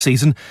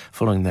season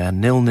following their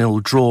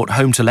 0-0 draw at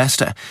home to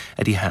Leicester.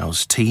 Eddie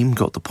Howe's team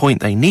got the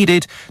point they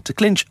needed to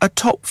clinch a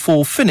top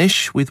 4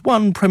 finish with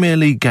one Premier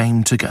League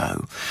game to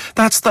go.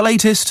 That's the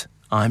latest.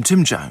 I'm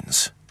Tim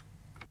Jones.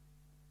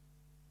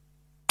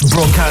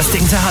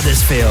 Broadcasting to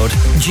Huddersfield,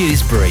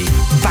 Dewsbury,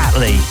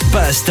 Batley,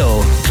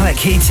 Birstall,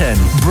 Cleckheaton,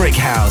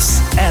 Brickhouse,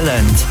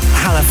 Elland,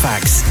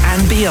 Halifax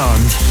and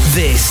beyond.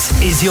 This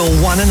is your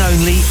one and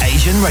only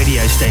Asian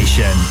radio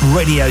station,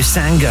 Radio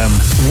Sangam,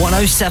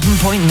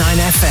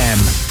 107.9 FM.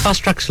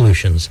 Fast Track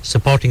Solutions,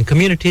 supporting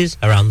communities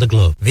around the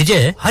globe.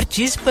 Vijay, हर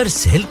चीज पर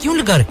cell क्यों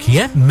लगा रखी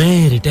है?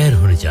 मैं retire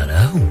होने जा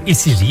रहा हूँ,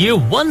 इसीलिए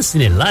once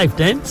in a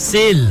lifetime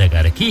cell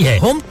लगा रखी है.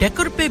 होम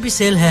डेकोर पे भी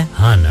सेल है,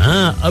 हाँ ना,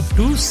 up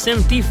to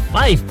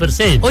 75%.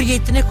 और ये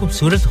इतने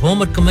खूबसूरत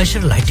होम और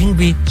कमर्शियल लाइटिंग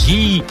भी,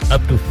 जी,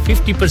 up to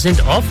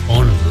 50% off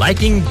on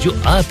lighting जो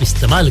आप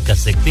इस्तेमाल कर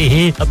सकते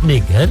हैं अपने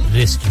घर,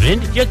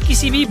 रेस्टोरेंट या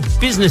किसी भी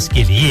बिजनेस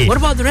के लिए. What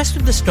about the rest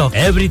of the stock?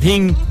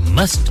 Everything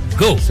must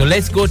go. So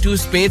let's go to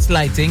Spades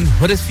Lighting,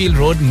 Huddersfield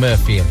Road,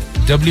 Murfield,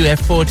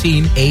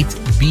 WF14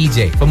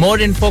 8BJ. For more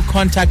info,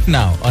 contact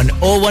now on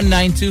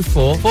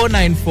 01924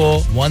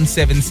 494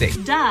 176.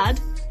 Dad,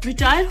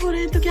 retire हो रहे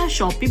हैं तो क्या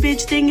शॉप भी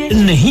बेच देंगे?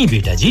 नहीं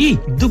बेटा जी,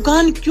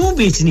 दुकान क्यों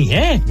बेचनी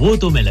है? वो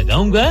तो मैं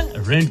लगाऊंगा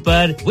रेंट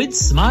पर with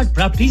smart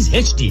properties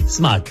HD.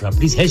 Smart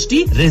properties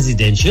HD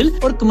residential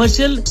और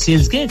कमर्शियल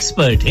सेल्स के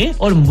एक्सपर्ट हैं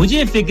और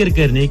मुझे फिक्र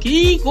करने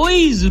की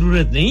कोई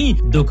जरूरत नहीं.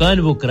 दुकान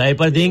वो किराए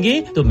पर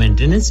देंगे तो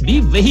मेंटेनेंस भी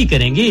वही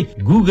करेंगे.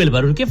 गूगल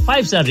पर उनके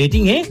 5 स्टार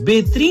रेटिंग है.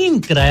 बेहतरीन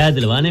किराया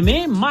दिलवाने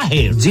में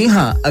माहिर. जी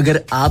हां,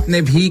 अगर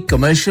आपने भी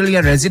कमर्शियल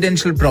या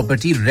रेजिडेंशियल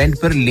प्रॉपर्टी रेंट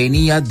पर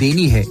लेनी या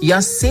देनी है या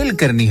सेल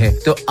करनी है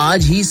तो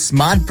आज ही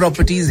स्मार्ट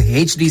प्रॉपर्टीज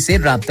एचडी से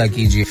राब्ता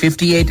कीजिए.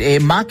 58A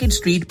market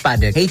street,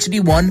 paddock,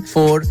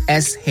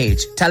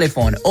 HD14SH.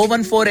 Telephone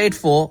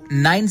 01484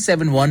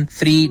 971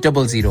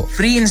 300.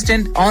 Free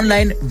instant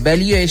online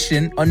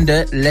valuation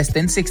under less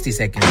than 60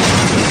 seconds.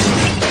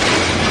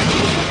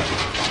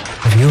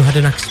 Have you had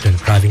an accident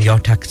driving your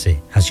taxi?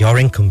 Has your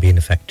income been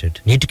affected?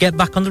 Need to get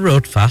back on the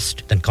road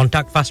fast? Then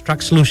contact Fast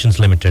Track Solutions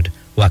Limited,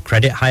 who are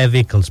credit hire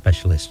vehicle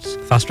specialists.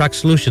 Fast Track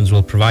Solutions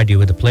will provide you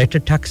with a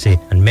plated taxi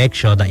and make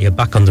sure that you're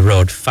back on the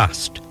road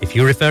fast. If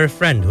you refer a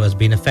friend who has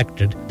been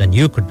affected, then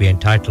you could be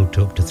entitled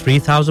to up to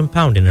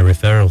 £3,000 in a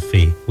referral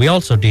fee. We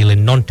also deal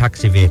in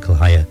non-taxi vehicle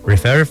hire.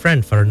 Refer a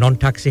friend for a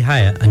non-taxi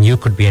hire and you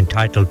could be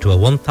entitled to a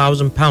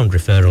 £1,000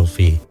 referral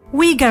fee.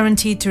 We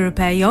guarantee to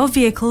repair your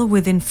vehicle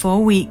within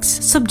 4 weeks,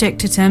 subject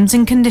to terms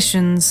and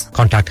conditions.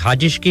 Contact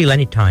Haji Shkil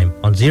anytime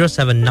on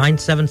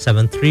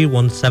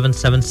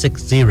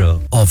 07977317760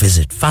 or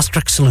visit Fast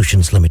Track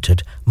Solutions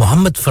Limited,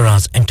 Mohammed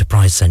Faraz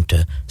Enterprise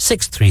Centre,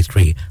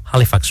 633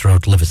 Halifax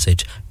Road,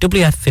 Liversedge,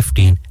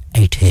 WF15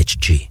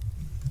 8HG.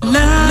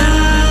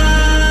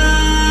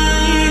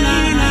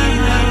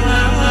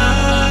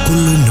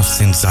 Kullu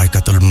नफ्सिन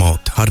जायकातुल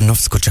मौत. हर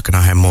नफ्स को चखना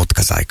है मौत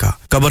का जायका.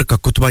 कब्र का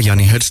कुतबा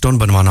यानी हेडस्टोन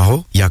बनवाना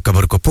हो या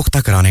कब्र को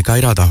पुख्ता कराने का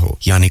इरादा हो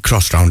यानी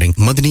cross rounding,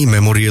 Madni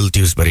memorial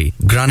Dewsbury.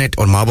 Granite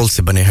और मार्बल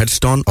से बने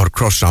हेडस्टोन और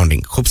क्रॉस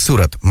राउंडिंग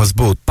खूबसूरत,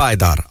 मजबूत,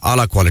 पायदार,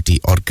 आला क्वालिटी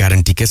और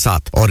गारंटी के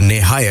साथ और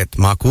निहायत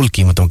माकूल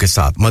कीमतों के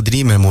साथ.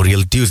 मदनी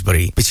मेमोरियल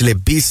ड्यूसबरी पिछले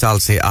 20 साल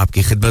से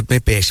आपकी खिदमत में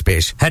पेश.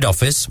 Head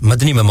office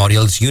Madani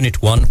Memorials,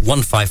 Unit 1,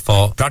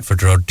 154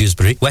 Bradford Road,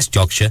 Dewsbury, West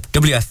Yorkshire,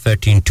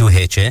 WF13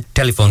 2HA.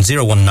 Telephone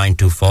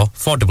 01924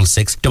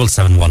 466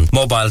 771.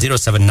 Mobile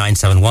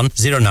 07971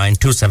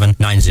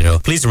 092790.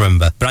 Please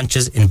remember,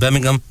 branches in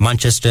Birmingham,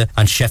 Manchester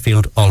and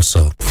Sheffield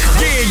also.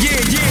 Yeah.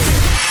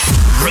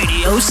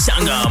 Radio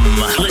Sangam.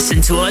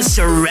 Listen to us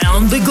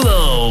around the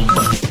globe.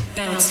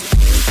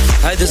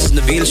 Hi, this is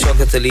Nabil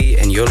Shaukat Ali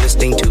and you're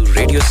listening to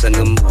Radio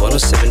Sangam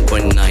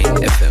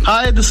 107.9 FM.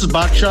 Hi, this is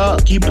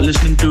Baksha. Keep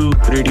listening to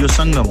Radio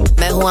Sangam.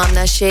 मैं हूँ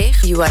आमना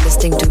Sheikh. You are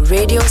listening to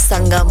Radio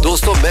Sangam.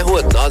 दोस्तों, मैं हूँ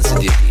अदनान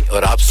सिद्दीकी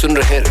और आप सुन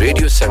रहे हैं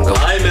Radio Sangam.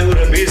 Hi, मैं हूँ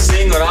रणबीर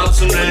सिंह और आप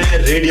सुन रहे हैं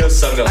Radio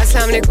Sangam.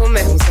 अस्सलाम वालेकुम,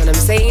 मैं हूँ सनम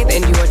Saeed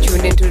and you are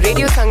tuned into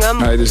Radio Sangam.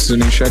 Hi, this is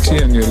Sunil Shetty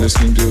and you're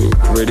listening to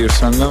Radio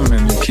Sangam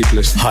and keep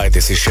listening. Hi,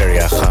 this is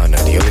Sharia Khan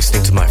and you're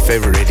listening to my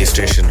favorite radio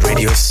station,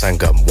 Radio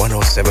Sangam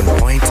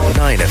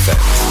 107.9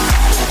 FM.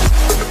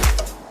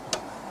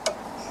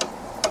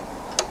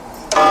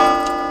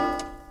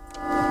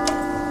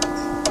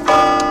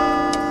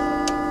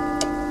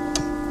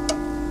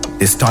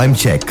 This time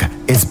check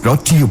is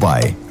brought to you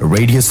by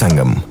Radio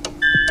Sangam.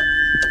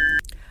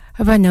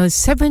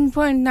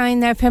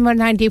 107.9 FM और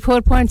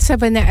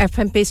 94.7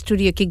 FM पे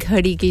studio की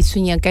घड़ी की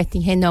सुइयां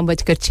कहती हैं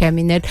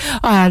 9:06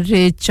 और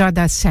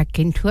 14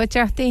 second हुआ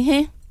चाहते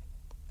हैं.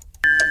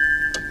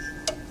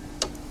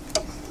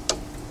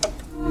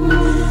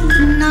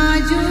 ना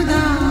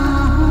जुदा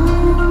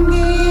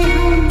होंगे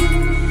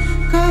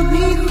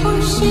कभी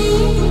खुशी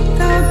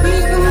कभी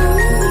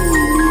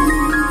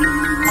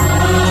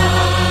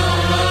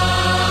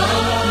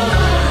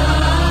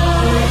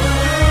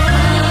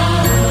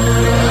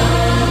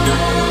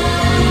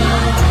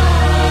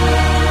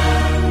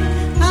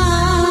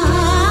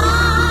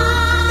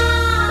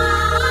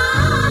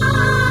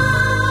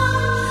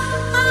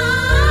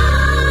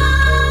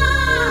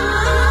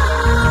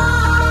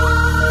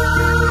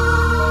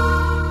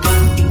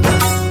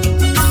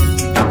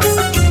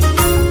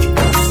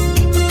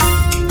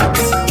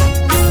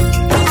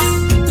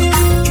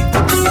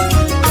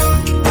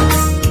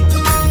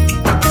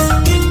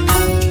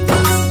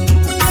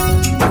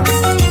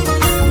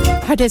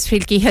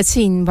हडर्सफील्ड की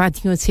हसीन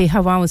वादियों से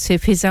हवाओं से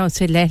फिजाओं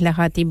से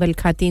लहलहाती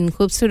बलखातीन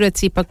खूबसूरत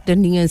सी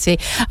पगडंडियों से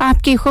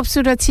आपकी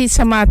खूबसूरत सी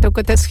समातों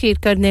को तस्खीर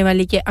करने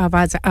वाली की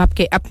आवाज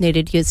आपके अपने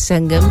रेडियो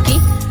संगम की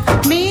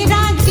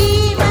मेरा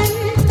जीवन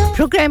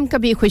प्रोग्राम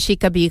कभी खुशी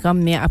कभी गम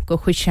में आपको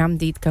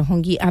खुशामदीद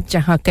कहूंगी आप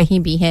जहां कहीं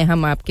भी हैं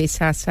हम आपके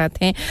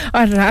साथ हैं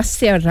और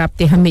रास्ते और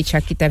राब्ते हमेशा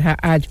की तरह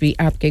आज भी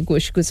आपके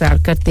गोशगुजार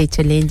करते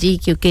चलें जी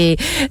क्योंकि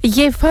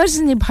ये फर्ज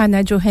निभाना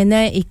जो है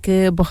ना एक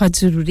बहुत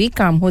जरूरी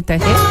काम होता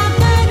है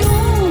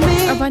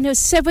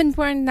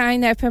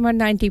 107.9 FM और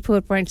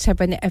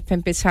 94.7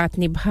 FM पे साथ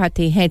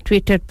निभाते हैं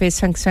ट्विटर पे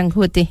संग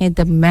होते हैं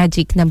the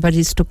magic number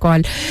is to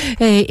call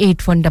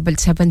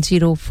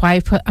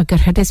 817705 अगर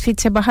हडर्सफील्ड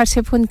से बाहर से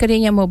फोन करें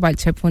या मोबाइल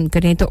से फोन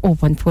करें तो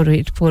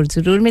 01484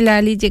 जरूर मिला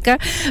लीजिएगा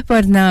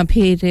वरना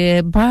फिर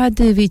बाद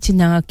विच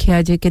ना आख्या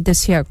जे के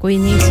दसिया कोई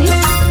नहीं सी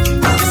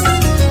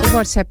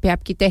व्हाट्सएप पे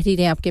आपकी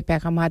तहरीरें आपके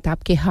पैगामात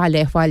आपके हाल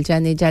अहवाल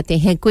जाने जाते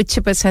हैं कुछ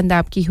पसंद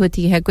आपकी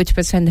होती है कुछ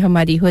पसंद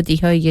हमारी होती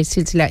है ये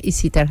सिलसिला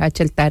इसी तरह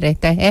चलता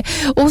रहता है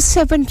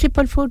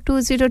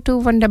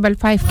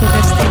 07442021155 के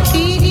रास्ते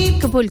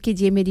कबूल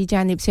कीजिए मेरी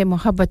जानिब से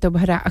मोहब्बत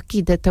भरा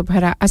अकीदत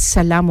भरा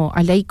अस्सलामु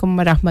अलैकुम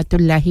व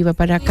रहमतुल्लाहि व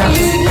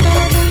बरकातहू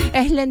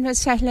अहलन व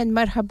सहलन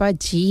मरहबा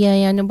जी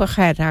आयानु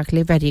बखैर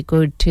राखले very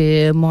good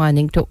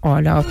morning to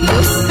all of you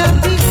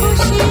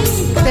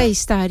 23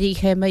 तारीख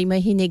है मई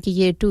महीने की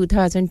ये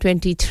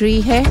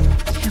 2023 है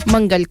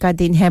मंगल का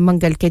दिन है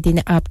मंगल के दिन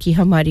आपकी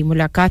हमारी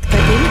मुलाकात का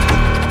दिन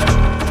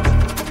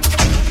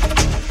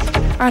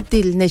और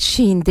दिल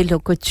नशीन दिलों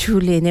को छू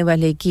लेने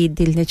वाले गीत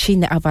दिल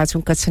नशीन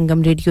आवाज़ों का संगम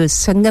रेडियो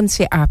संगम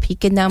से आप ही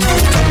के नाम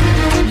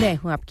मैं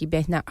हूं आपकी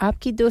बहना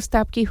आपकी दोस्त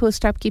आपकी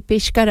होस्ट आपकी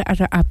पेशकर और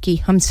आपकी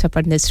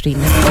हमसफर नसरीन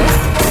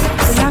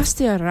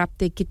रास्ते और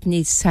रास्ते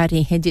कितने सारे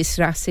हैं जिस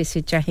रास्ते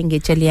से चाहेंगे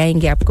चले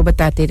आएंगे आपको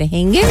बताते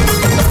रहेंगे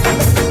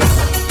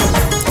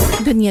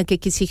दुनिया के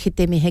किसी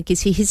खिते में है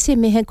किसी हिस्से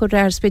में है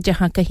कुरार्स पे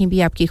जहां कहीं भी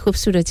आपकी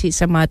खूबसूरत सी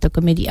समातों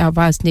को मेरी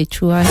आवाज ने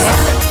छुआ है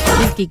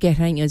दिल की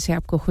गहराइयों से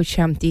आपको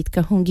खुशामदीद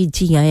कहूंगी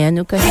जी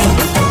आयानु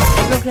कहेंगे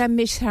प्रोग्राम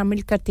में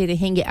शामिल करते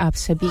रहेंगे आप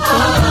सभी को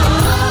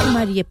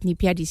हमारी अपनी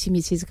प्यारी सी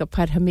मिसेस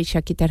गफार हमेशा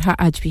की तरह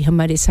आज भी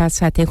हमारे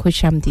साथ है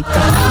खुशामदीद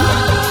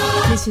कहूंगी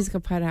मिसेस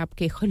गफार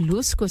आपके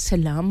खुलूस को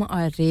सलाम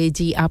और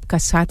जी आपका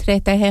साथ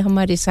रहता है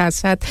हमारे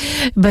साथ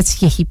बस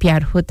यही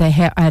प्यार होता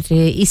है और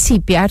इसी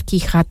प्यार की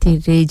खातिर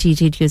जी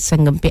रेडियो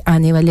संगम पे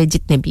आने वाले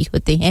जितने भी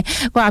होते हैं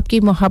वो आपकी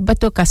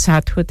मोहब्बतों का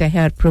साथ होता है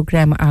और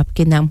प्रोग्राम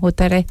आपके नाम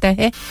होता रहता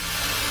है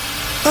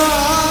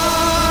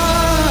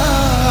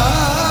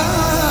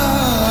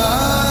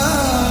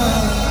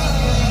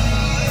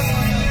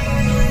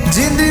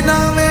जिंदना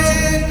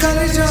में कर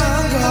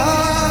जाऊंगा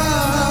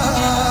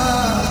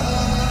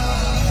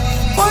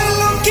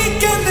की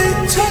कहने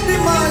छड़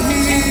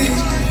माही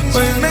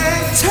ओए मैं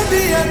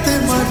छड़िया ते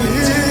मर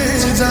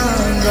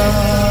जाऊंगा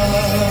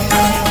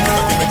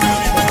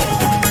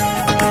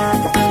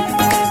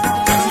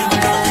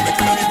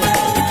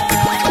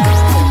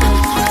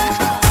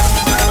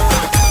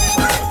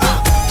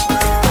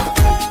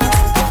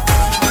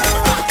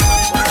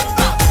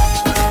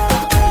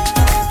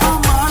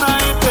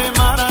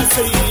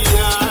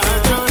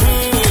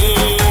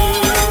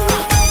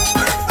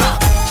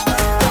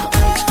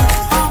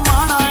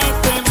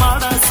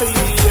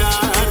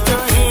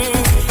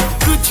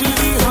कुछ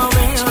भी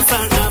होवे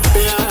साडा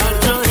प्यार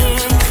जो है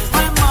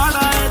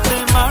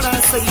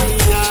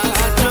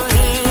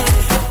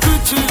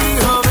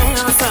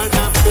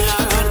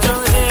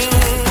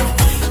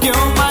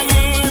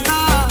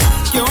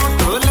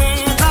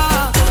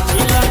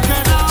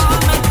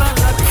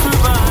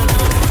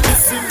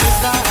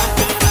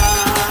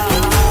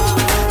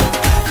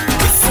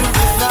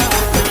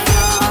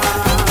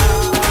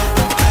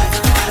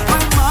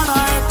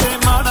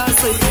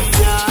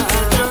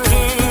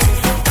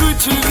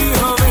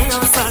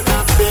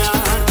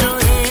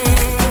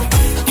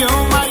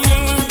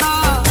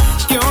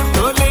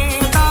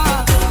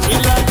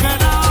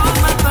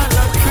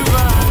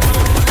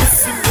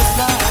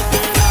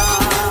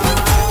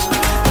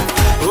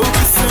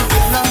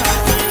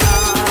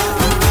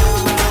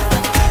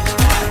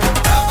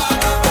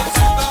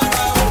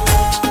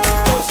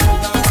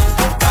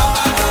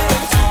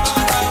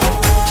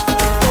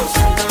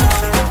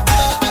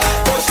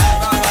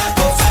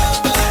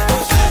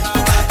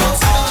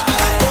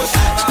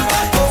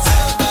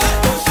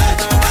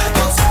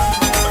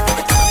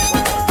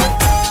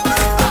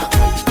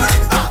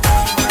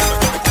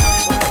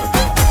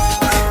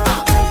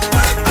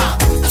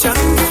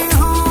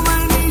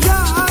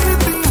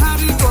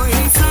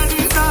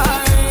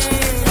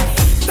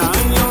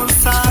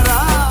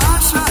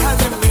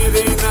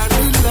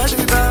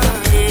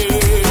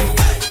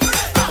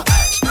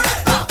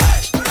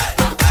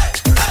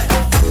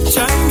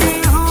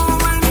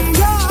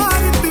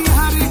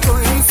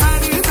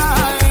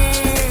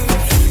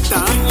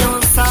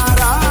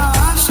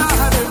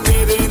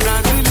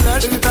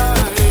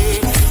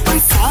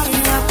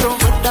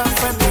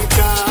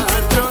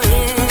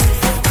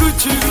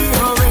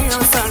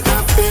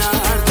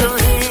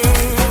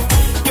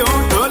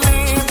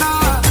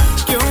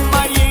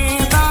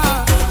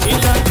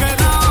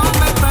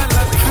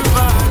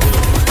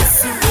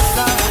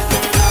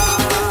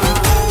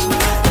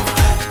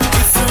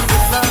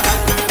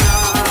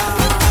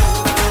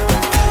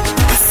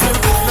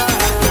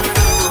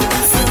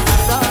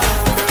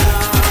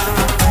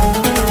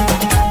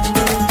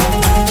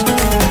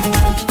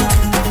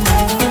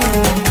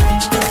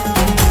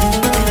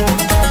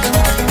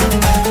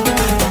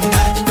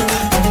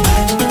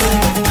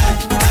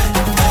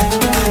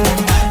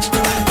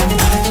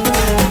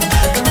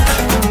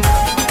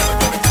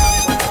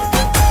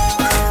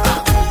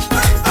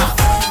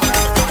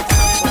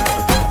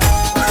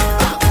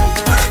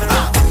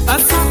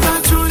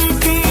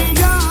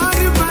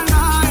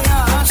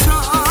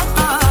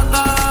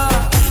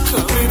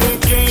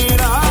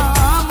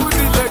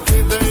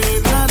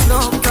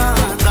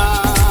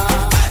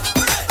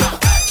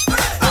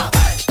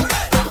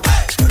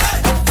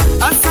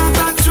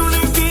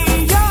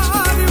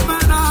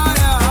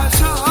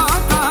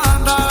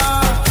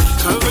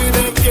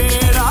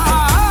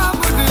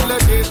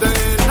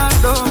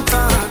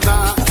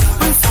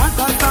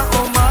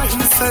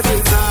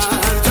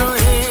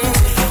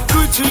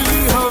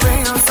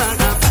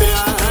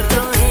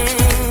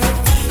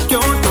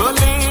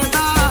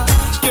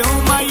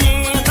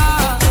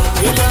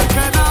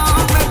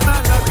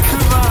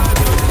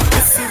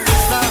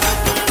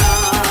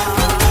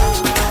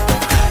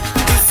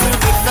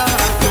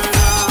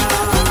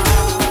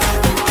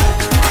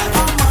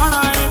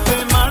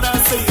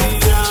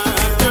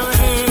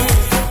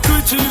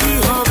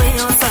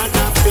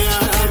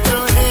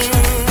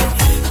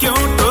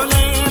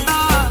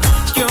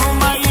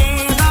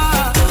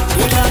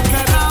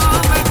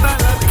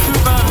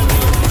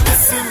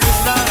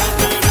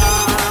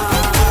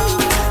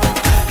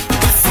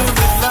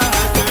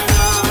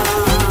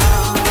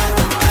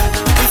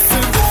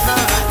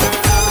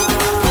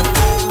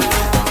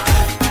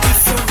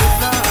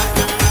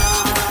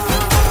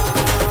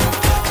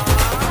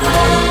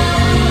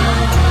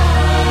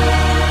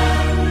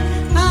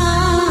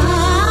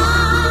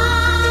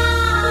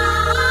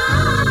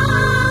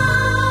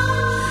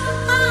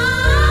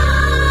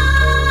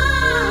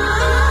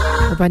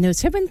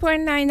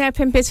 107.9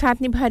 एफएम पे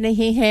साथ निभा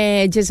रहे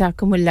हैं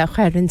जज़ाकुमुल्लाह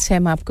खैरन से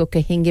हम आपको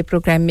कहेंगे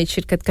प्रोग्राम में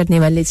शिरकत करने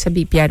वाले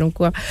सभी प्यारों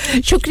को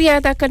शुक्रिया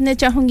अदा करना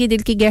चाहूंगी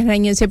दिल की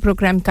गहराइयों से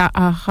प्रोग्राम का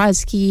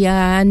आगाज किया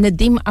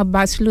नदीम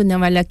अब्बास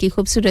लूनावाला की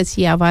खूबसूरत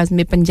सी आवाज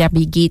में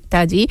पंजाबी गीत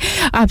था जी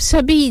आप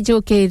सभी जो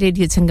कि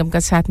रेडियो संगम का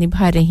साथ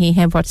निभा रहे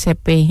हैं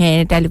व्हाट्सएप पे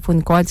हैं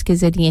टेलीफोन कॉल्स के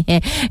जरिए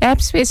हैं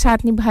ऐप्स पे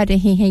साथ निभा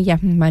रहे हैं या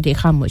हमारे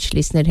खामोश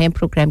लिसनर हैं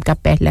प्रोग्राम का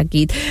पहला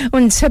गीत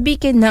उन सभी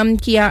के नाम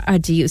किया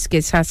जी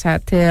उसके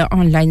साथ-साथ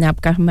ऑनलाइन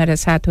आपका हमारा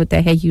साथ होता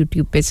है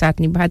YouTube पे साथ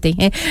निभाते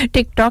हैं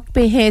TikTok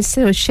पे है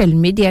सोशल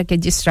मीडिया के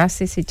जिस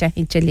रास्ते से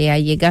चाहे चले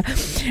आइएगा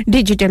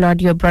डिजिटल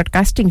ऑडियो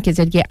ब्रॉडकास्टिंग के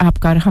जरिए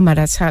आपका और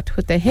हमारा साथ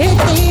होता है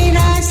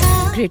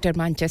ग्रेटर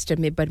मैनचेस्टर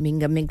में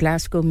बर्मिंघम में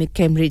ग्लासगो में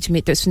कैम्ब्रिज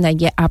में तो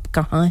सुनाइए आप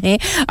कहां हैं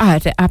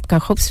और आपका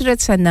खूबसूरत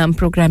सा नाम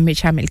प्रोग्राम में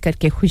शामिल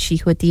करके खुशी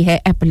होती है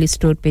एप्पल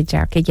स्टोर पे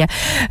जाके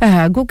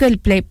या गूगल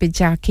प्ले पे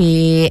जाके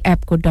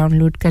ऐप को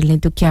डाउनलोड कर लें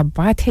तो क्या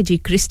बात है जी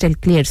क्रिस्टल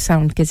क्लियर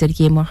साउंड के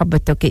जरिए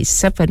मोहब्बतों के इस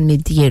सफर में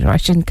दिए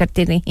रोशन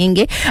करते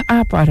रहेंगे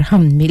आप और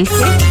हम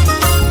मिलकर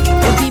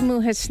वीमो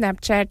है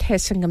स्नैपचैट है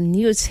संगम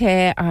न्यूज़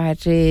है और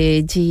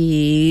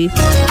जी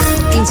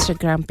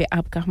इंस्टाग्राम पे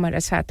आपका हमारा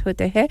साथ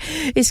होता है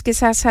इसके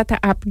साथ-साथ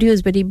आप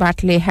Dewsbury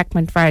Batley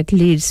Heckmondwike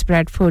Leeds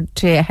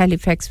Bradford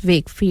Halifax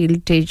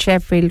Wakefield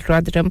Sheffield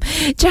Rotherham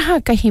जहां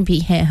कहीं भी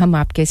हैं हम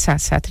आपके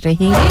साथ-साथ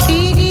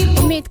रहेंगे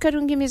उम्मीद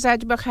करूंगी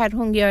मिजाज बखैर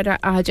होंगे और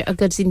आज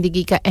अगर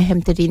जिंदगी का अहम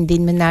तरीन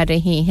दिन मना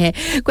रहे हैं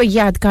कोई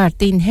यादगार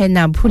दिन है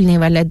ना भूलने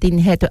वाला दिन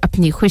है तो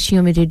अपनी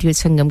खुशियों में रेडियो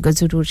संगम को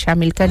जरूर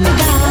शामिल कर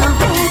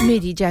लें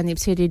मेरी जानिब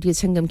से रेडियो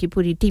संगम की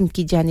पूरी टीम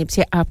की जानिब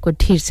से आपको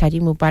ढेर सारी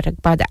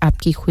मुबारकबाद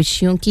आपकी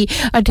खुशियों की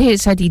और ढेर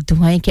सारी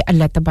दुआएं कि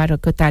अल्लाह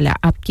तबारक व तआला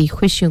आपकी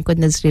खुशियों को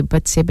नजर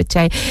बद से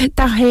बचाए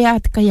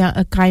ताहयात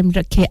कायम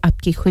रखे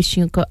आपकी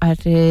खुशियों को और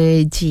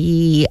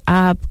जी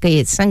आपके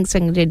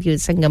संग रेडियो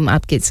संगम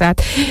आपके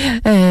साथ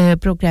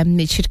प्रोग्राम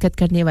में शिरकत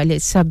करने वाले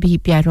सभी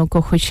प्यारों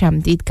को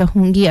खुशामदीद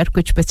कहूंगी और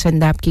कुछ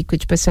पसंद आपकी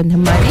कुछ पसंद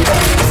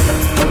हमारी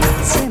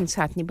हम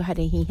साथ निभा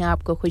रही हैं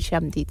आपको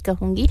खुशामदीद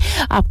कहूंगी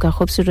आपका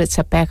खूबसूरत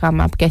सा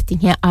पैगाम आप कहती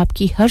हैं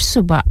आपकी हर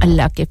सुबह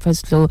अल्लाह के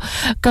फजलो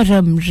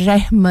करम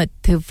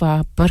रहमत व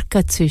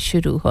बरकत से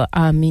शुरू हो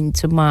आमीन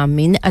सुमा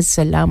आमीन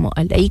अस्सलाम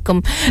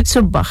वालेकुम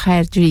सुबह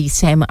खैर जी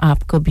सैम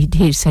आपको भी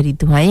ढेर सारी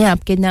दुआएं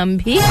आपके नाम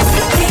भी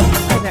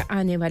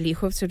आने वाली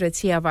खूबसूरत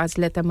सी आवाज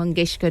लता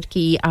मंगेशकर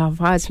की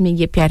आवाज में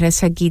ये प्यारा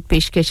सा गीत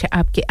पेशकश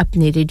आपके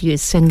अपने रेडियो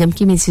संगम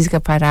की मिसेस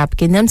गफार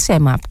आपके नाम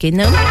सैम आपके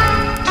नाम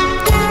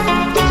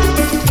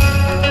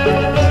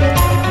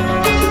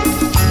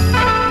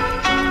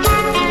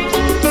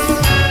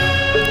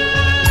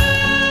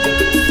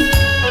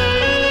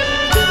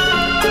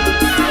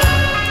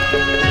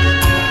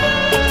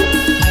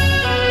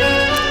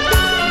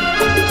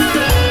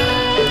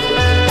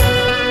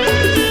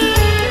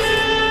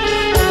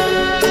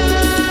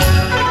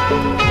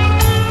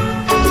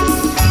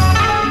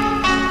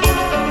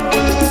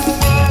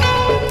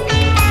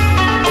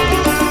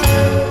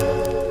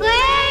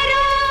Where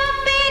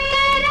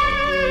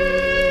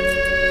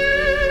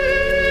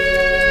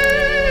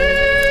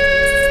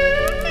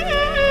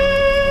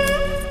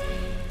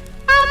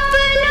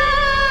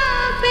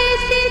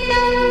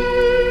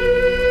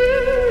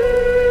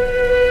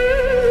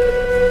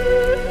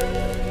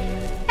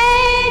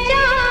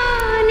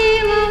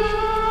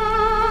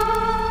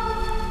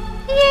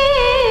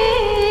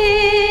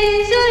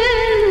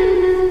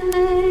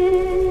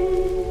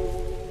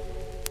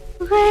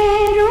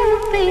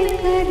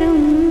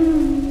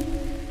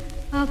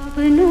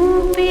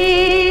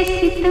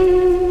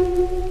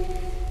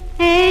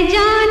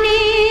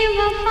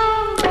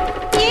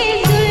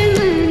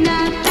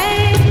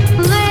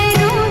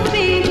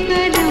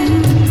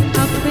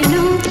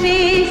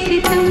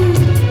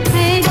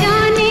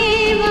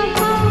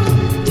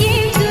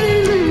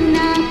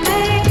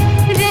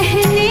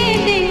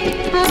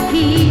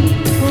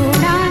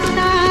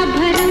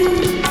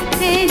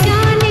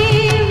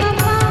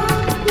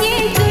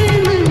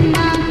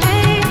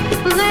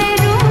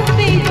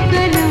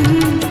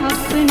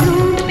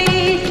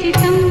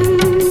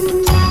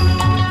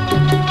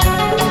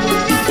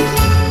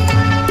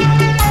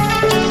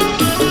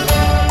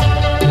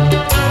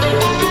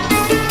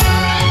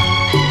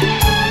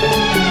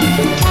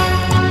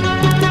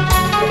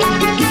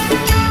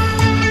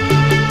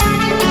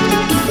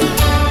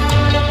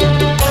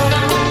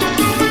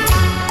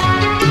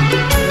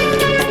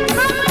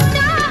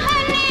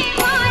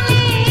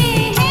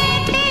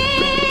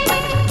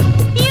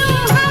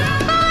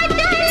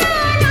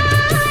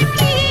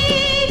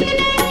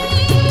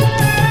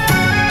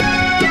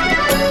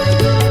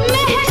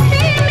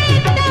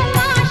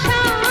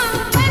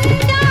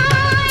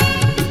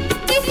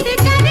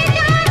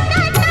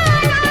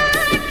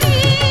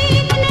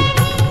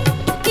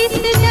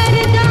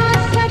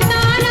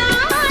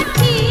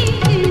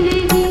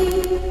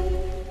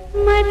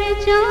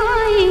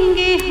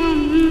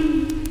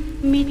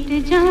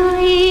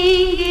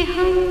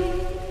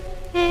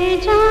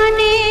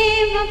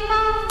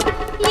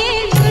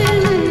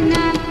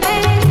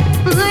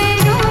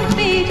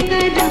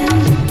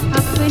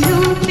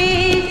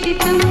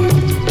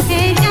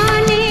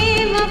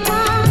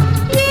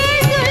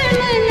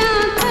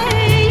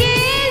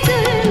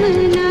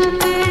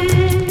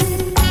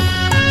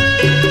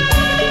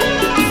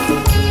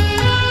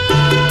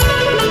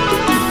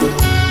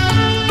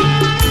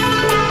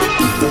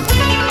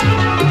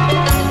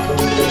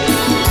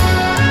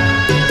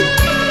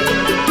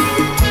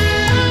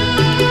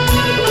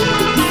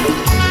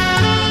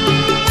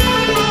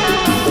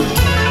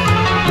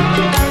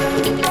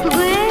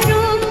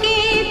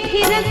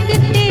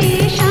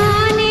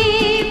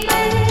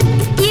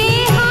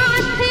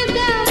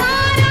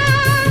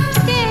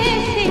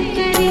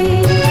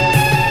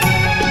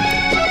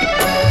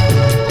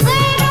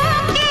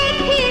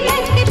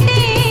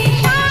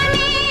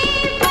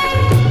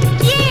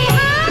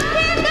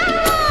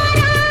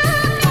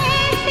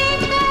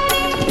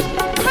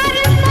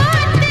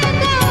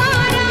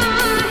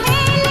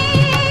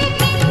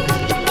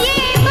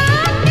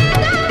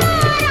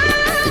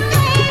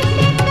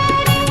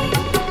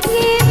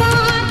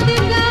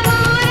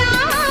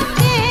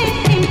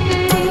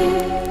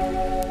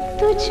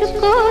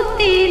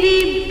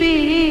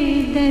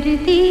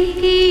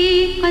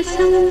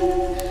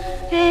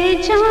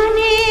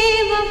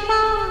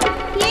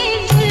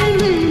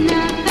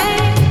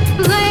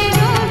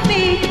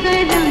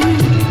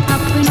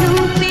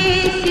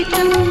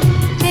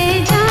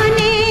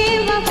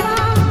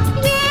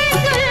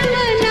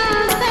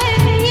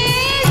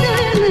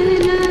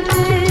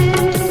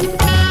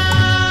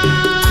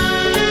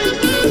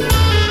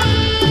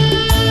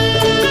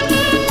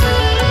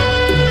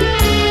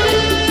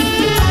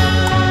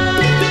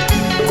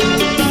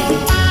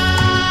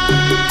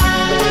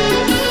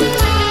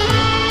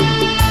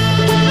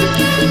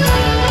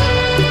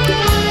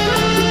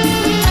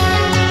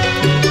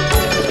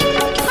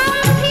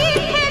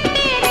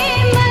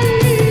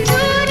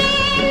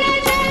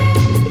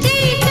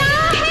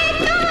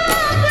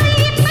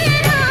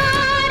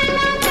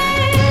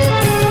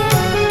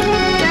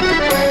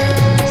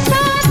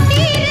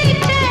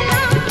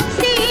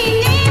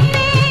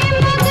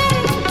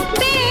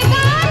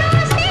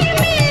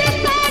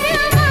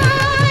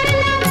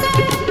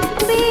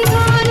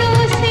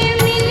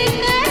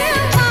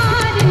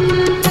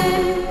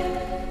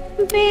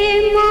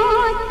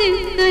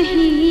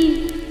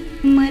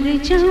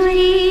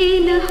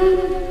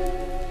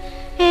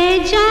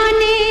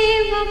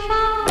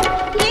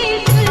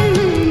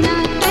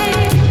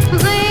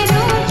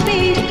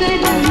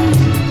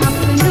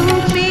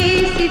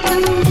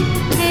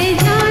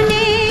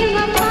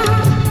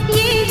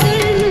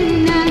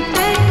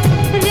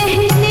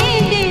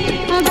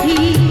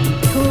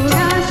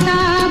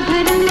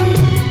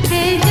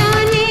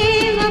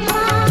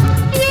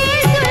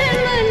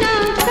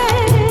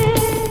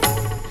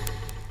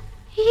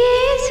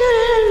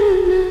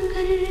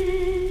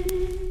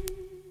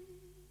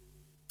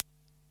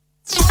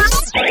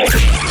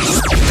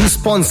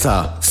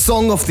Sponsor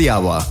Song of the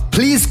Hour.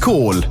 Please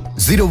call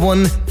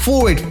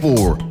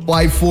 01484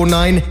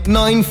 549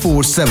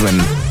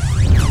 947.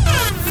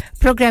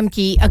 Programme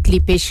की अगली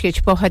पेशकश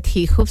बहुत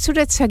ही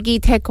खूबसूरत सा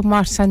गीत है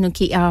कुमार सानू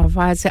की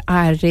आवाज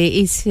और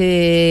इस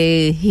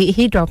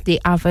हिट ऑफ द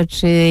आवर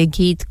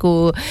गीत को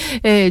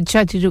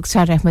जज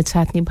रुखसार अहमद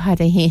साथ निभा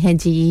रहे हैं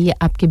जी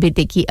आपके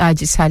बेटे की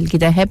आज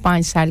सालगिरह है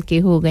 5 साल के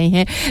हो गए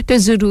हैं तो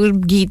जरूर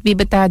गीत भी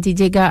बता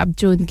दीजिएगा आप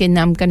जो उनके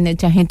नाम करना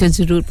चाहें तो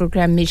जरूर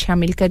प्रोग्राम में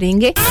शामिल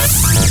करेंगे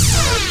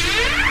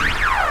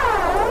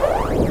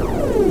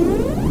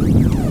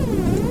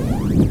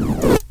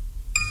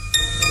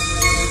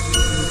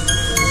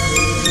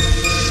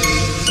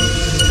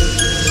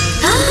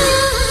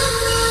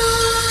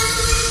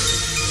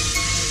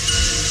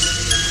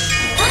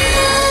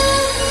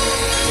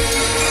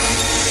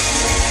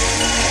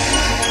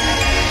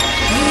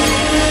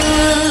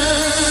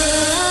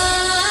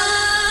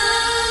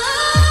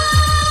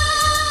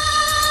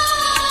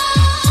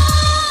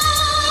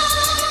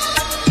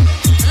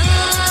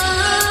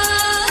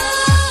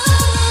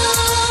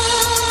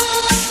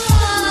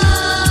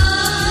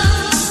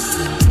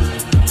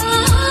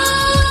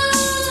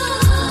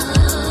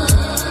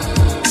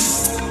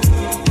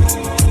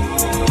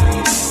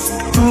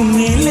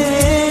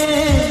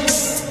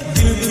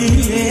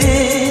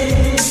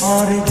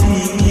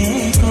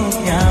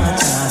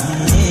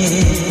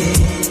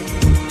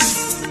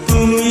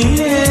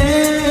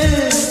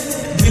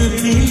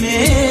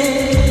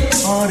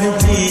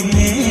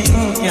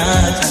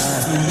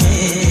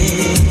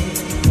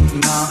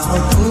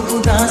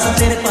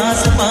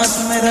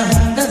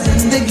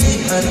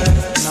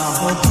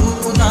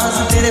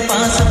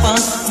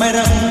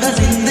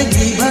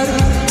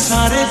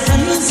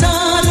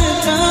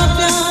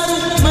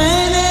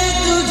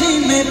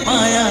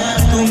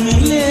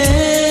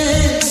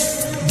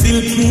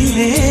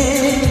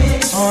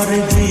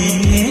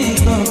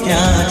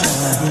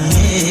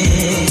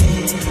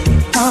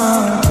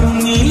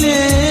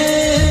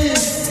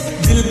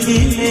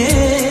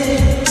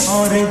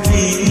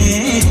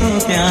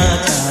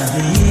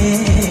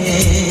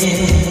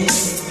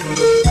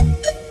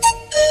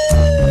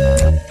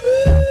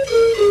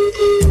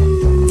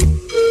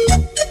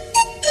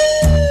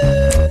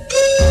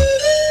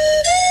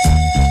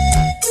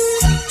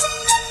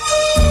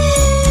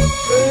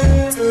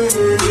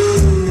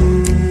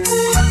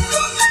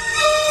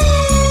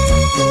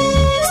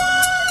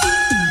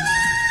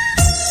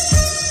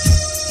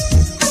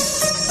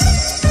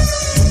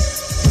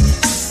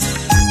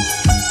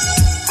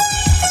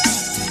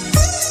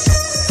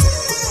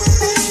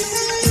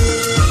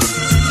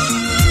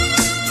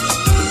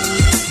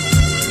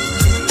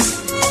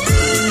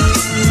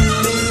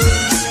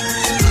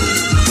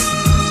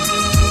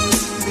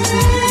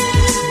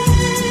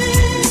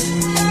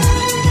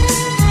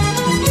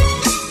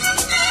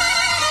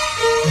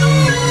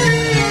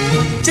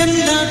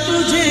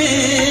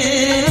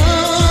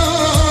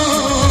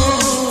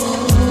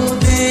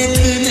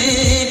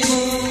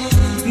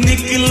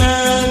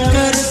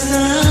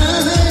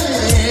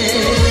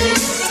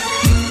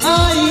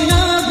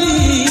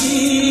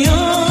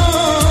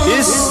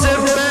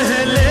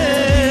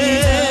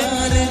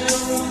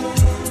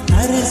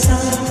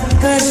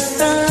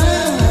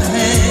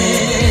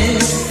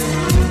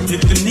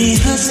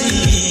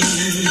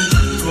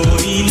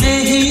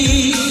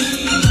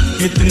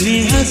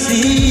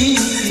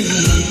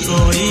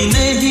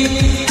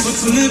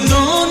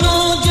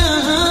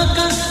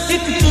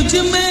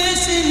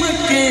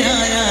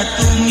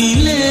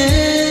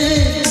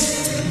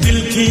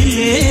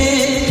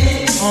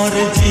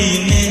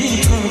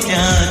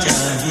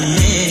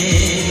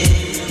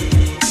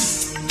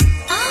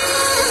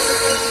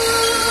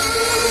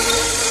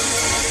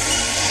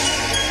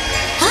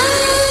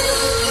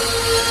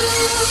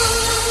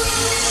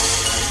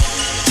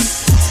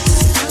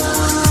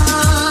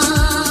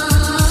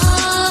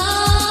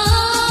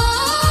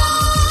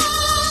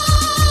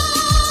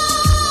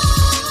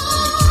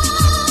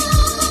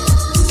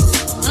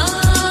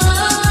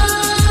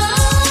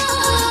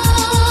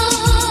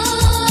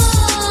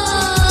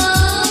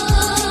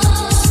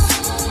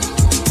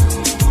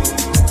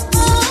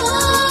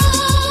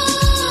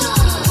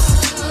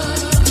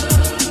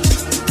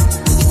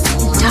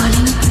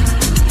darling,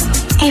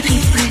 every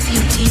breath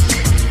you take,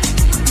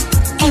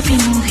 every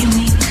move you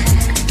make,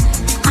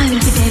 I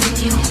will be there with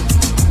you.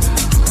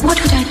 What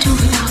would I do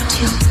without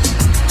you?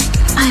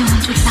 I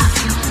want to love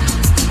you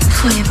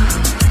forever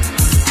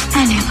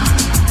and ever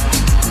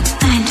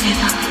and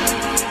ever.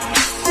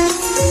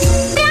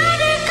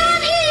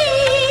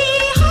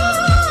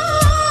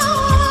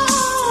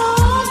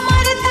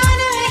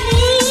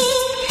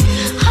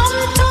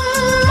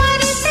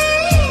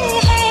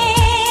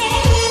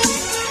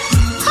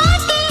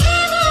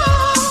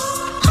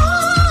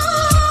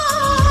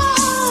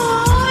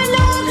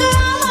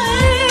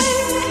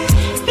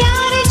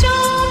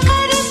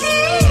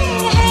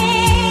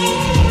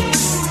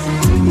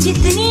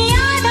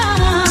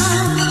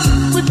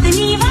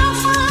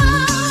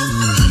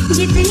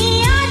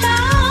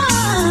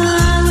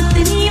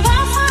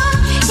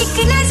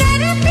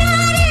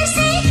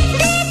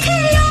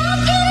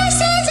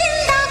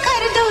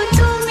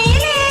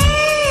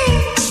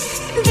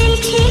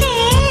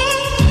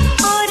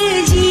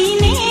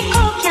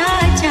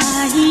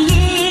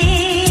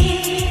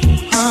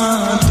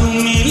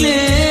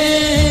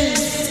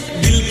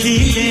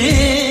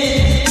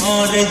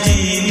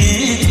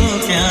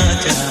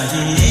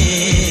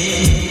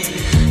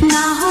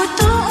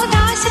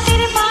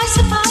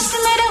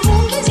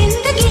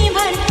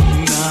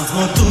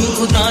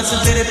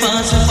 तेरे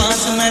पास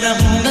पास मैं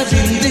रहूंगा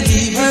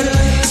जिंदगी भर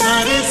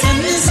सारे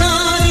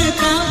संसार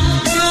का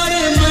प्यार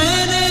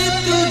मैंने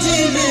तुझे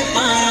में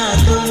पाया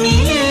तू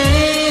मिले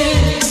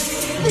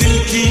दिल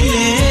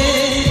खिले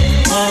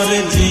और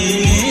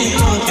जीने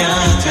को क्या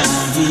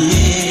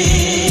चाहिए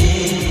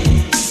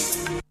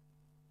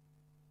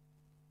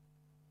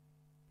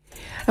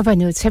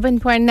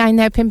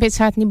 107.9 FM पे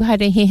साथ निभा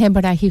रहे हैं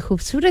बड़ा ही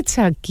खूबसूरत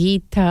सा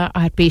गीत था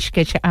और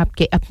पेशकश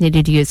आपके अपने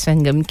रेडियो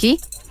संगम की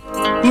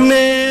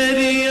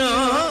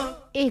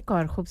एक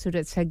और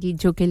खूबसूरत सा गीत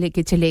जो के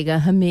लेके चलेगा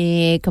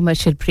हमें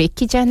कमर्शियल ब्रेक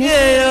की जाने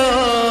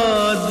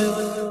याद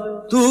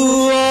तू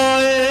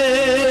आए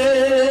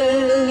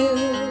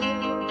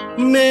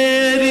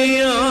मेरी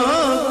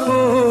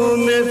आंखों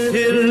में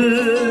फिर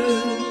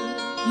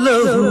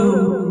लहू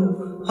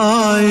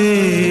आए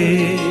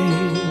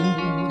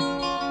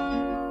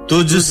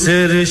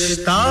तुझसे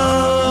रिश्ता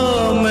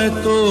मैं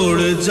तोड़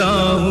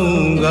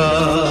जाऊंगा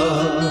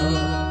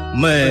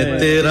मैं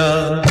तेरा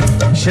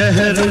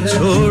शहर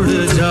छोड़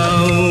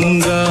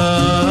जाऊंगा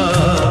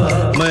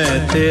मैं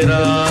तेरा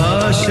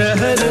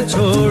शहर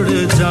छोड़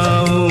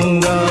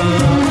जाऊंगा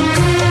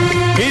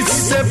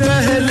इससे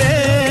पहले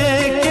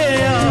के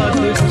याद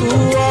तू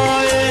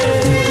आए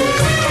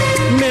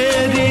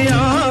मेरी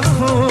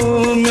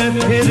आंखों में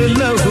फिर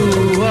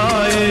लहू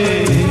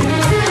आए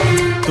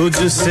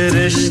तुझसे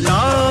रिश्ता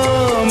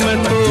मैं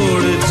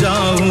तोड़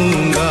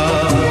जाऊंगा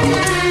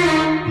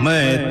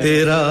मैं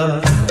तेरा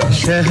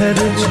शहर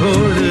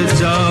छोड़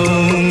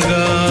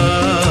जाऊंगा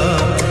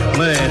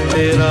मैं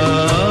तेरा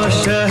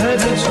शहर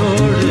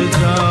छोड़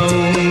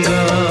जाऊंगा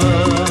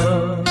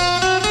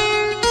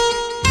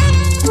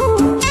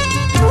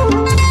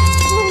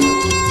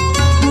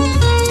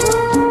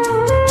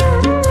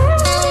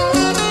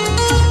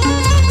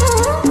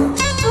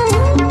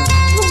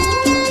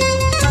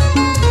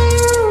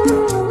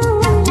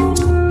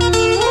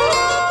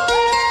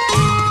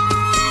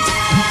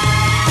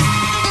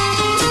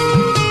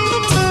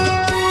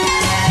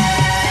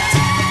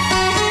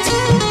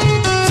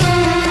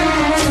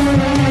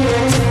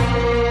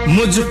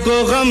मुझको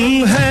गम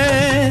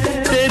है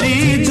तेरी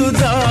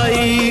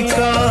जुदाई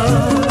का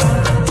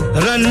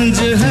रंज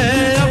है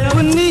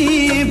अपनी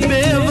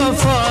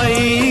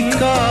बेवफाई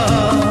का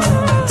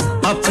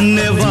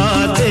अपने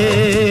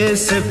वादे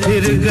से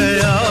फिर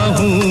गया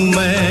हूँ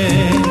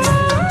मैं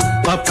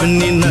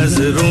अपनी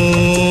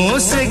नजरों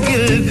से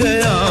गिर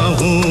गया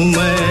हूँ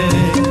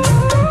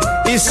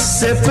मैं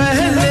इससे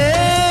पहले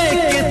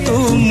कि तू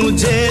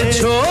मुझे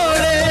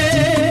छोड़े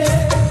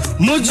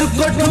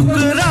मुझको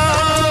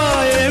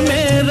ठुकराए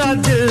मेरा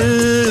दिल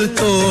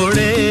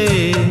तोड़े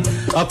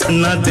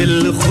अपना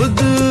दिल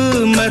खुद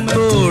मैं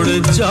तोड़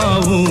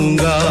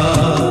जाऊंगा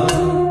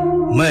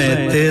मैं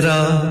तेरा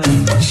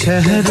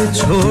शहर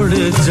छोड़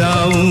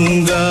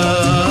जाऊंगा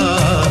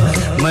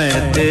मैं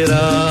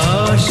तेरा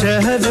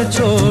शहर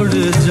छोड़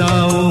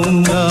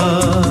जाऊंगा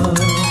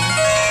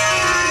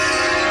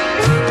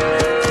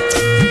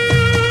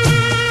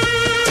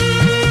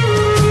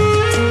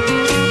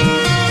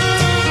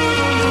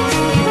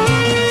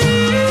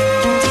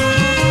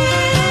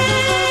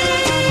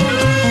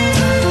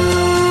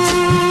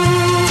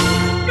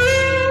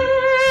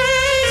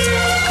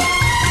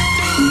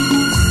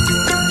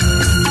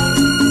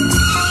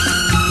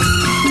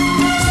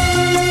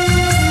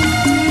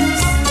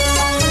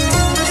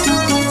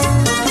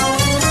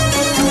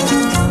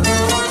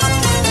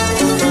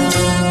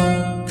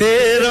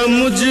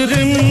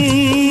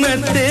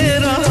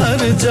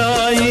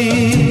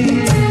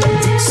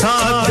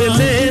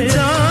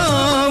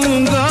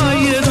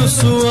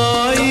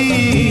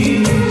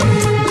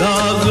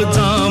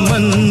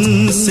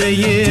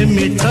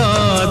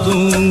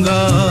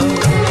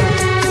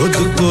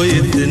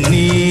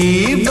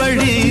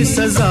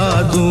सजा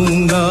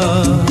दूंगा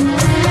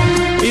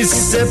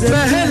इससे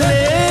पहले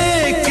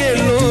के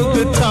लोग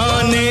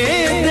ताने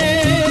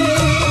दें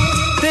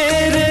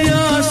तेरे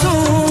आंसू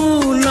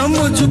न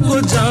मुझको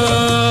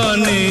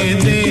जाने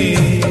दें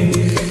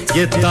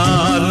ये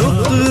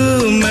ताल्लुक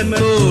मैं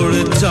तोड़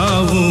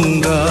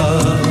जाऊंगा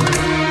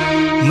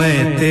मैं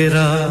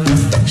तेरा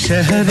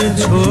शहर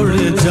छोड़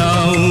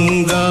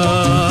जाऊंगा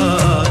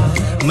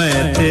मैं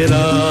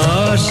तेरा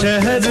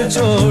शहर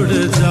छोड़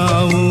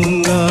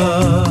जाऊंगा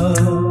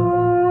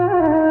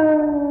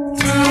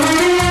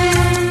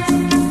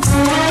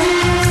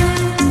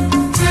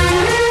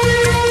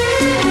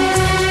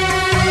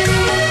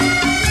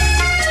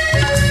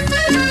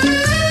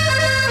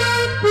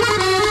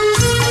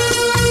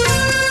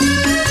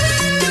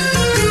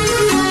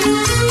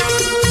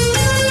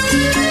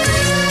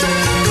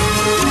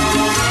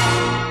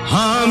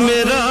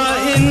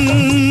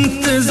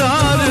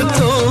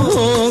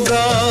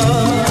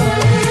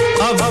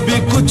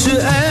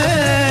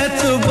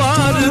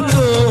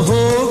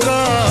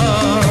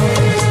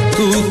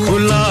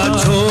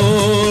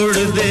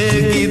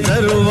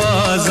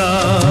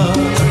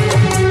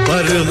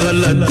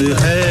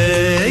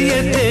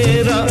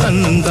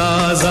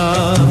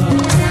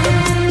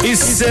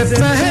इससे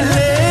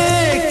पहले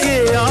कि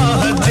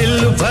आह दिल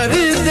भर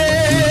दे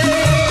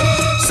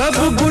सब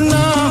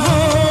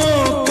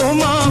गुनाहों को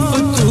माफ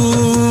तू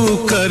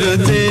कर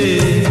दे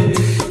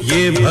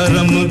ये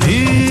भरम भी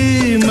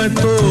मैं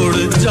तोड़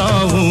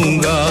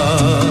जाऊंगा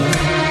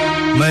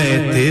मैं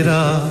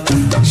तेरा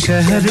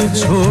शहर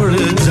छोड़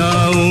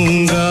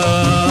जाऊंगा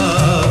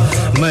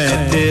मैं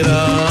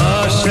तेरा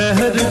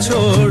शहर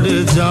छोड़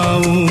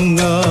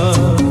जाऊंगा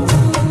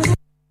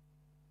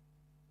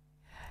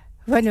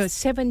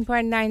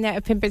 107.9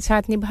 एफएम पे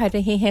साथ निभा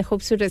रहे हैं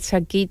खूबसूरत सा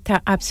गीत था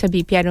आप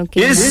सभी प्यारों के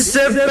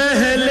इससे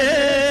पहले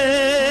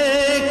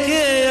के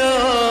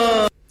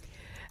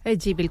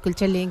जी बिल्कुल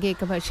चलेंगे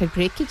कमर्शियल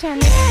ब्रेक की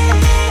जाने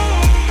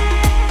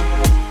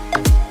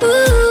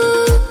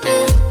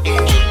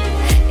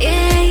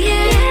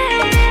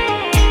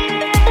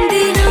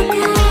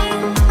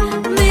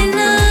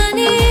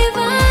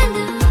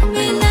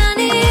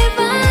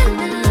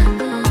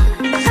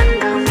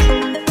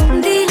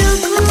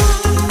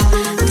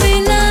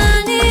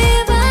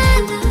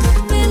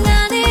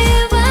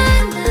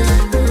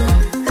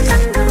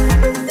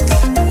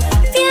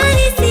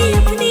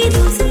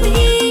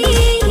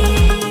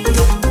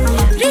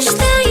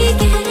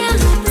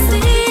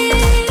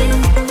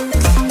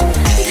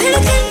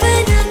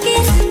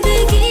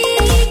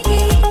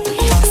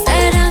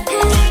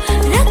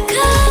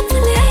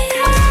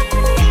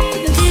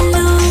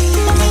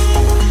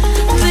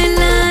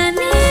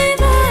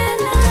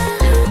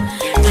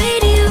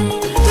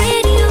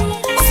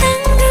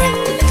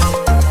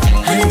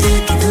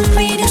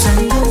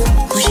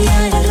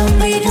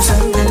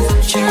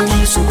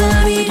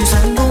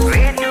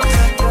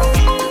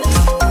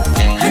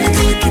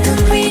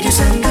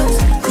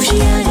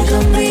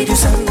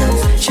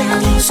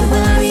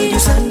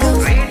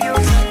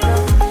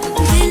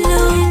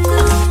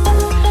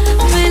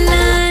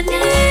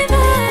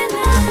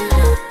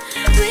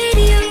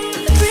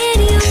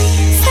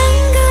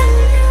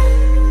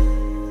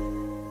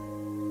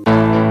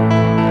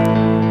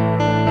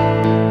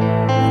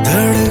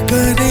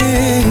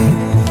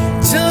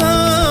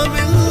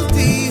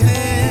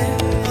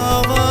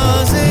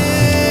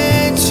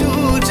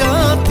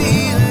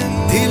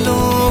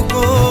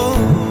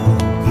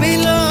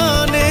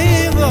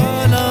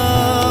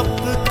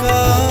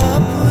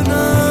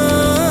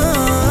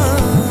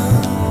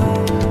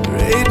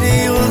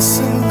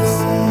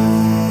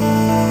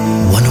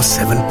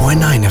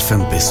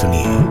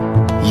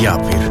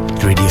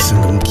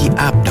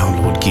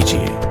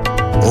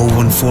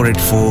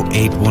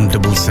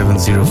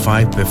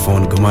पे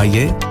फोन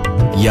घुमाइए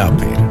या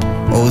फिर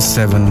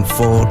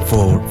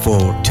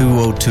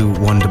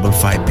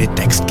 07444202155 पे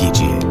टेक्स्ट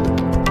कीजिए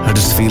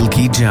हडर्सफील्ड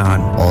की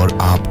जान और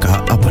आपका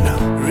अपना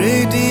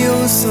रेडियो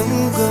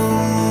संगम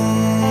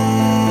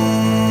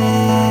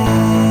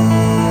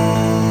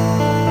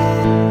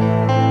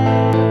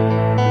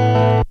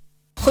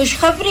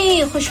खुशखबरी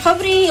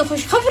खुशखबरी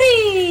खुशखबरी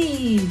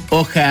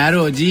ओ खैर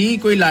हो जी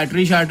कोई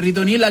लॉटरी शाटरी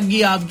तो नहीं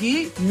लगी आपकी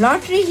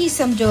लॉटरी ही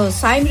समझो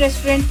साइम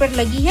रेस्टोरेंट पर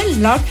लगी है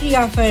लॉटरी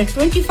ऑफर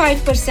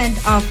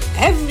 25% ऑफ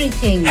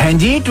एवरीथिंग हां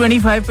जी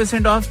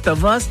 25% of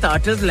Tawa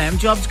starters lamb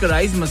chops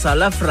कराइज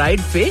masala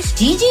fried fish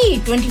ji ji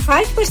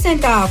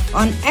 25% of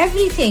on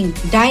everything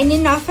dine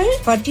in offer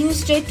for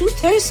Tuesday to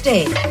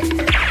Thursday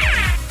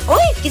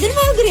ओए किधर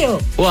भाग रहे हो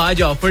वो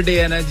आज ऑफर डे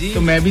है ना जी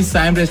तो मैं भी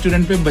साइम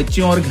रेस्टोरेंट पे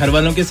बच्चों और घर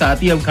वालों के साथ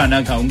ही अब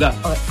खाना खाऊंगा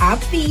और आप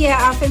भी ये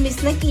ऑफर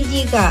मिस न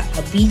कीजिएगा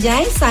अभी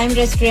जाएं Saim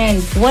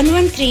restaurant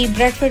 113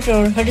 Bradford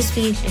road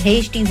Huddersfield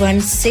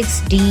HD1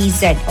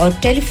 6DZ और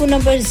telephone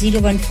number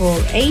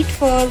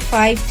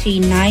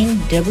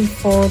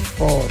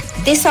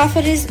 01484539444 This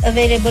offer is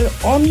available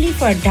only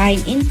for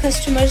dine-in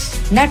customers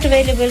not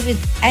available with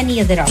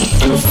any other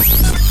offer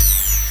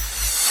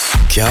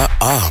क्या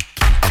आप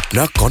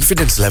अपना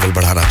कॉन्फिडेंस लेवल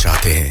बढ़ाना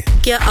चाहते हैं?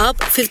 क्या आप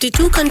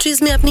 52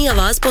 कंट्रीज में अपनी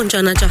आवाज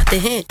पहुंचाना चाहते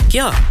हैं?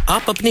 क्या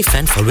आप अपनी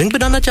फैन फॉलोइंग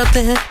बनाना चाहते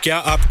हैं? क्या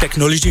आप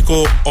टेक्नोलॉजी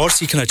को और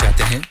सीखना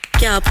चाहते हैं?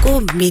 क्या आपको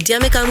मीडिया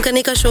में काम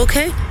करने का शौक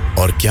है?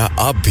 और क्या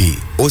आप भी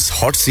उस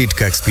हॉट सीट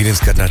का एक्सपीरियंस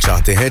करना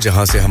चाहते हैं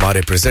जहां से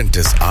हमारे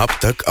प्रेजेंटर्स आप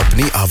तक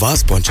अपनी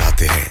आवाज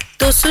पहुंचाते हैं?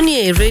 तो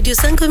सुनिए, radio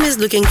Sangam is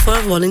looking for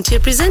volunteer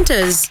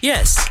presenters.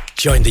 Yes.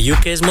 Join the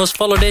UK's most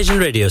followed Asian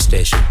radio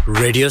station,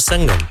 Radio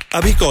Sangam.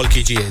 Abhi call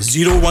kijiye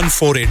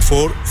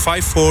 01484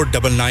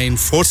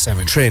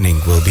 549947. Training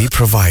will be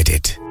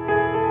provided.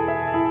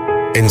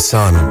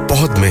 इंसान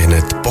बहुत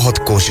मेहनत, बहुत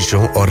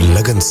कोशिशों और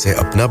लगन से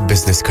अपना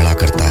बिजनेस खड़ा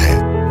करता है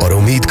और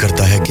उम्मीद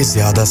करता है कि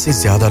ज्यादा से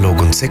ज्यादा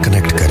लोग उनसे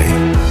कनेक्ट करें।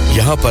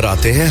 यहाँ पर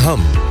आते हैं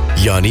हम,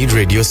 यानी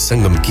रेडियो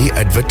संगम की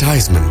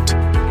एडवर्टाइजमेंट।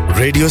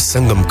 रेडियो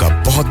संगम का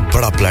बहुत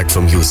बड़ा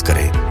प्लेटफॉर्म यूज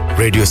करें।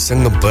 रेडियो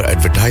संगम पर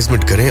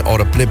एडवर्टाइजमेंट करें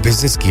और अपने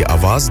बिजनेस की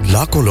आवाज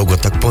लाखों लोगों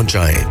तक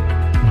पहुंचाएं।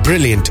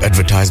 Brilliant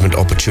advertisement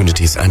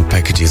opportunities and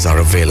packages are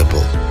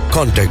available.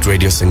 Contact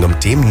Radio Sangam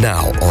team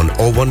now on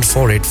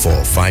 01484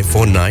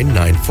 549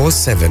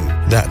 947.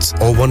 That's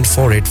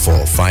 01484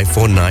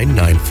 549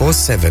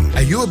 947.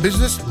 Are you a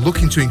business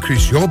looking to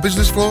increase your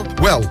business flow?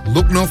 Well,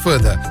 look no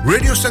further.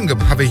 Radio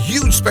Sangam have a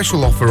huge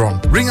special offer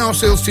on. Ring our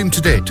sales team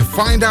today to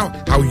find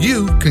out how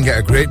you can get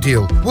a great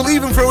deal. We'll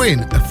even throw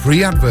in a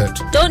free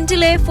advert. Don't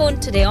delay,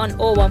 phone today on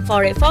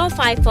 01484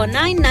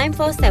 549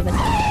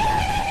 947.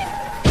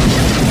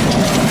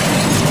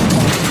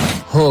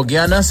 हो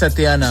गया ना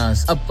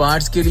सत्यानाश अब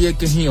parts के लिए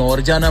कहीं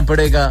और जाना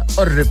पड़ेगा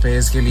और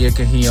रिपेयर्स के लिए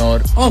कहीं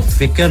और ओ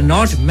फिकर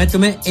नॉट मैं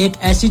तुम्हें एक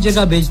ऐसी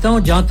जगह भेजता हूं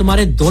जहां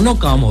तुम्हारे दोनों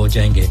काम हो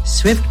जाएंगे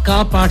स्विफ्ट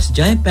कार पार्ट्स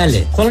जाएं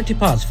पहले quality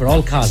parts for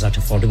all cars at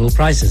affordable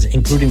prices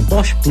including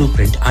Bosch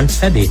Blueprint and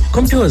Febby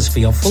come to us for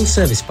your full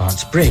service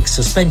parts brakes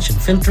suspension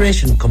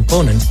filtration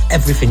components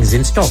everything is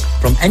in stock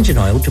from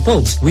engine oil to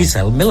bulbs we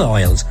sell Miller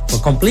oils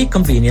for complete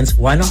convenience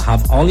why not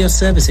have all your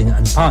servicing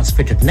and parts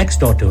fitted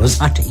next door to us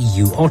at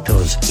EU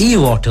Autos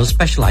EU Autos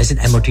specialize in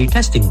MOT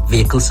testing,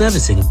 vehicle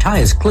servicing,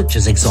 tyres,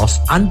 clutches,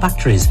 exhausts and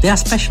batteries. They are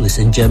specialists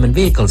in German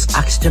vehicles,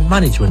 accident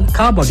management,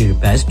 car body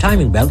repairs,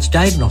 timing belts,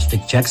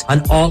 diagnostic checks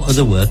and all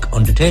other work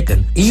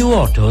undertaken. EU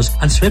Autos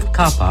and Swift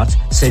Car Parts,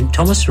 St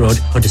Thomas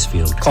Road,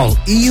 Huddersfield. Call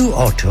EU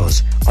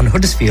Autos on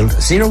Huddersfield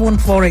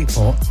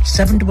 01484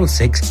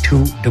 766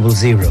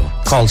 200.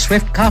 Call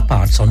Swift Car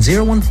Parts on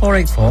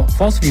 01484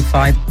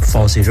 435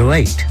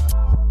 408.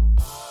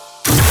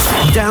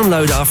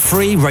 Download our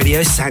free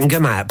Radio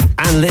Sangam app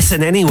and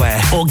listen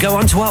anywhere or go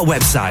onto our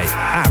website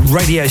at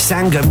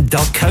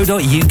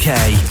radiosangam.co.uk.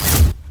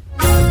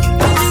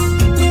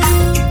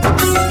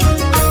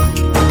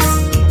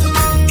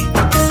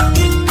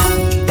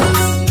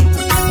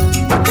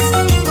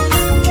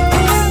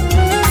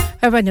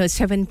 Urban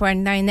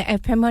 7.9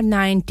 FM और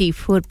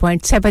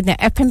 94.7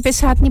 FM पे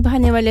साथ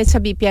निभाने वाले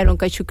सभी प्यारों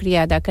का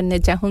शुक्रिया अदा करना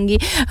चाहूंगी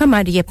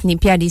हमारी अपनी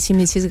प्यारी सी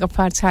मिसेस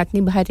गफ्फार साथ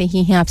निभा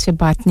रही हैं आपसे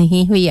बात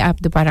नहीं हुई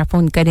आप दोबारा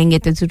फोन करेंगे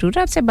तो जरूर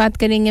आपसे बात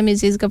करेंगे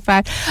मिसेस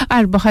गफ्फार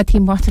और बहुत ही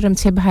मोहतरम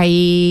से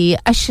भाई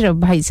अशरफ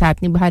भाई साथ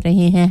निभा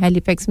रहे हैं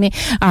हैलिफैक्स में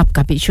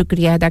आपका भी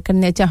शुक्रिया अदा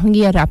करना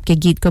चाहूंगी और आपके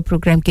गीत को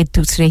प्रोग्राम के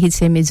दूसरे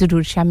हिस्से में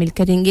जरूर शामिल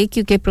करेंगे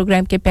क्योंकि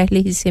प्रोग्राम के पहले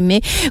हिस्से में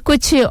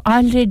कुछ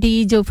ऑलरेडी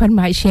जो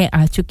फरमाइशें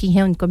आ चुकी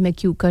हैं उनको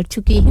क्यों कर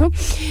चुकी हूं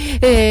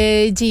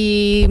जी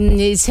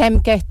सैम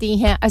कहती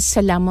हैं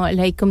अस्सलाम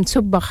वालेकुम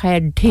सुबह खैर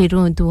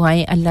ढेरों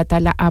दुआएं अल्लाह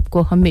ताला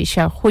आपको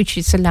हमेशा खुश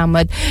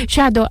सलामत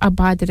शादो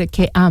आबाद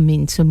रखे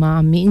आमीन सुमा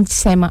आमीन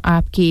सैम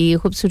आपकी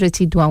खूबसूरत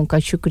सी दुआओं का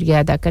शुक्रिया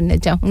अदा करना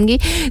चाहूंगी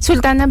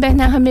सुल्ताना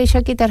बहना हमेशा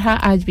की तरह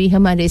आज भी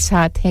हमारे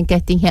साथ हैं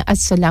कहती हैं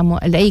अस्सलाम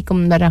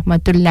वालेकुम व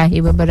रहमतुल्लाहि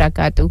व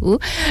बरकातहू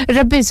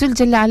रब्बे जुल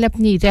जलाल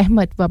अपनी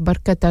रहमत व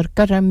बरकत और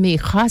करम में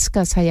खास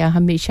का साया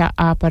हमेशा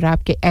आप और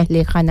आपके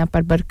अहले खाना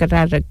पर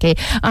बरकरार रखे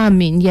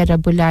आमीन या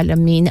रब्बुल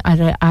आलमीन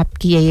और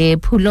आपकी ये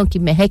फूलों की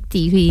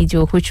महकती हुई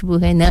जो खुशबू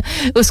है ना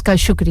उसका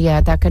शुक्रिया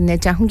अदा करना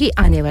चाहूंगी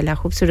आने वाला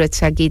खूबसूरत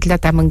सा गीत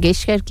लता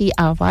मंगेशकर की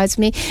आवाज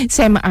में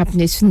सैम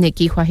आपने सुनने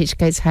की ख्वाहिश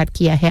का इजहार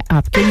किया है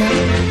आपके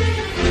नाम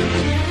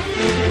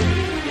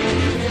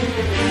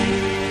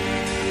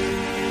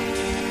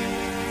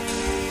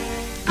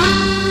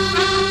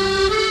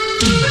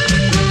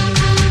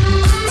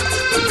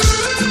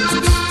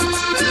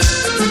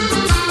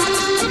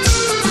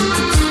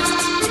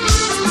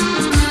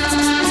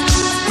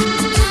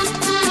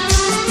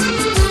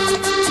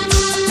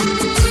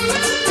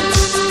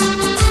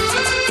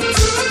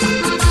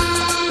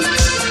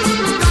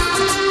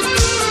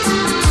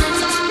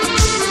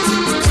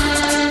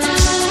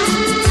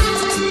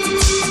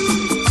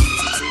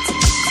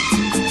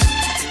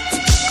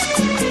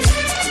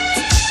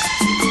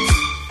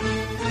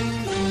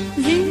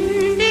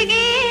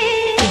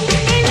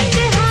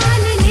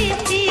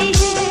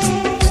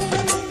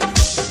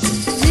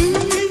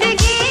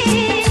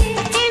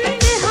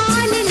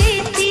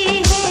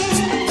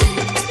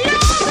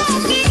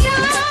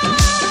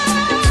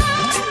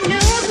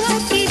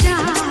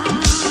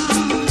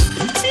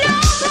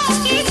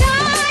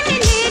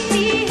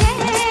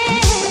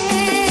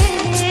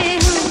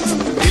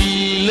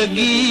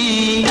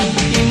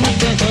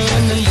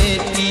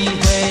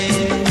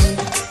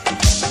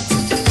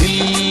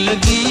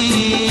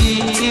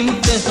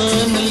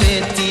जान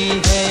लेती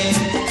है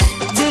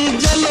दिल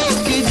जलो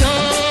की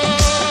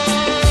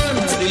जान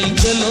दिल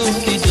जलो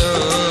की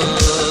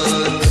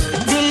जान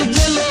दिल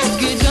जलो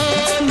की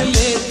जान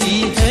लेती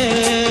है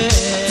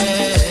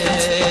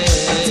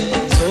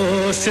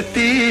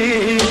दोस्ती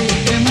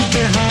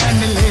इम्तिहान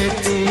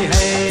लेती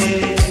है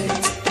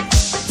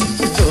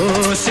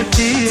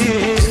दोस्ती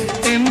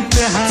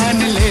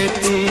इम्तिहान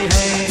लेती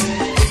है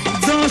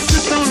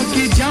दोस्तों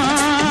की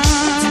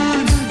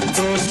जान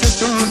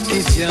दोस्तों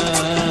की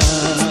जान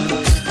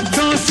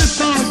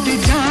दोस्तों की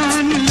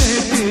जान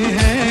लेती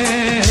है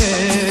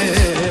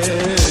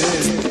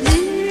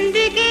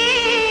जिंदगी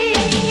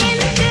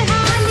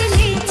इम्तिहान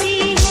लेती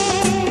है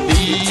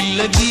दिल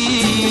लगी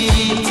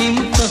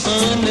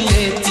इम्तिहान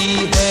लेती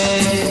है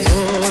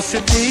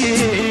दोस्ती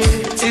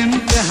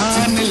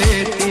इम्तिहान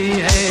लेती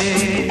है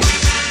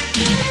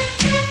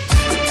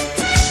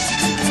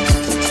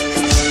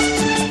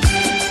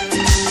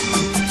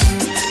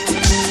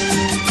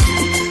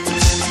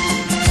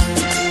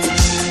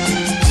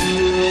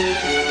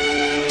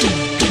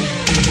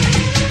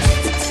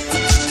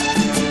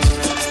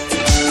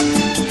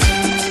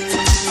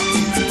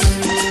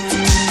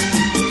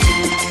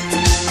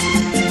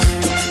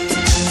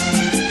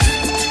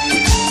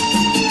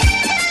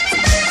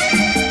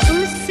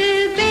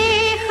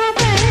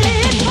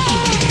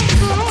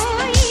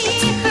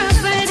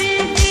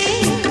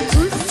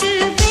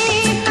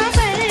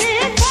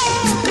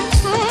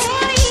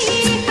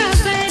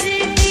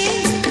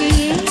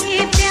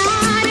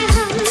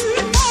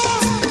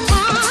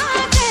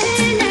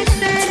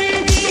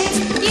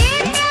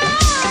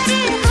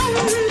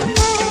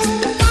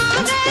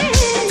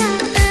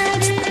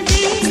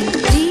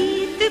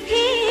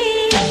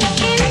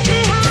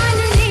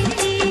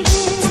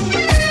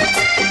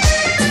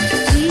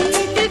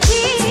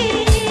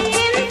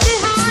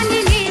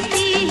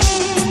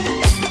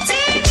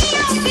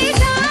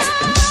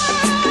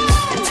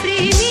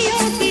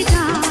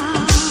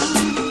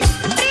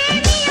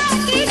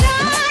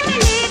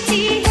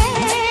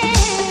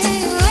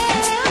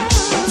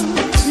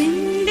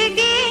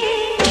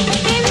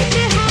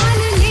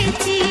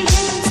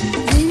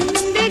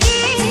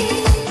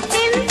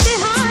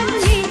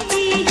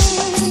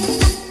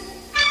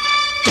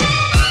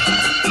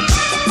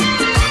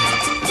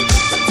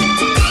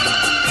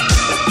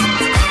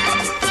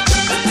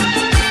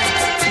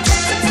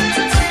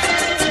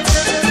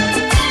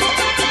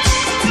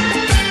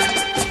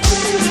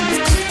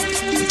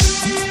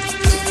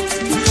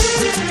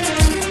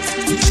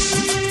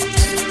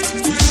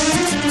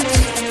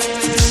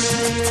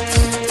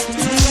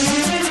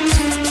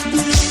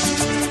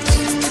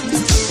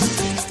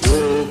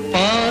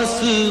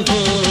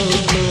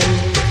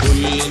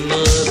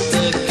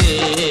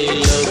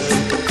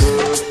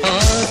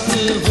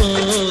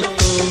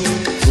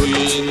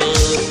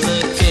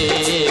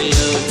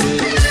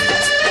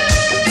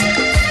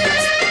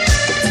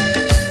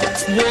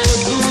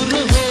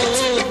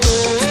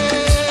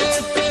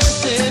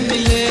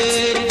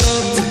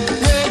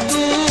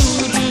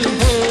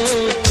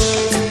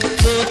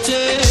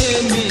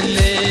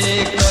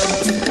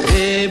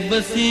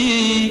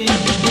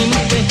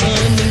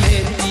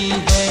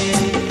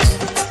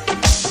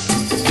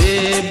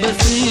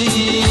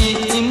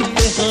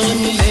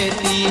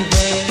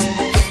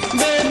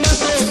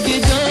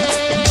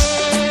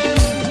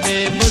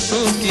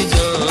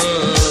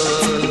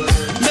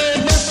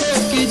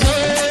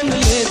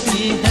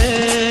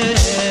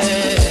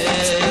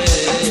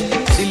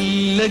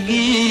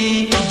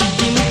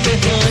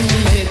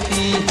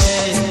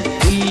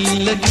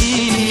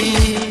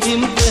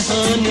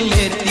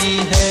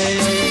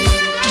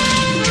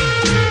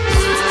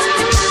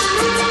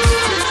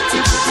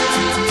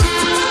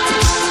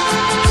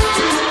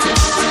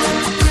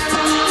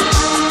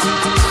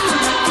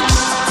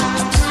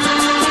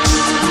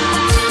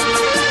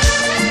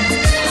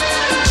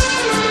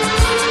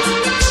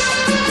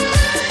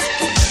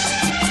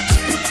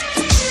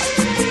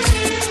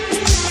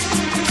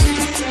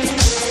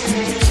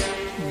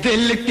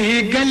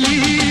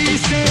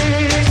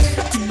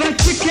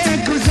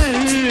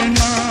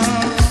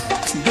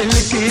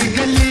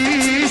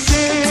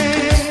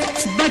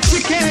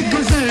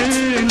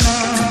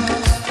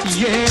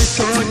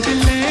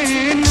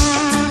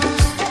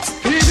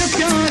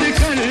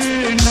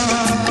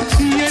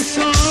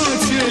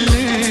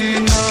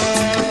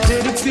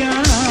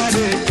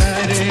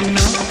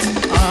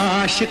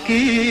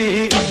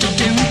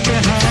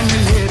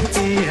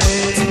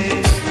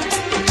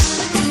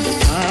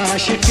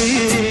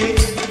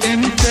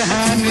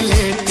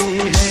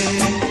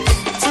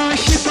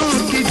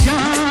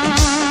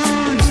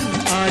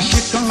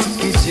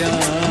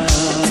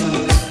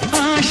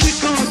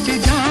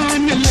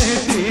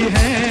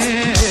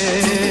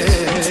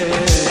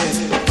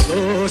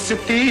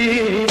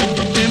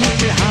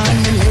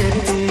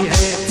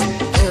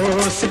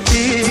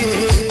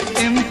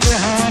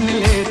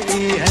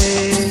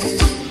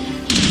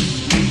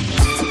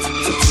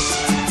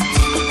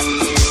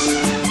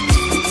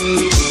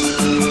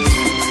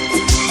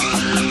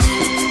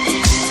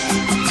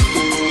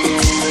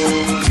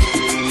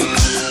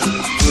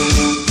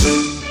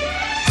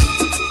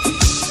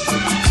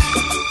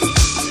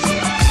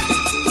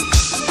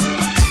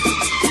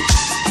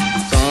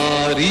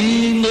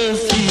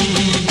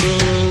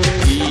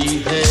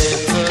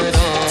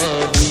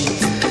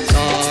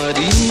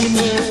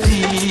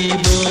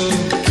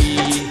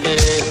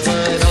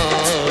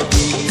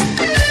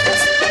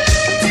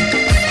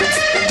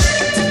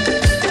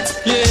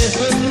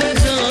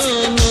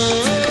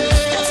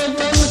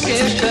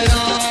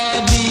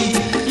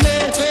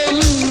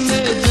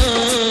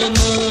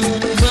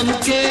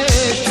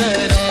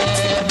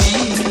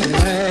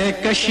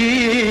कशी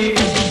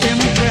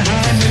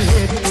इम्तिहान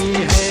लेती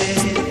है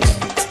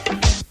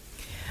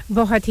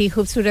बहुत ही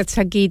खूबसूरत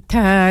सा गीत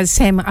था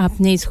सैम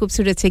आपने इस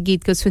खूबसूरत से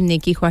गीत को सुनने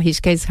की ख्वाहिश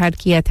का इजहार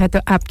किया था तो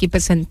आपकी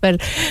पसंद पर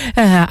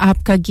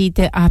आपका गीत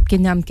आपके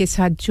नाम के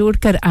साथ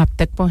जोड़कर आप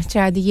तक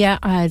पहुंचा दिया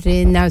और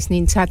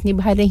नाज़नीन साथ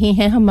निभा रही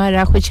हैं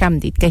हमारा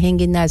खुशामदीद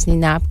कहेंगे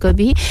नाज़नीन आपको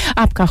भी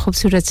आपका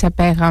खूबसूरत सा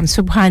पैगाम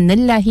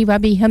सुभानअल्लाह व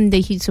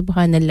बिहम्दिही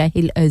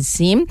सुभानअल्लाहिल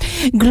अज़ीम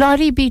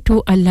glory B to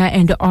Allah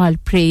and all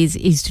praise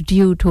is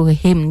due to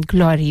him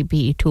glory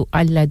B to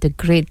Allah the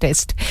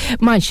greatest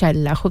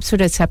माशाअल्लाह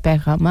खूबसूरत सा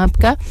पैगाम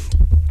आपका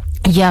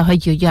या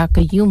हय्यू या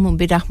कय्यूम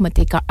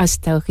बिरहमतिका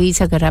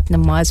अस्तगीस अगर आप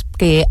नमाज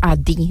के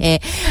आदी हैं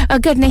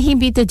अगर नहीं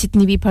भी तो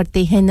जितनी भी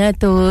पढ़ते हैं ना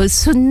तो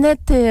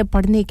सुन्नत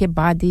पढ़ने के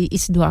बाद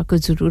इस दुआ को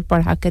ज़रूर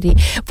पढ़ा करें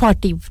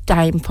 41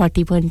 टाइम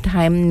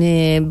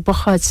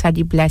बहुत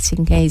सारी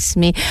ब्लेसिंग है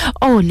इसमें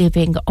ओ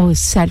living O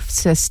self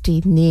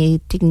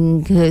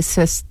सस्टेनेटिंग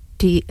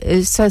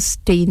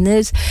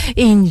sustainers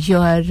in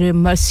your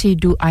mercy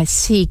do I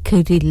seek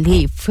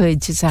relief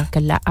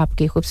जज़ाकल्लाह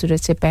आपके खूबसूरत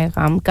से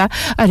पैगाम का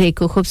और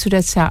एक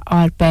खूबसूरत सा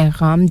और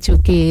पैगाम जो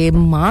कि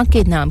माँ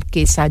के नाम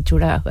के साथ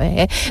जुड़ा हुआ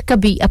है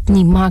कभी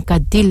अपनी माँ का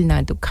दिल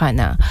ना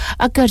दुखाना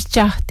अगर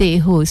चाहते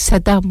हो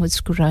सदा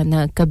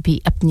मुस्कुराना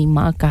कभी अपनी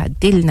माँ का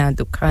दिल ना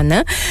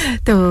दुखाना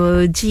तो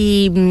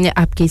जी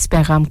आपके इस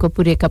पैगाम को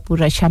पूरे का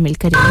पूरा शामिल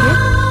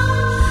करेंगे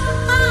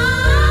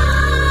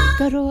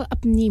करो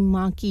अपनी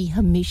माँ की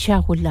हमेशा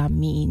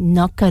गुलामी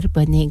नौकर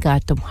बनेगा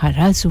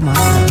तुम्हारा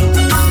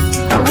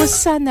ज़ुमाना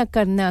गुस्सा न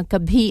करना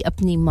कभी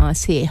अपनी माँ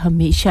से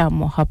हमेशा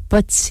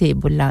मोहब्बत से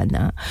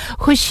बुलाना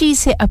खुशी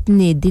से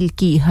अपने दिल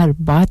की हर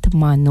बात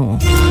मानो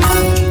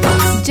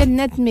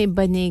जन्नत में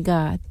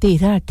बनेगा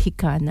तेरा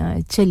ठिकाना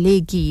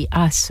चलेगी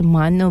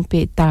आसमानों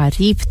पे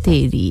तारीफ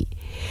तेरी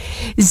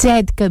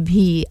ज़ैद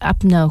कभी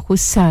अपना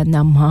गुस्सा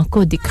न माँ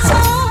को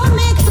दिखाना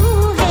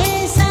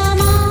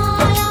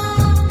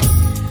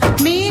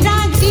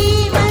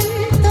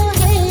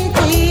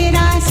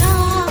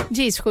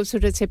जी इस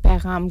खूबसूरत से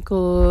पैगाम को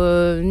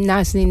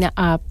नाज़नीन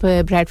आप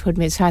ब्रैडफोर्ड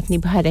में साथ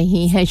निभा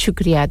रही हैं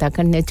शुक्रिया अदा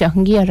करना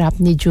चाहूँगी और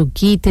आपने जो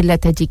गीत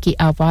लता जी की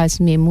आवाज़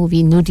में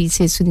मूवी नूरी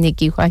से सुनने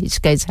की ख्वाहिश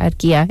का इजहार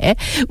किया है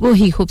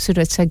वही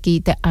खूबसूरत सा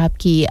गीत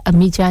आपकी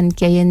अम्मी जान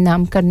के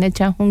नाम करना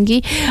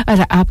चाहूँगी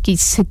और आपकी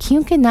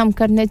सखियों के नाम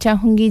करना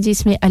चाहूँगी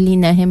जिसमें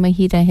अलीना है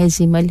महिरा है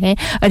जिमल है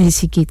और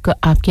इसी गीत को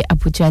आपके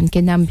अबू जान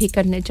के नाम भी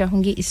करना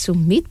चाहूँगी इस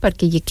उम्मीद पर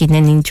कि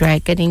यकीनन एंजॉय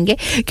करेंगे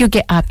क्योंकि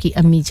आपकी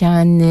अम्मी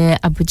जान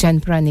अबू जान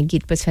पुराने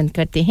गीत पसंद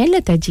करते हैं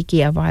लता जी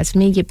की आवाज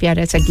में ये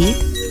प्यारा सा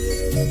गीत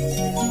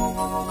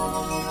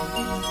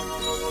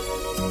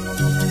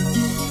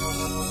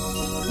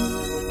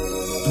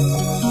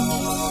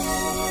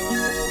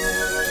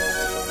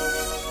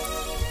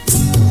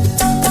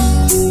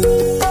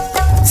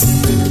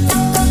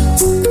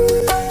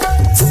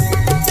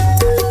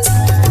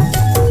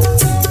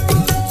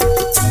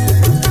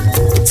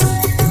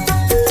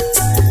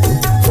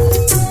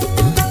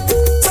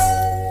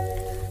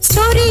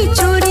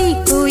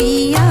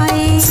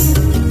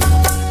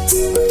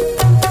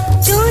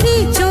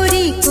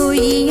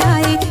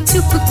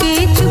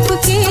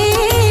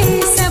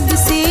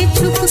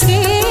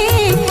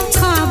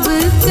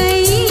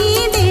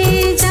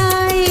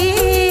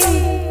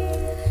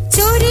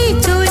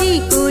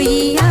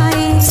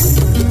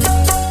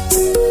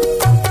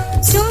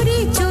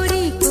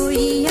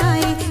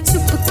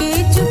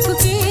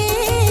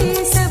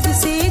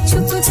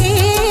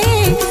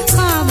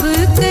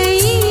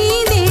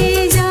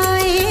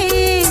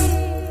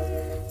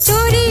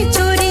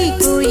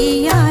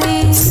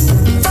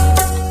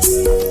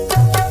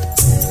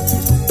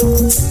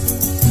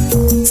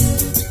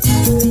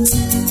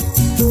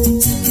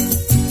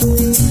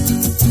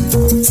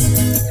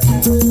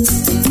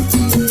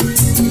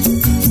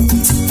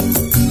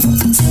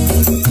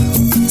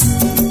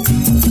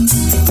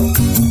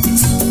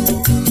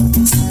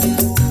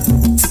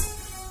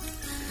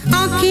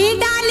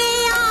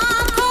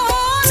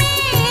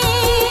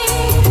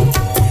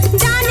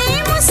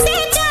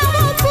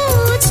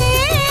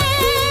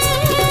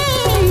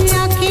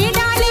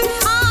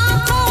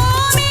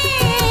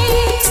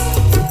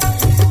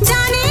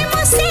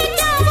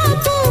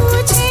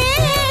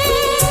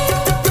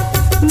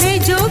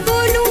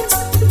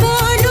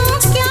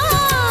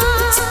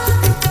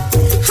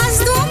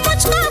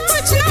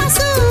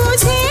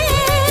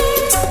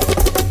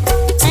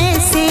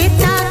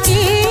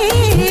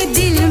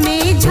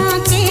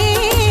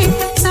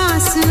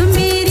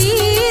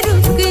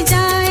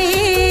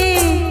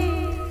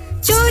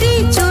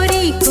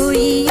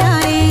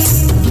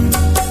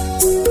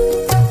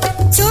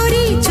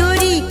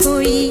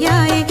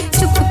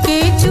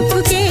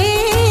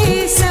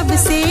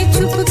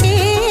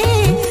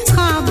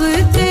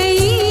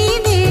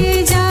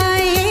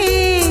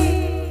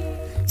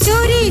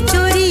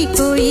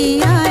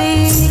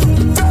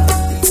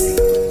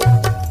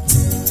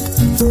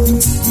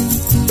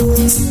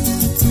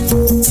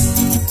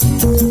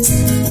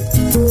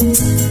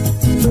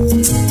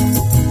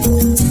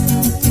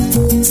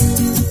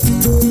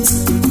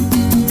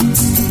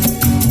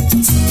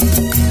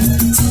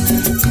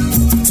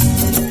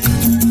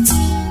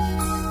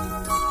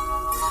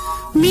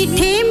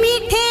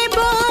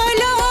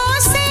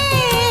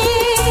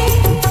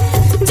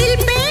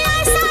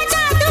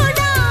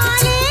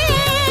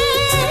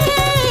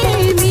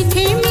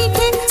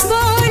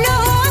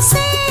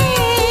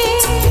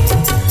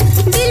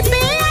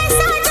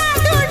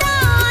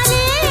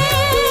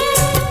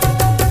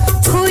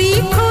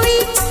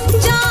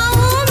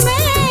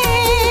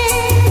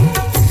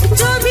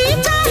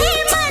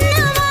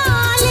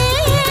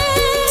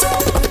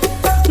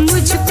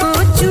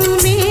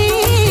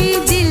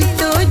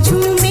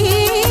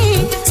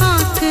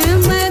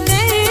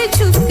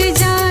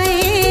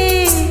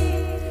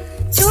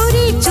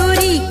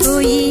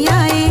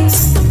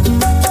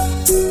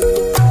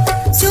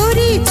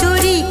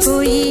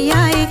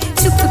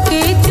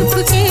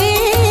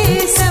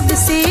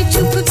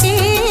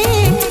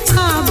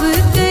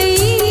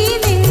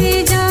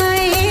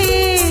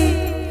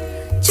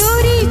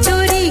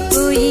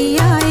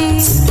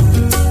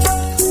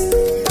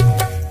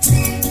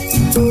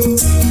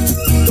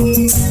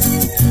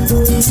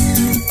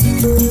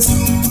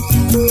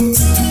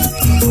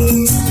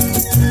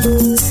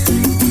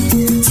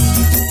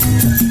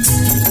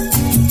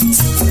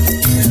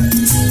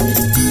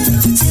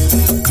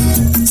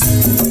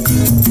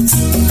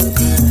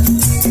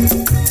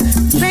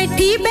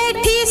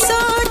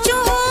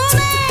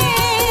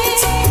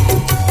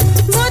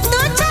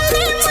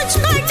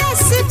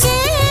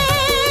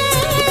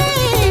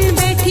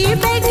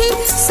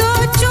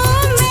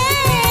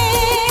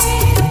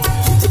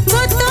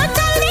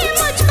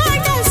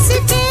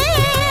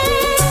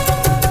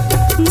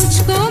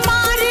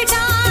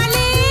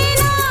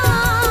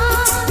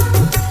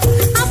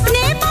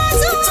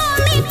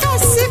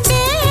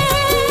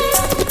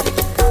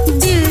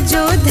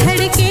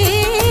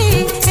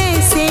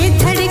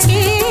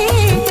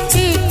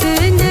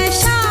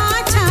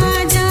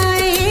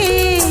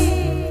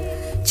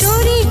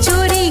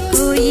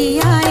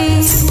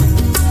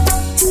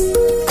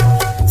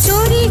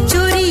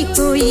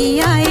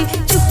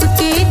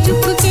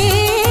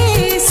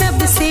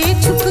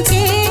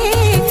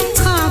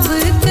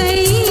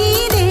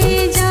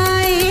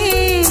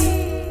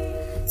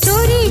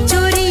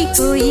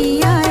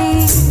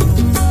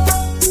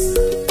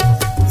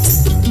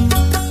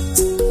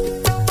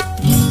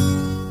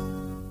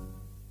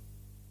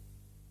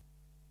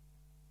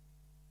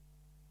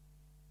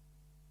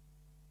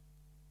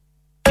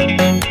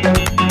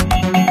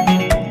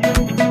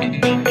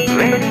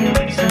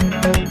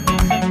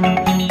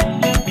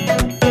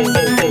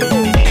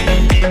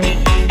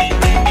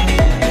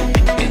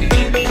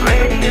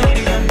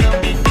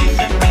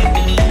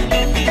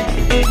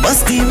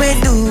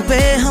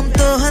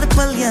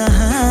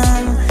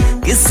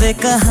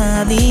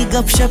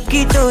गपशप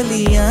की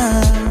टोलियां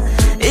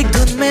एक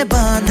धुन में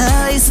बांधा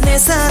इसने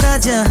सारा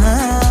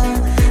जहां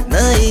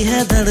नई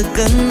है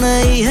धड़कन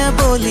नई है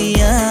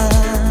बोलियां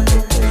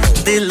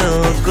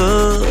दिलों को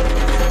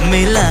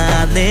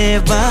मिलाने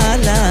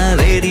वाला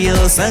रेडियो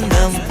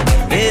संगम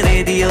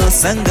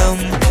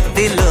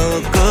दिलों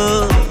को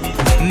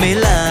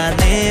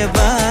मिलाने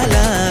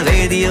वाला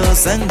रेडियो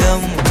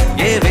संगम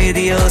ये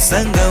रेडियो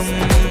संगम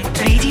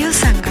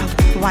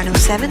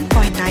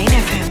 107.9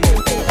 FM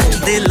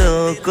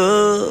दिलों को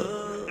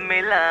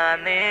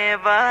मिलाने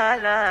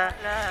वाला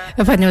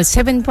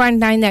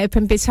 107.9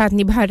 FM पे साथ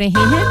निभा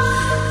रहे हैं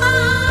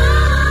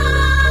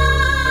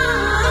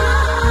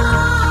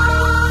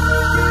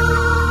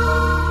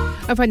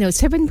अपन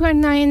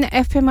 7.9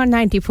 FM और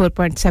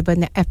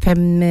 94.7 FM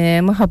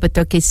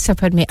मोहब्बतों के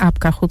सफर में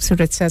आपका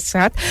खूबसूरत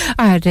साथ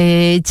और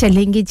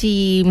चलेंगे जी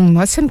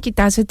मौसम की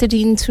ताज़ा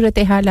तरीन सूरत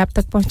हाल आप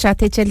तक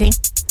पहुंचाते चलें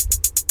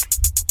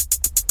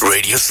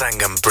Radio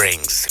Sangam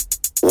brings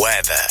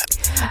weather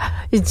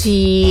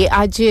जी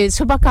आज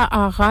सुबह का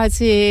आगाज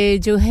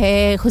जो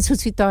है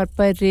खुसूसी तौर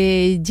पर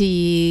जी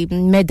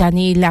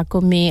मैदानी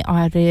इलाकों में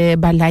और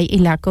बालाई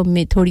इलाकों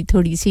में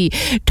थोड़ी-थोड़ी सी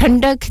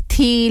ठंडक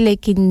थी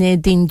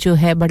लेकिन दिन जो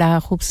है बड़ा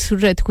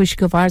खूबसूरत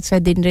खुशगवार सा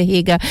दिन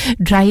रहेगा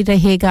ड्राई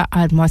रहेगा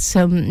और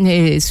मौसम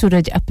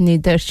सूरज अपने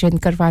दर्शन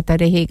करवाता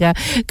रहेगा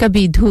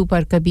कभी धूप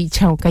और कभी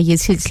छांव का ये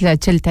सिलसिला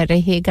चलता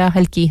रहेगा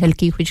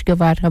हल्की-हल्की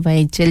खुशगवार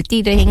हवाएं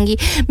चलती रहेंगी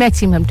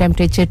मैक्सिमम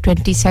टेंपरेचर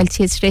 20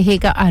 सेल्सियस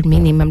रहेगा और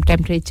मिनिमम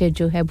टेंपरेचर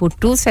जो है वो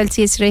 2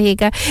 सेल्सियस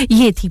रहेगा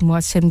ये थी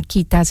मौसम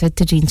की ताज़ा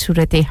तरीन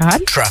सूरत-ए-हाल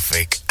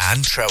Traffic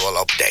and travel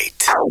update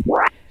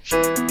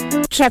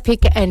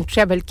traffic and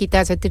travel की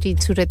ताज़ा तरीन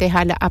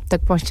सूरत-ए-हाल आप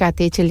तक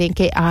पहुंचाते चलें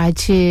कि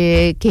आज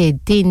के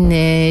दिन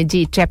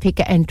जी ट्रैफिक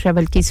एंड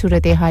ट्रैवल की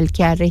सूरत-ए-हाल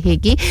क्या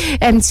रहेगी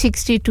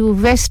M62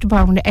 waste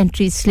bound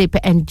entry slip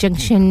and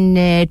junction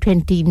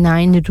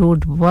 29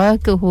 road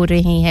work हो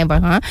रहे हैं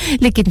वहां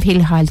लेकिन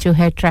फिलहाल जो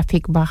है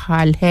ट्रैफिक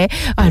बहाल है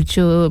और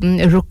जो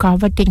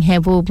रुकावटें हैं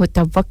वो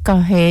मुतवक्का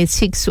है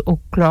 6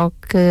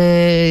 o'clock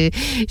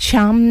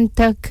शाम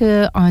तक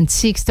on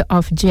 6th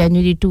of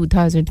January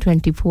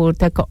 2024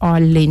 तक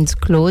all lanes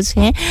close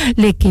हैं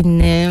लेकिन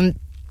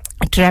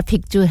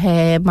ट्रैफिक जो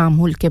है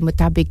मामूल के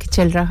मुताबिक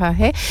चल रहा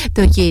है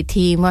तो ये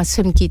थी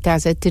मौसम की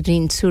ताज़ा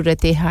तरीन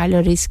सूरत-ए-हाल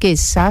और इसके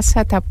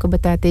साथ-साथ आपको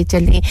बताते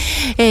चलें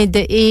the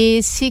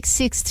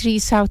A663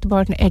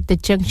 southbound at the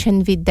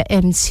junction with the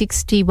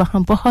M60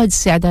 वहां बहुत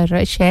ज्यादा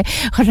रश है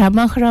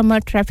खरामा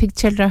ट्रैफिक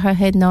चल रहा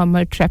है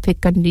normal traffic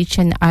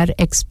condition are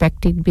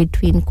expected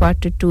between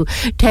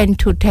 9:45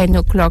 to 10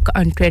 o'clock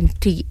on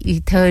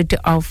 23rd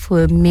of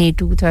May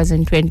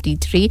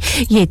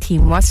 2023 ये थी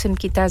मौसम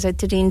की ताज़ा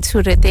तरीन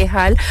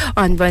सूरत-ए-हाल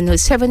on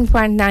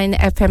 107.9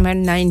 FM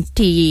and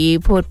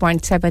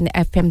 94.7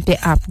 FM पे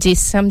आप जिस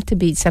समत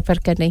भी सफर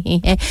कर रहे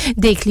हैं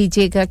देख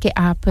लीजिएगा कि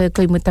आप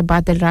कोई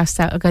मुतबादल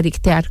रास्ता अगर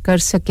इख्तियार कर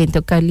सकें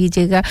तो कर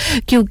लीजिएगा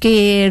क्योंकि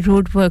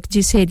रोड वर्क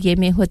जिस एरिया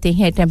में होते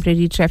हैं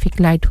टेंपरेरी ट्रैफिक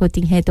लाइट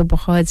होती हैं तो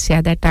बहुत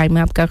ज्यादा टाइम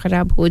आपका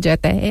खराब हो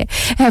जाता है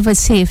have a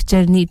safe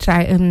journey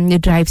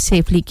drive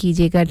safely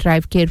कीजिएगा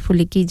ड्राइव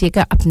केयरफुली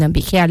कीजिएगा अपना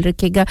भी ख्याल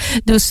रखिएगा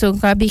दूसरों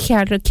का भी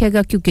ख्याल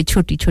रखिएगा क्योंकि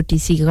छोटी-छोटी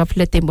सी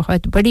गफलतें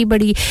बहुत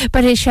बड़ी-बड़ी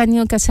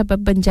परेशानियों का सबब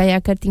बन जाया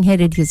करती हैं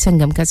रेडियो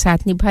संगम का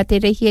साथ निभाते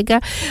रहिएगा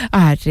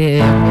और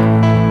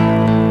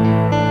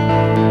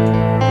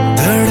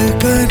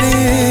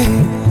धड़कनें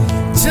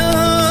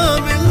जहाँ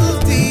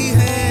मिलती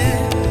हैं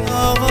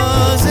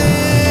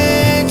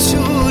आवाज़ें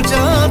छू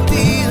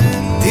जाती हैं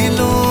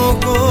दिलों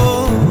को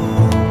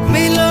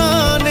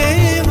मिलाने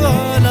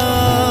वाला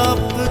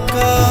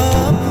आपका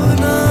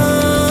अपना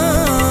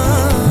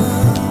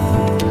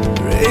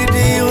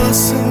radio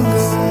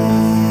Sangam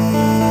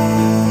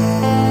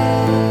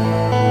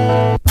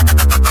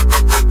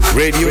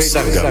Radio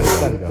Sangam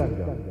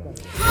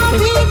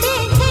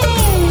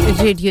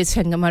radio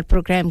Sangam और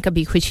प्रोग्राम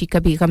कभी खुशी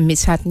कभी गम में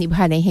साथ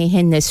निभा रहे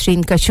हैं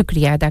नसरीन का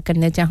शुक्रिया अदा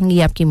करना चाहूंगी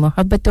आपकी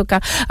मोहब्बतों का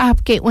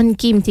आपके उन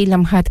कीमती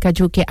लम्हात का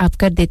जो कि आप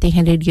कर देते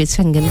हैं रेडियो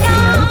संगम के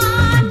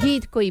नाम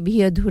गीत कोई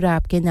भी अधूरा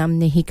आपके नाम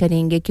नहीं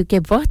करेंगे क्योंकि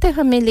वक्त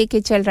हमें लेके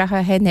चल रहा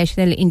है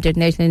नेशनल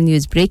इंटरनेशनल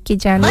न्यूज़ ब्रेक की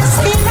जानिब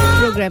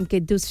प्रोग्राम के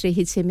दूसरे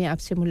हिस्से में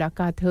आपसे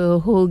मुलाकात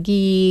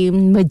होगी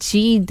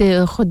Majeed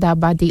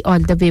Khudabadi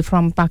all the way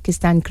from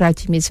Pakistan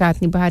Karachi में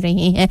साथ निभा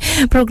रहे हैं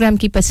प्रोग्राम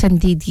की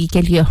पसंदीदगी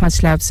के लिए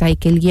हौसला अफजाई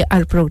के लिए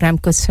और प्रोग्राम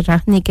को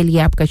सराहने के लिए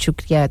आपका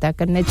शुक्रिया अदा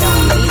करना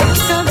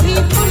चाहूंगी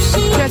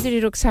चौधरी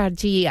रुखसार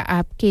जी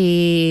आपके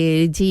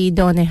जी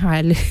दोनों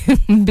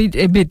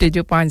बेटे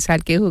जो 5 साल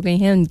के हो गए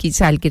हैं उनकी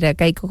सालगिरह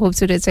का एक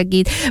खूबसूरत सा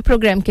गीत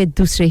प्रोग्राम के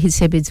दूसरे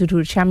हिस्से में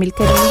जरूर शामिल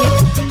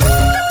करेंगे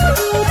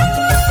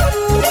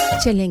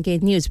चलेंगे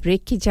न्यूज़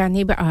ब्रेक की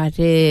जानिब और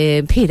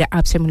फिर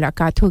आपसे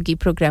मुलाकात होगी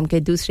प्रोग्राम के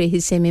दूसरे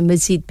हिस्से में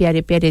मज़ीद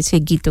प्यारे-प्यारे से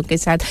गीतों के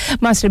साथ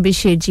मास्टर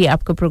बशीर जी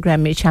आपको प्रोग्राम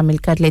में शामिल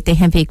कर लेते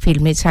हैं वेक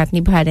फील्ड में साथ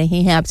निभा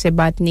रहे हैं आपसे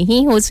बात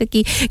नहीं हो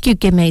सकी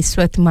क्योंकि मैं इस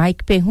वक्त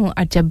माइक पे हूं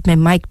और जब मैं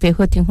माइक पे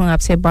होती हूं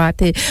आपसे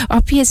बात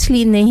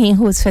ऑब्वियसली नहीं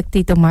हो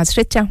सकती तो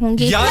माजरत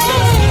चाहूंगी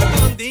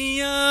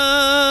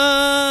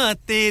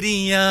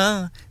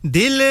तेरियां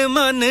दिल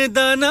मन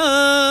दना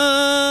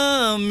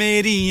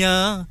मेरियां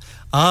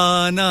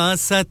आना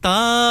सता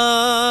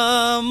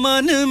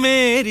मन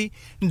मेरी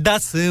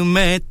दस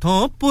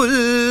मैथों पुल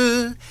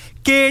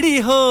केड़ी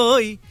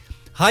होई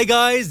Hi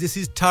guys, this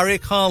is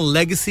Tariq Khan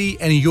Legacy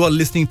and you are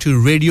listening to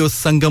Radio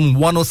Sangam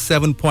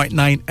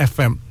 107.9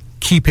 FM.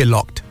 Keep it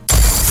locked.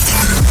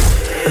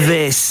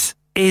 This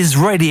is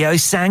Radio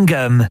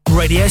Sangam.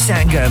 Radio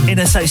Sangam in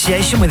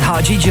association with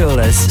Haji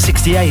Jewellers,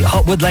 68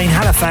 Hotwood Lane,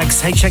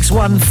 Halifax,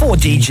 HX1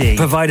 4DG.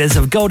 Providers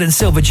of gold and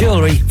silver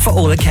jewellery for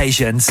all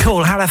occasions.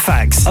 Call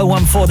Halifax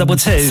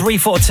 01422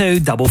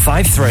 342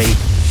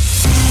 553.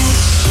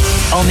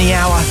 On the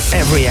hour,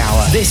 every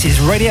hour. This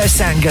is Radio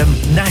Sangam,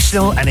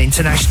 national and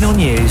international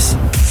news.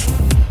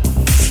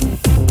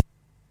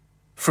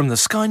 From the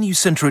Sky News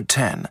Centre at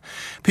 10.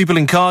 People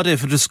in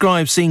Cardiff have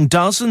described seeing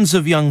dozens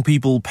of young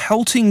people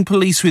pelting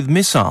police with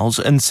missiles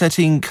and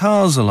setting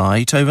cars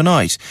alight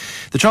overnight.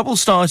 The trouble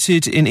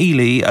started in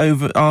Ely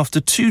after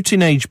two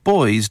teenage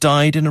boys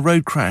died in a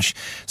road crash.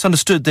 It's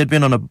understood they'd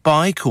been on a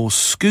bike or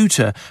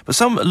scooter, but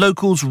some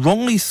locals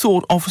wrongly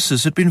thought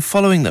officers had been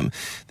following them.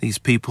 These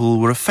people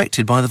were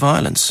affected by the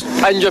violence.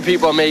 100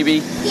 people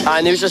maybe,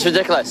 and it was just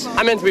ridiculous.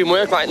 I'm meant to be in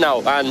work right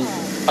now, and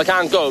I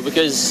can't go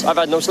because I've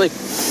had no sleep.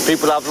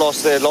 People have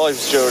lost their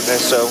lives during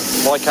this, so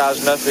my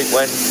car's nothing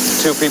when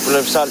two people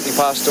have sadly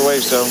passed away,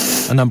 so...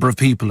 A number of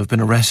people have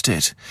been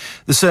arrested.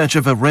 The search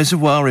of a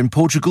reservoir in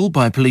Portugal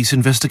by police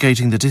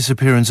investigating the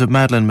disappearance of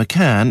Madeleine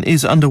McCann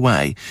is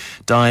underway.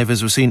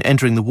 Divers were seen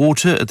entering the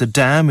water at the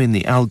dam in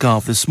the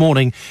Algarve this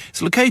morning.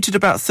 It's located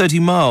about 30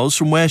 miles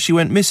from where she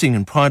went missing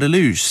in Praia da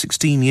Luz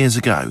 16 years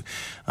ago.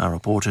 Our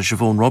reporter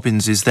Siobhan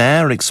Robbins is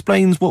there and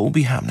explains what will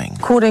be happening.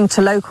 According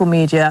to local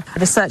media,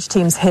 the search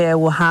teams here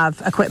will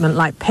have equipment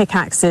like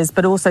pickaxes,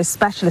 but also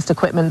specialist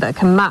equipment that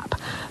can map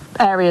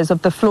areas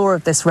of the floor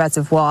of this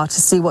reservoir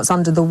to see what's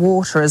under the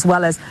water, as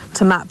well as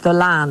to map the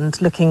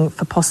land, looking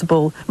for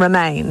possible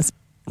remains.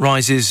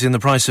 Rises in the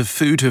price of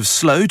food have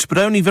slowed, but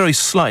only very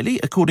slightly,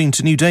 according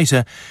to new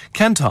data.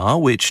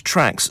 Kantar, which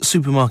tracks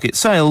supermarket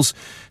sales,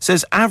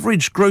 says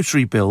average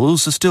grocery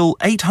bills are still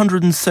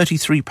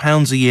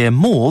 £833 a year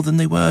more than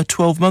they were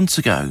 12 months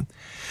ago.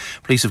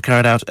 Police have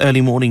carried out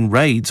early morning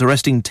raids,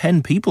 arresting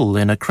 10 people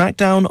in a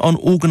crackdown on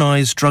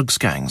organised drugs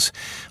gangs.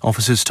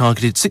 Officers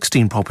targeted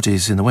 16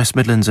 properties in the West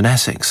Midlands and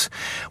Essex.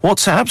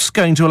 WhatsApp's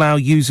going to allow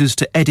users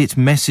to edit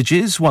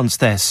messages once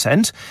they're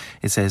sent.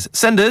 It says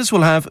senders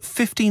will have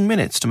 15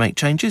 minutes to make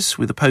changes,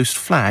 with the post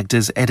flagged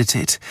as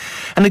edited.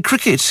 And in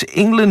cricket,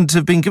 England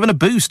have been given a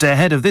boost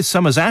ahead of this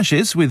summer's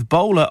Ashes, with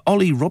bowler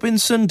Ollie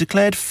Robinson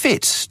declared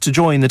fit to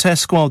join the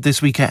Test squad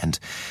this weekend.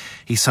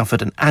 He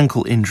suffered an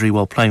ankle injury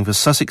while playing for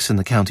Sussex in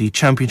the county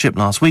championship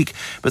last week,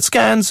 but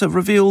scans have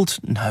revealed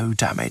no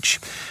damage.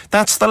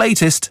 That's the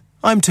latest.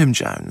 I'm Tim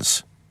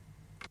Jones.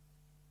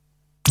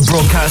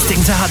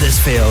 Broadcasting to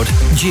Huddersfield,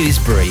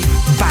 Dewsbury,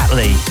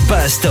 Batley,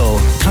 Birstall,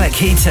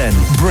 Cleckheaton,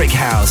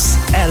 Brickhouse,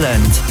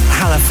 Elland,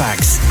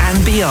 Halifax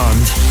and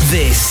beyond.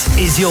 This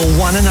is your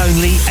one and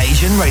only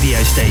Asian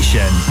radio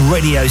station.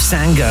 Radio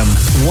Sangam,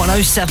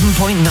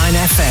 107.9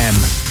 FM.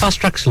 Fast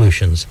Track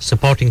Solutions,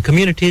 supporting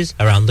communities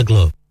around the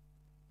globe.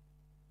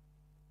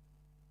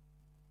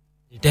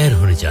 Retire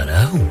होने जा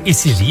रहा हूँ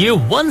इसीलिए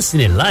once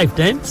in a life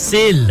time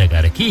sale लगा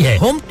रखी है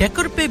home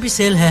taker पे भी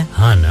सेल है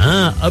हाँ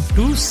ना अप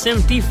टू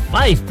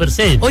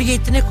 75% और ये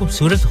इतने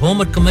खूबसूरत होम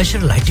और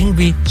कमर्शियल लाइटिंग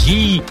भी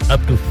जी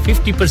up to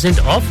 50%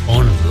 off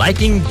on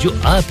lighting जो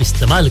आप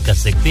इस्तेमाल कर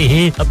सकते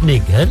हैं अपने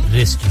घर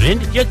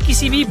रेस्टोरेंट या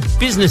किसी भी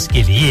बिजनेस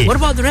के लिए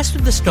What about the rest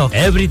of the stock?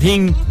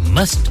 Everything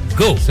must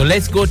go. So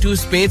let's go to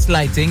Spades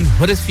Lighting,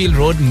 Huddersfield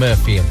Road,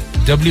 Murfield.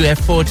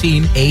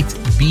 WF14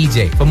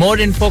 8BJ. For more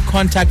info,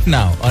 contact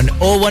now on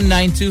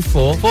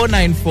 01924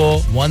 494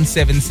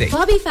 176.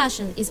 Bobby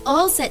Fashion is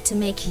all set to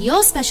make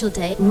your special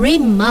day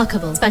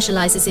remarkable.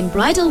 Specializes in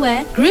bridal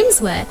wear, groom's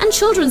wear, and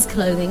children's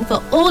clothing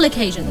for all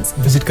occasions.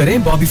 Visit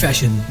करें Bobby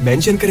Fashion.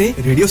 Mention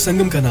करें Radio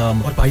Sangam का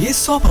नाम और पाइए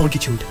 £100 की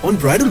छूट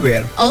on bridal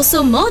wear. Also,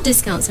 more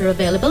discounts are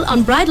available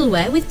on bridal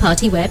wear with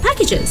party wear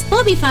packages.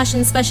 Bobby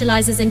Fashion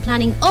specializes in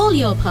planning all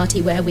your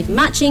party wear with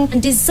matching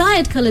and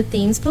desired colored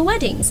themes for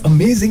weddings.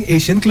 Amazing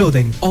Asian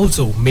clothing,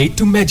 also made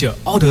to measure,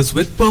 orders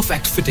with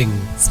perfect fitting.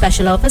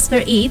 Special offers for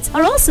Eids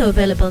are also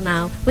available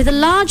now, with a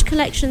large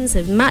collections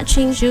of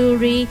matching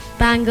jewellery,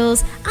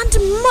 bangles and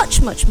much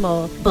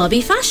more.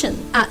 Bobby Fashion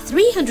at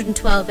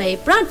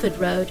 312A Bradford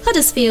Road,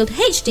 Huddersfield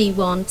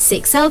HD1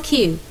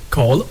 6LQ.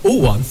 Call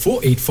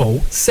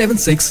 01484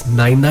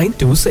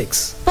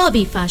 769926.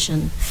 Bobby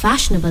Fashion,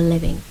 fashionable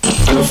living.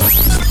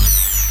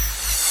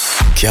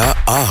 क्या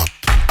आप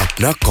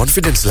अपना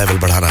confidence level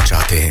बढ़ाना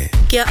चाहते हैं?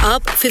 क्या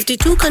आप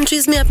 52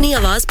 countries में अपनी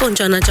आवाज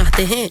पहुंचाना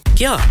चाहते हैं?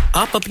 क्या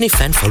आप अपनी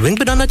फैन फॉलोइंग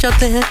बनाना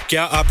चाहते हैं?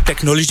 क्या आप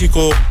टेक्नोलॉजी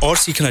को और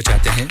सीखना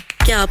चाहते हैं?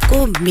 क्या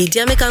आपको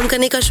मीडिया में काम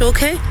करने का शौक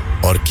है?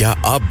 और क्या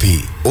आप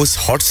भी उस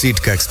हॉट सीट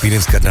का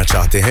एक्सपीरियंस करना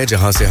चाहते हैं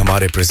जहां से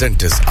हमारे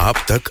प्रेजेंटर्स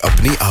आप तक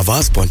अपनी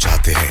आवाज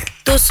पहुंचाते हैं?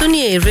 तो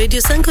सुनिए,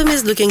 radio Sangam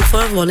is looking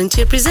for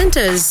volunteer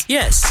presenters.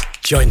 Yes.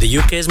 Join the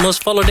UK's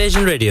most followed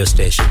Asian radio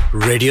station,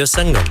 Radio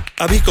Sangam.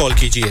 Abhi call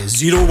kijiye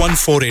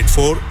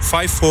 01484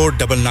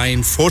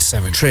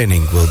 549947.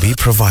 Training will be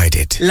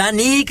provided.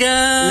 Lanika.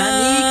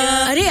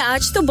 अरे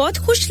आज तो बहुत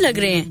खुश लग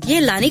रहे हैं ये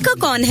लानिका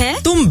कौन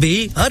है तुम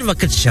भी हर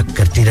वक्त शक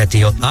करती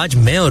रहती हो आज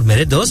मैं और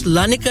मेरे दोस्त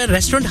लानिका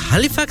रेस्टोरेंट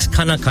हैलिफैक्स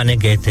खाना खाने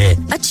गए थे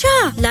अच्छा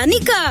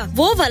लानिका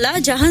वो वाला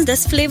जहां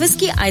 10 फ्लेवर्स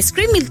की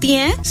आइसक्रीम मिलती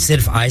है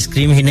सिर्फ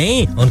आइसक्रीम ही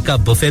नहीं उनका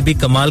बुफे भी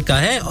कमाल का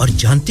है और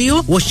जानती हो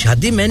वो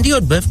शादी मेहंदी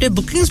और बर्थडे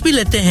बुकिंग्स भी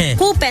लेते हैं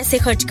खूब पैसे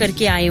खर्च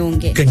करके आए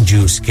होंगे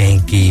कंजूस कहीं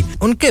की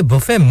उनके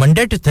buffet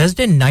Monday to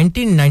Thursday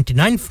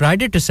 1999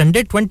 Friday to Sunday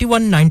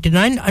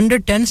 2199 under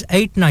 10s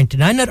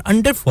 899 और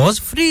अंडर 4s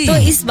फ्री तो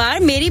इस बार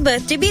मेरी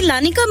बर्थडे भी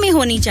लानिका में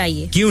होनी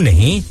चाहिए क्यों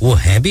नहीं वो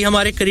है भी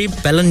हमारे करीब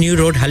पेलन new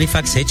road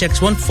Halifax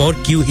HX1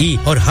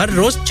 4QE और हर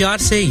रोज 4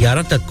 से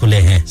 11 तक खुले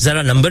हैं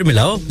जरा नंबर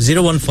मिलाओ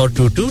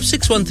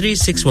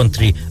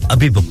 01422613613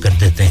 अभी बुक कर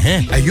देते हैं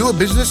Are you a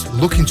business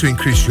looking to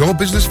increase your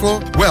business flow?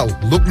 Well,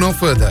 look no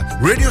further.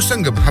 Radio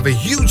Sangam have a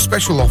huge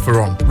special offer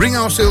on. Ring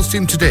our sales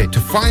team today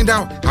to find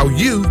out how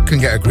you can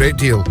get a great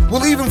deal.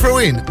 We'll even throw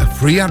in a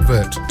free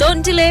advert.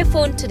 Don't delay,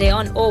 phone today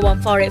on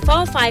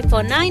 01484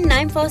 549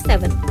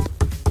 947.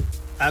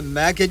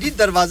 मैं के जी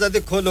दरवाजा दे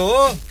खोलो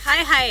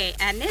हाय हाय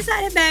एने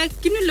सारे bag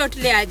किनु लुट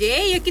ले आजे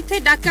ये किथे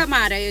डाका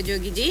मार रहे हो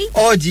जोगी जी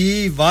ओ जी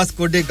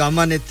वास्को डे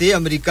गामा ने ते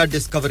अमेरिका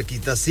डिस्कवर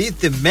कीता सी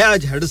ते मैं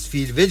आज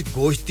हडर्सफील्ड विच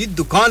गोश्त दी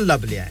दुकान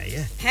लब ले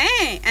आया है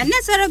एने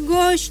सारा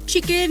गोश्त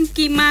चिकन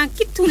कीमा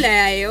किथु ले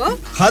आए हो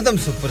खादम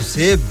सुपर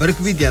से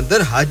बरकवी दे अंदर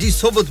हाजी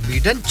सोबत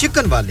मीट एंड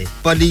चिकन वाले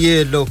पलिए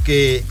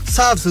लोके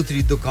साफ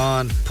सुथरी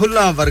दुकान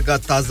फुल्ला वर्गा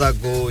ताजा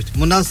गोश्त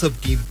मुनासिब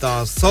कीमतां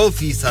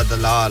 100%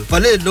 दलाल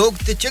भले लोग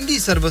ते चंगी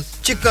service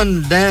chicken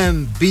lamb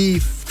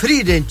beef free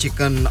range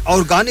chicken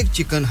organic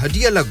chicken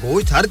हड्डी वाला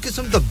गोश्त हर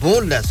किस्म दा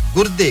बोनलेस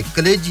गुर्दे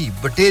कलेजी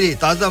बटेरे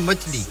ताजा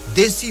मछली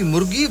देसी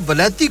मुर्गी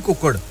बलाती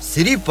कुकड़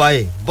सिरी पाए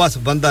बस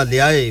बंदा ले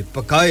आए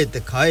पकाए ते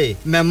खाए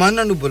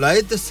मेहमानां नु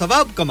बुलाए ते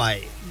सवाब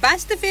कमाए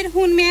बस तो फिर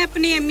हुन मैं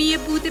अपने अम्मी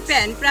अब्बू ते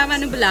भैन भरावां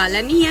नु बुला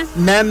लनी है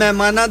मैं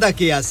मेहमानां दा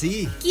किया सी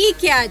की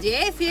क्या जे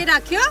फिर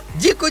आखियो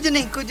जी कुछ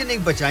नहीं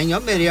बचाइयो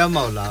मेरे या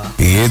मौला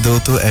ये दो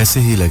तो ऐसे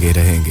ही लगे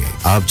रहेंगे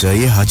आप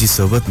जाइए हाजी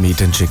सोबत meet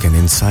and chicken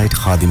inside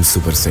Khadim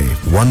super से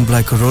 1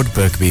 Black Road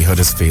Birkby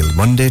Huddersfield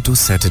Monday to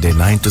Saturday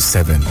 9 to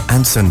 7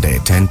 and Sunday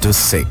 10 to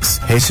 6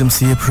 HMC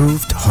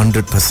approved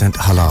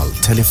 100% halal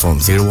telephone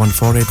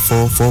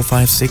 01484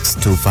 456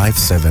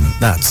 257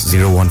 that's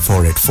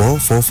 01484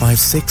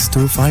 456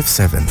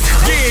 257 Yeah.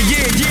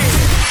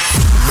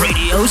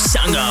 Radio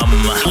Sangam.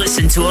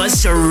 Listen to us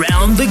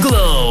around the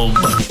globe.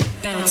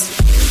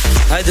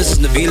 Hi, this is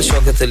Nabil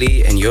Shaukat Ali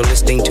and you're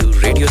listening to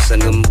Radio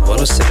Sangam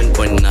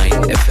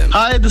 107.9 FM.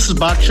 Hi, this is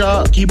Baksha.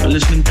 Keep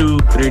listening to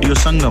Radio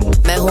Sangam.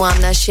 मैं हूँ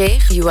आमना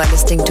Sheikh. You are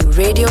listening to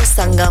Radio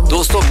Sangam.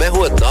 दोस्तों मैं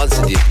हूँ अदनान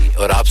सिद्दीकी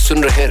और आप सुन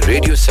रहे हैं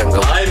radio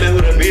संगम. Hi, मैं हूँ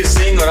रणवीर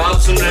सिंह और आप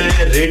सुन रहे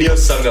हैं रेडियो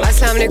संगम.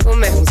 अस्सलाम वालेकुम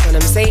मैं हूँ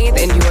सनम Saeed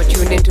and you are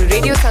tuned into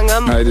Radio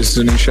Sangam. Hi, this is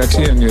Zunin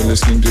Shakti and you're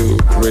listening to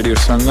Radio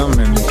Sangam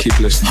and keep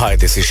listening. Hi,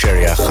 this is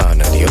Sharia Khan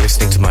and you're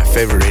listening to my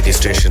favorite radio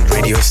station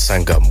Radio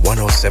Sangam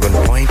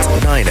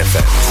 107.9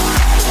 FM.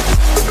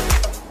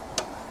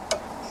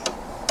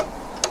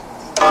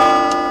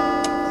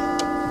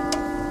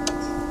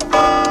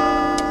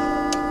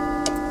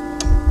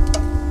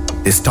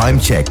 This time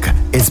check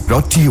is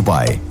brought to you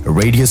by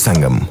Radio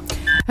Sangam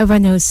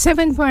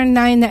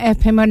 107.9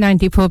 FM और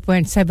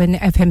 94.7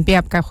 FM पे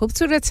आपका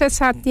खूबसूरत सा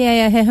साथ दिया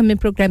आया है हमें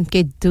प्रोग्राम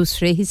के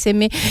दूसरे हिस्से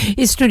में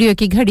इस स्टूडियो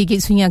की घड़ी की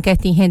सुइयां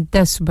कहती हैं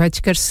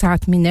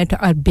 10:07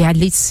 और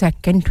 42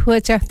 सेकंड हुआ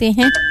चाहते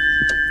हैं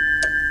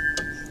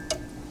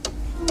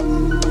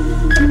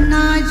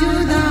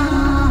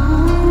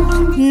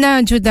ना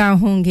जुदा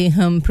होंगे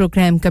हम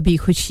प्रोग्राम कभी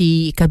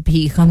खुशी कभी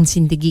गम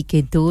जिंदगी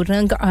के दो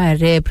रंग और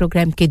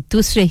प्रोग्राम के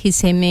दूसरे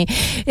हिस्से में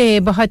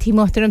बहुत ही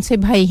मोहतरम से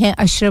भाई हैं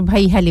अशरफ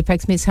भाई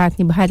हैलिफैक्स में साथ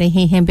निभा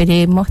रहे हैं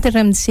बड़े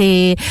मोहतरम से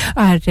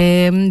और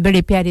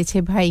बड़े प्यारे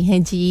से भाई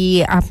हैं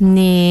जी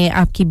आपने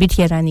आपकी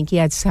बिटिया रानी की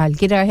आज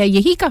सालगिरह है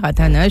यही कहा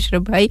था ना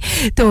अशरफ भाई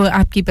तो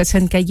आपकी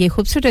पसंद का ये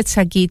खूबसूरत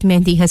सा गीत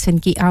मेहंदी हसन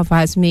की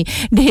आवाज में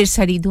ढेर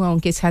सारी दुआओं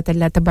के साथ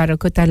अल्लाह तबारक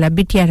व तआला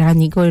बिटिया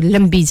रानी को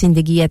लंबी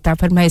जिंदगी अता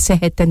फरमाए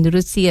सेहत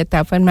तंदुरुस्ती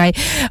अता फरमाए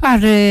और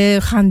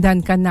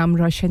खानदान का नाम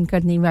रोशन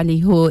करने वाली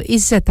हो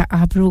इज्जत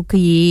आबरू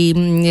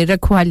की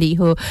रखवाली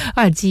हो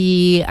और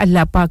जी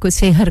अल्लाह पाक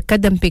उसे हर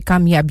कदम पे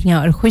कामयाबियां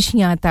और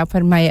खुशियां अता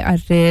फरमाए और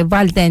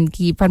वालिदैन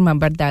की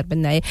फरमाबरदार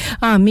बनाए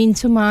आमीन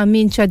सुमा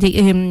आमीन चौधरी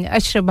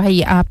अशरफ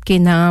भाई आपके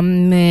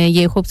नाम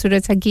ये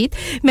खूबसूरत सा गीत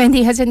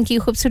मेहंदी हसन की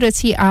खूबसूरत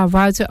सी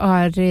आवाज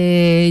और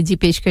जी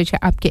पेशकश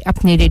आपके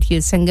अपने रेडियो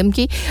संगम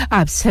की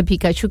आप सभी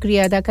का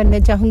शुक्रिया अदा करना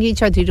चाहूंगी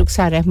चौधरी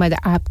रुखसार अहमद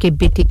आपके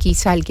बेटे की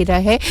सालगिरह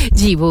है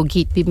जी वो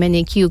गीत भी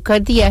मैंने क्यू कर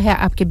दिया है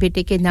आपके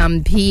बेटे के नाम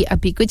भी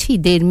अभी कुछ ही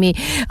देर में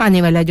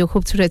आने वाला जो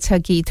खूबसूरत सा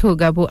गीत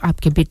होगा वो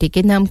आपके बेटे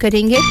के नाम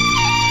करेंगे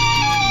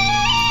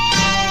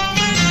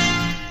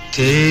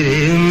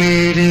तेरे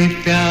मेरे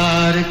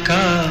प्यार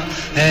का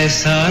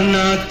ऐसा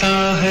नाता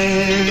है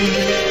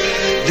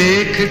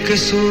देख के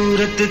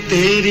सूरत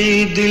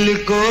तेरी दिल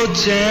को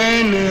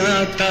चैन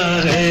आता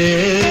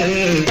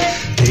है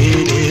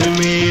तेरे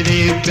मेरे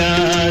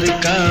प्यार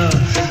का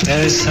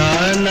ऐसा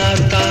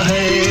नाता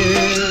है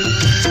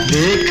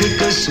देख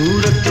के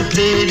सूरत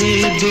तेरी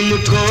दिल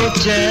को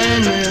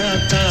चैन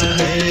आता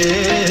है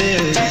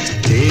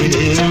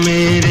तेरे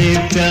मेरे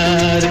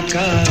प्यार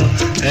का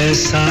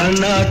ऐसा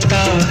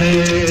नाता है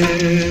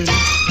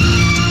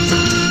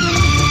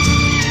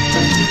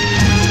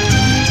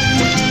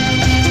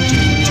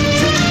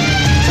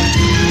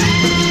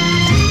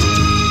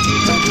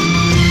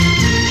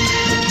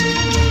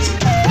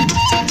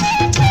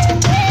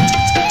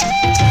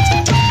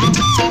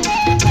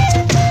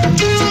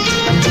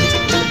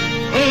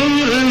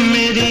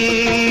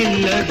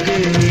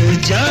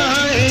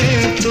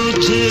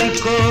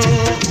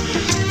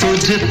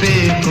तुझ पे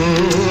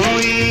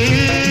कोई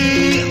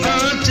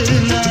आँच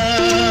न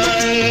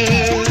आए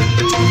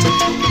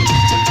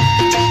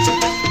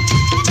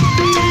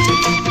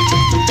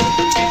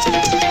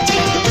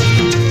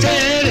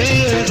तेरे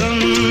गम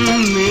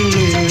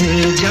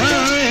मिल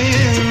जाए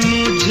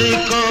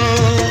मुझको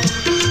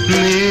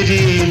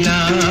मेरी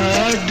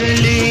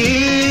लाडली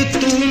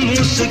तू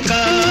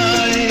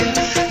मुस्काए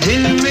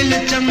झिलमिल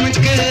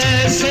चमके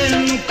ऐसे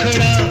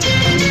मुखड़ा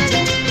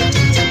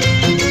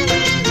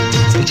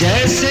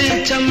जैसे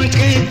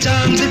चमके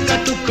चांद का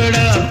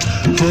टुकड़ा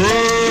हो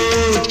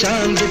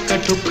चांद का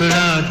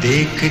टुकड़ा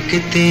देख के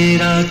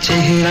तेरा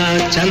चेहरा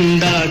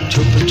चंदा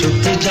छुप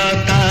छुप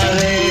जाता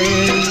है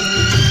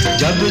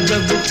जब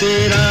जब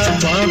तेरा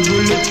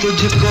बाबुल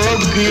तुझको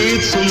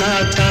गीत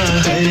सुनाता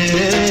है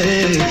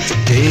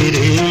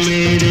तेरे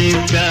मेरे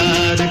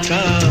प्यार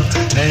का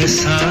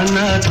ऐसा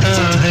नाता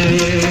है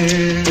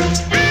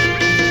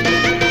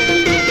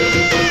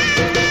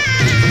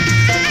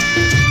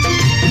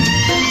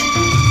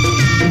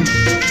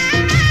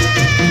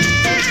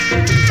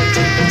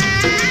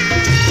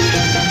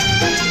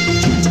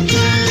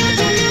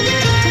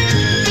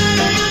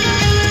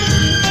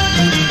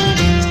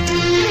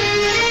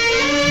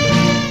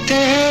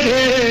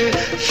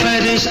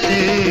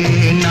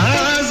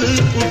नाज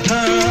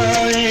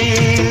उठाए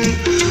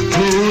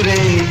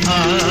पूरे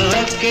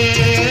आके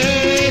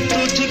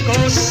तुझको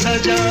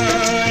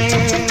सजाए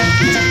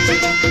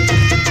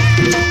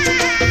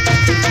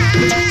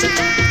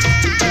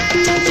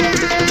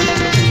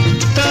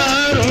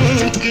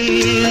तारों की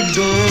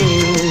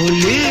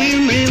डोली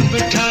में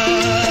बिठा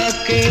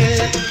के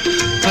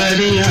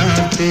परियां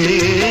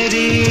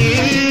तेरी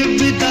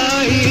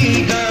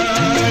बिदाई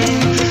गाएं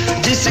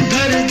जिस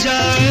घर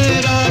जाए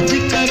राज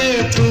करे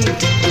तू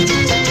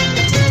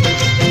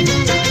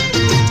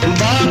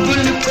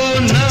बाबुल को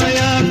ना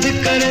याद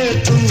करे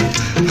तू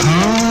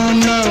हाँ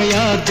ना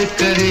याद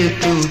करे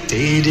तू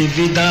तेरी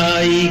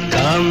विदाई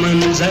का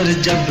मंजर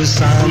जब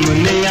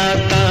सामने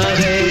आता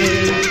है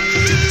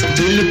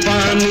दिल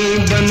पानी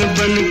बन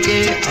बन के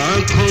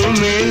आंखों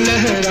में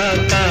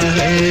लहराता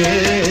है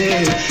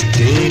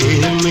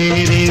तेरे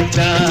मेरे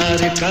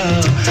प्यार का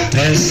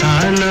ऐसा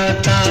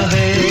नाता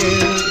है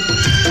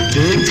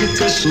देख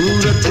के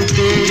सूरत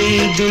तेरी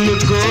दिल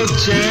को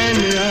चैन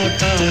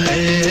आता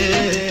है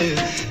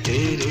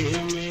तेरे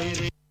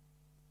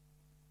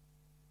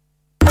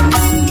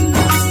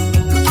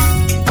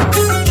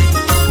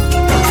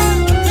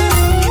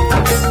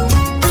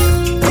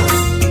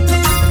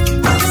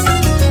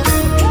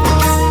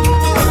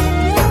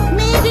मेरे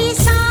मेरी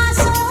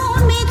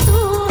सांसों में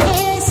तू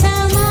है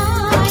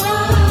समाया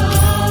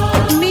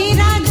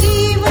मेरा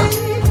जीवन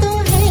तो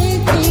है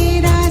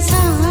तेरा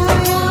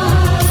साया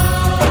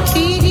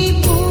तेरी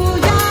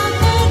पूजा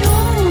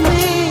करूं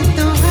मैं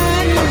तो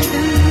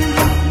हरदम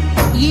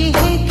ये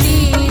है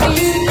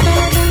तेरे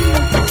करम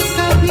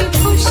कभी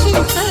खुशी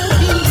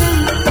कभी गम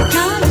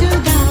ना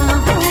जुदा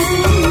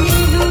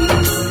होंगे हम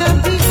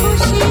कभी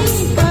खुशी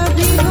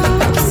कभी गम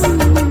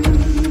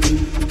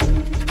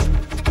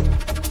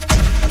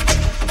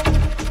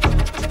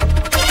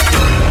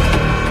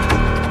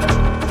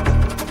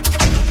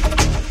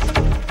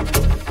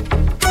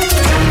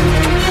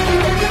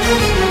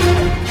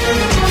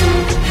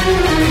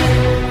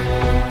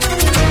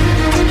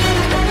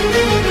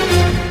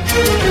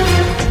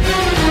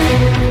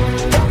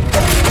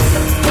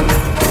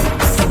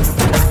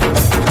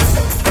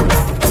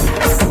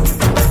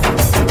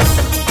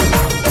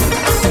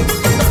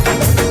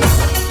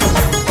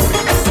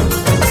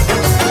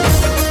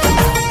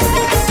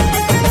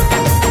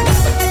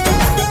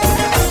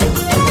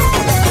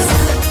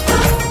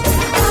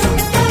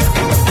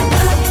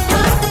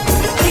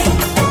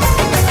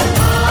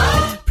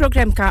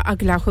प्रोग्राम का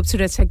अगला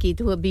खूबसूरत सा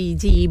गीत वो भी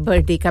जी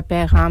बर्थडे का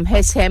पैगाम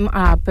है सैम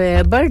आप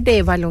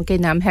बर्थडे वालों के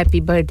नाम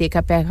हैप्पी बर्थडे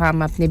का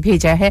पैगाम आपने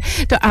भेजा है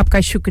तो आपका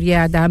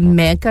शुक्रिया अदा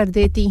मैं कर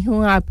देती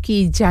हूं आपकी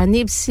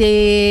जानिब से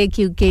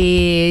क्योंकि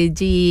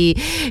जी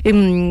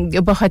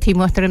बहुत ही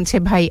मोहतरम से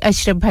भाई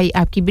अशरफ भाई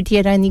आपकी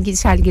बिटिया रानी की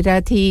सालगिरह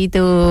थी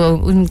तो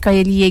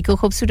उनके लिए एक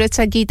खूबसूरत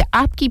सा गीत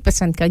आपकी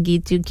पसंद का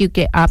गीत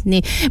क्योंकि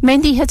आपने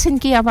मेहंदी हसन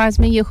की आवाज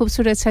में ये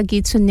खूबसूरत सा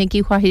गीत सुनने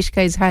की ख्वाहिश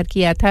का इजहार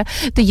किया था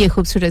तो ये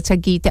खूबसूरत सा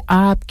गीत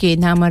आपके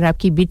नाम और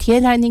आपकी बिटिया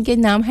रानी के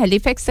नाम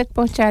हैलिफैक्स तक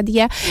पहुंचा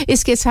दिया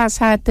इसके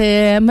साथ-साथ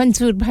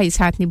मंजूर भाई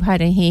साथ निभा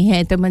रहे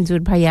हैं तो मंजूर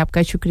भाई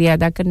आपका शुक्रिया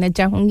अदा करना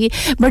चाहूंगी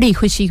बड़ी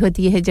खुशी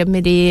होती है जब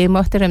मेरे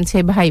मोहतरम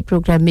से भाई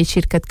प्रोग्राम में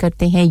शिरकत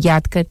करते हैं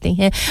याद करते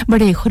हैं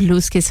बड़े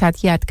खुलूस के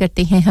साथ याद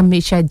करते हैं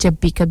हमेशा जब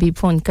भी कभी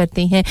फोन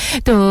करते हैं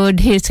तो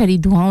ढेर सारी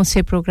दुआओं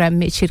से प्रोग्राम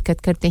में शिरकत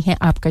करते हैं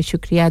आपका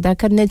शुक्रिया अदा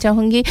करना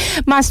चाहूंगी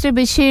मास्टर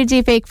बशीर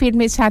जी फेक फील्ड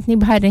में साथ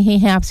निभा रहे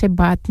हैं आपसे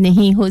बात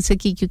नहीं हो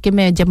सकी क्योंकि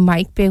मैं जब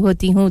माइक पे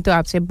होती हूं तो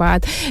आपसे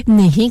बात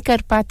नहीं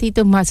कर पाती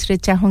तो मास्टर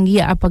चाहूंगी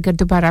आप अगर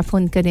दोबारा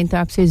फोन करें तो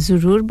आपसे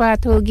जरूर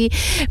बात होगी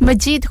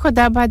मजीद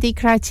खुदाबादी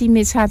कराची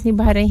में साथ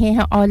निभा रहे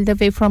हैं all the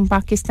way from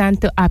Pakistan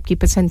तो आपकी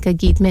पसंद का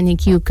गीत मैंने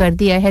क्यू कर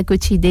दिया है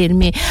कुछ ही देर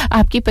में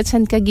आपकी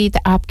पसंद का गीत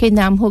आपके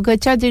नाम होगा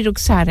चौधरी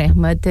रुखसार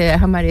अहमद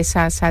हमारे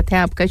साथ हैं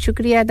आपका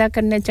शुक्रिया अदा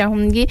करना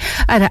चाहूंगी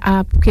और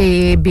आपके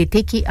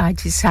बेटे की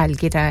आज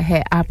सालगिरह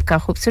है आपका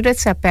खूबसूरत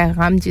सा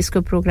पैगाम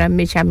जिसको प्रोग्राम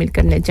में शामिल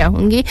करना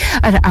चाहूंगी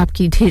और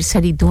आपकी ढेर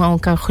सारी दुआओं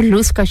का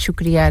खुलूस का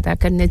शुक्रिया अदा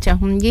करना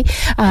चाहूंगी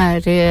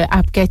और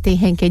आप कहते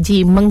हैं कि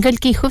जी मंगल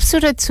की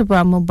खूबसूरत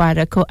सुबह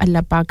मुबारक हो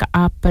अल्लाह पाक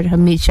आप पर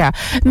हमेशा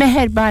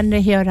मेहरबान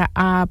रहे और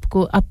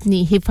आपको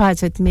अपनी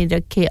हिफाजत में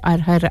रखे और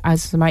हर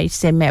आजमाइश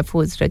से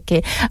महफूज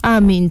रखे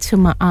आमीन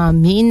सुमा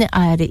आमीन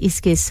और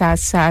इसके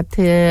साथ-साथ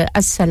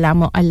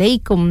अस्सलामु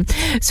अलैकुम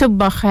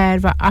सुबह खैर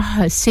व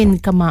अहसिन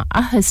कमा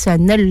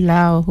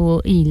अहसनल्लाहु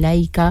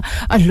इलाइका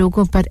और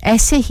लोगों पर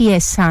ऐसे ही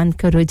एहसान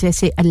करो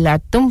जैसे अल्लाह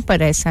तुम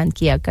पर एहसान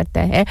किया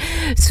करता है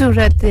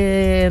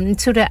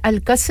सूरह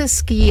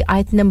अल-कसस की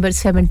आयत नंबर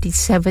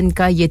 77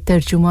 का ये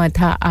तर्जुमा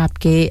था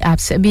आप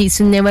सभी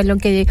सुनने वालों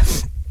के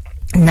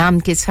नाम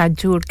के साथ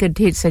जोड़कर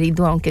ढेर सारी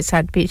दुआओं के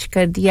साथ पेश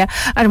कर दिया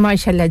और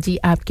माशाल्लाह जी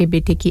आपके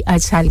बेटे की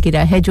आज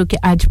सालगिरह है जो कि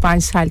आज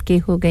 5 साल के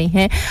हो गए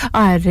हैं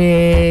और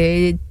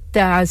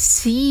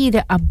तासीर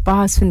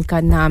अब्बास उनका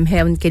नाम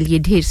है उनके लिए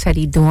ढेर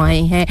सारी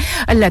दुआएं हैं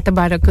अल्लाह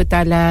तबारक व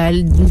तआला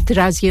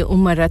दराज़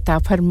उम्र अता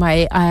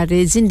फरमाए और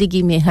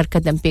जिंदगी में हर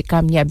कदम पे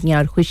कामयाबियां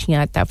और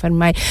खुशियां अता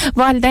फरमाए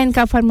वालिदैन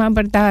का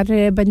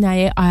फरमाबरदार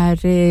बनाए और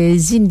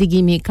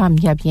जिंदगी में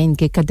कामयाबियां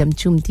इनके कदम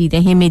चूमती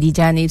रहें मेरी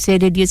जानिब से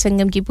रेडियो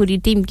संगम की पूरी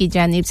टीम की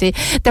जानिब से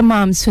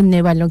तमाम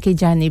सुनने वालों की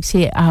जानिब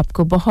से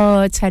आपको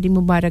बहुत सारी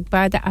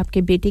मुबारकबाद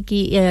आपके बेटे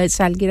की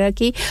सालगिरह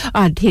की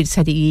और ढेर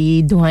सारी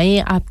दुआएं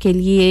आपके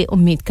लिए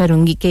उम्मीद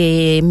करूंगी कि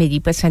मेरी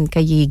पसंद का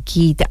ये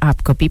गीत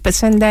आपको भी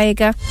पसंद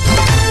आएगा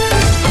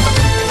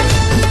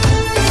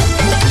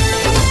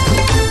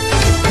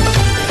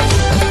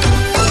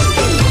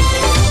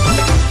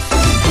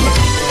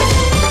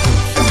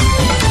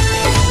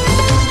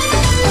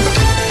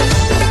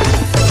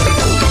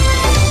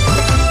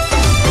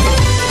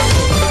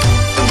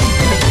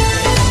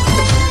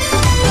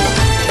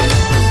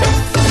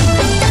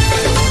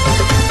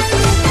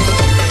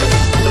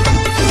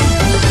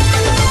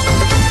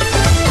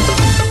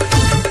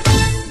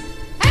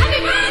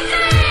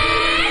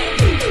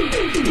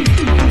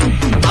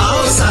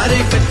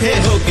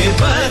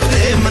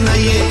बर्थडे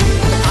मनाइए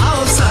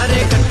आओ सारे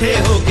इकट्ठे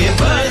होके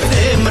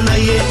बर्थडे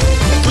मनाइए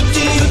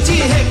ऊंची ऊंची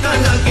है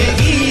काना के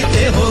गीत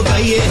हो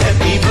गाइए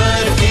happy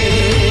birthday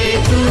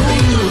to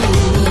you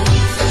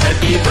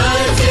happy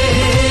birthday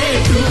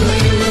to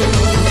you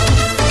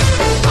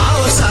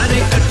आओ सारे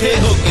इकट्ठे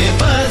होके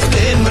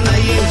बर्थडे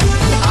मनाइए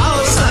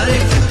आओ सारे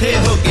इकट्ठे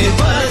होके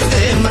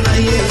बर्थडे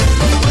मनाइए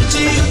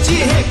ऊंची ऊंची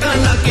है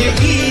काना के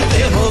गीत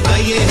हो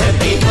गाइए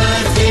happy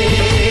birthday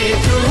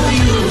to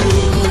you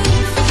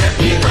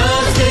Happy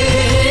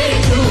birthday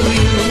to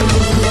you.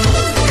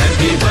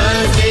 Happy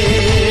birthday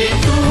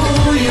to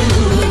you.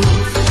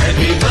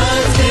 Happy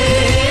birthday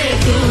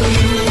to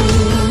you.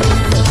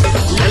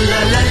 La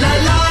la la la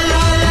la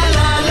la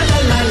la la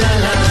la la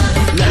la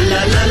la la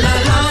la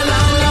la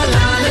la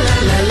la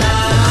la la.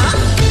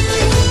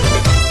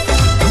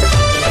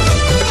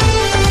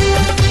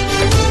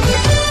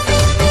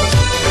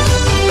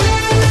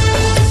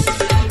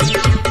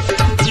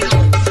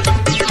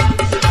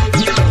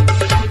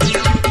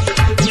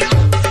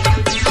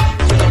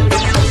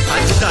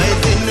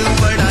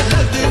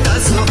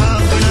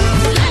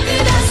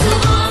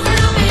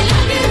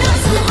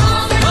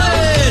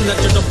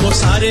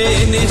 सारे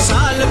ने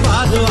साल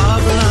बाद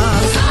आवना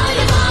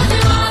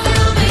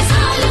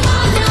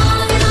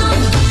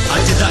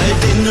अज दा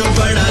दिन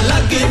बड़ा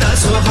लगदा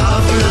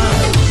सुहावना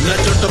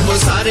नचो टपो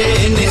सारे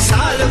ने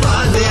साल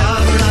बाद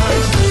आवना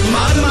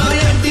मार मार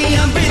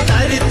अड्डियां पे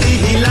धरती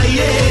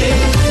हिलाइए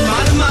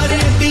मार मार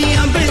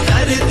अड्डियां पे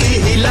धरती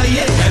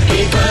हिलाइए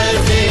happy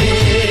birthday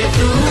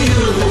to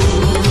you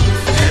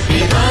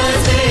happy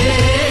birthday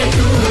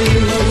to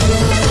you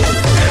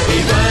happy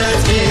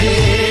birthday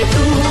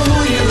to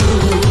you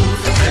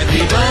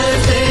Happy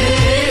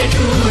birthday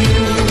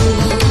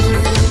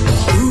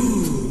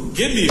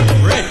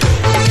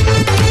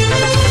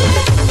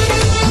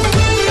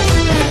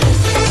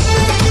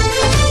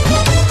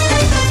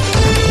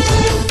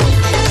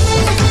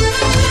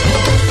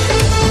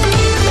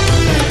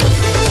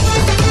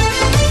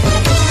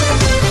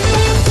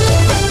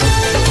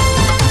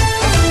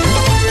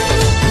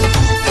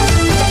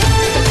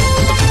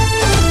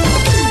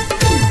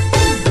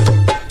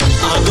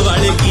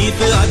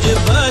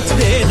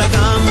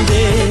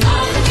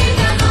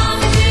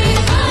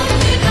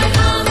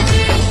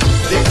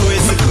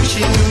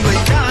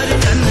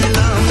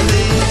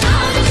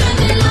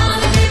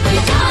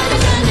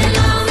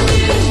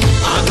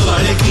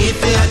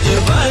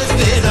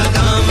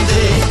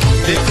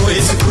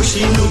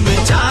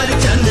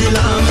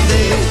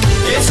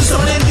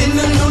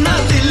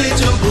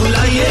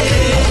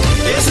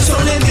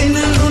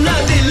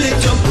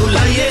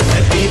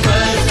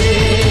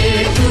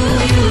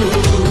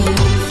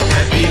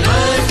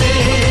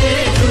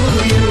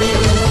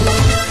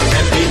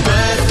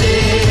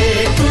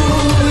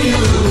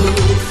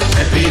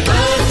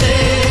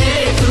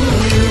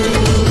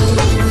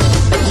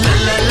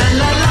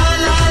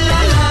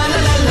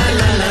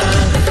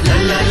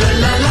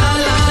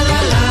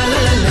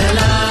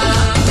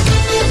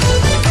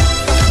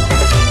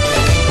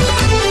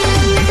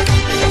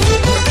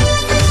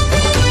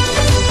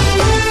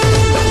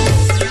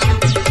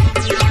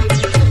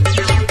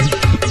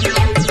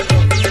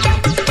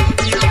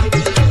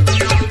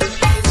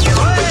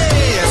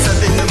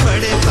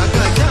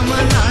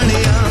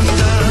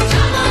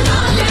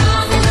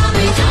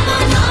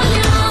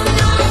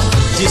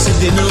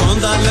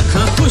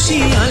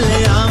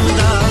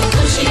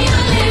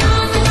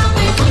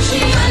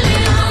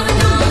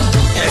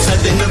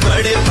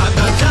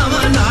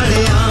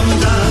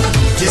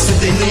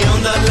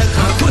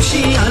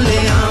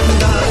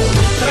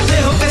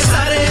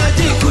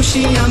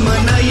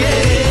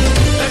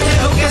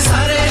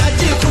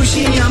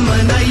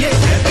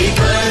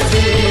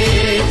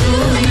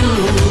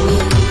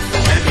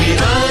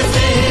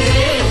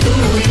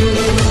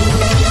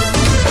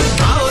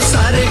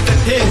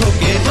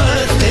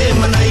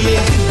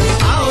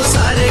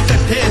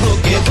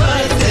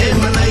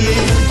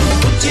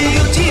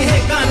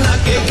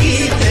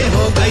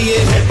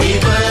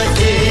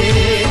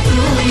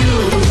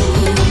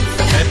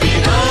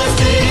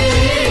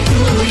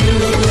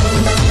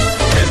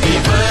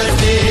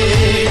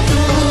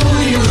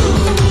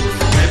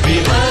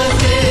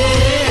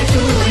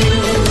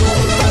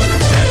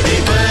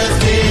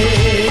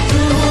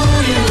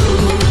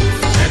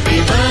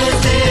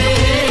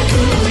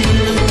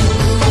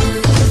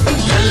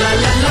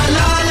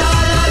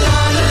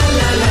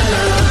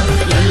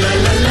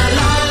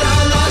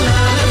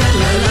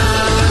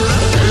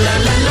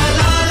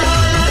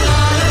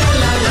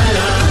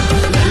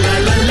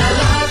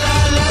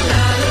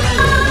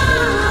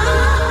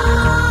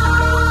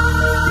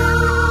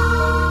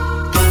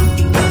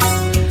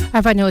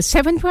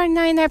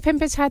 107.9 FM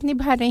पे साथ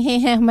निभा रहे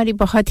हैं हमारी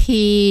बहुत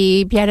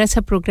ही प्यारा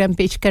सा प्रोग्राम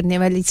पेश करने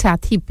वाली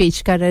साथी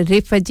पेश कर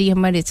रिफा जी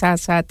हमारे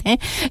साथ हैं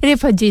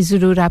रिफा जी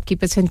जरूर आपकी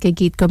पसंद के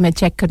गीत को मैं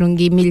चेक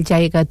करूंगी मिल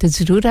जाएगा तो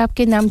जरूर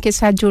आपके नाम के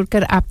साथ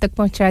जोड़कर आप तक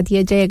पहुंचा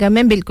दिया जाएगा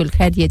मैं बिल्कुल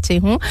खैरियत से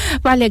हूं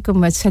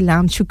वालेकुम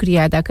अस्सलाम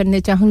शुक्रिया अदा करना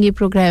चाहूंगी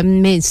प्रोग्राम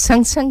में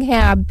संग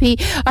है आप भी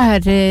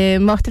और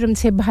मोहतरम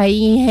से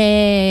भाई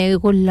हैं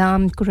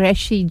गुलाम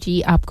कुरैशी जी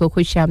आपको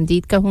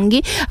खुशामदीद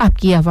कहूंगी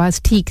आपकी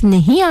आवाज ठीक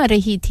नहीं आ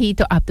रही थी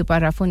तो आप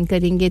दोबारा फोन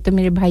करेंगे तो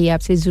मेरे भाई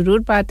आपसे जरूर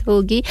बात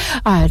होगी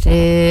और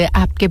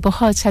आपके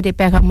बहुत सारे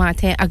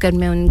पैगामात हैं अगर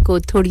मैं उनको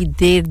थोड़ी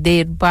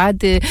देर बाद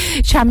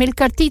शामिल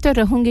करती तो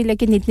रहूंगी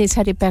लेकिन इतने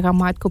सारे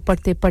पैगामात को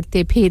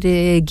पढ़ते फिर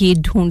गीत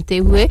ढूंढते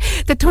हुए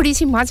तो थोड़ी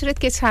सी माजरत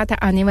के साथ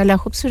आने वाला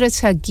खूबसूरत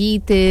सा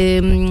गीत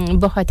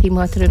बहुत ही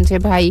मोहतरम से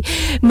भाई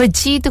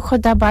मजीद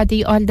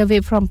Khudabadi all the way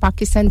from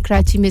Pakistan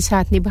Karachi में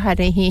साथ निभा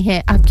रहे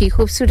हैं आपकी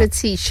खूबसूरत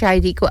सी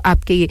शायरी को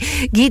आपके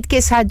गीत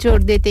के साथ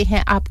जोड़ देते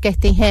हैं आप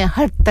कहते हैं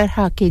हर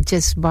तरह के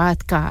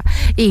जज्बात का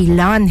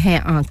ऐलान है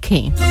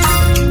आंखें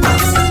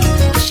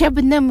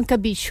शबनम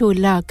कभी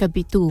शोला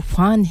कभी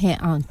तूफान है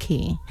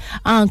आंखें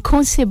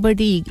आंखों से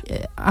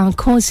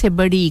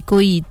बड़ी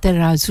कोई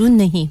तराजू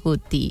नहीं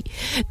होती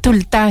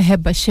तुलता है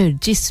बशर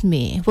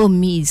जिसमें वो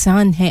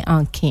मीज़ान है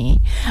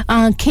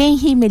आंखें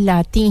ही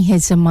मिलाती हैं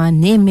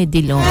ज़माने में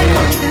दिलों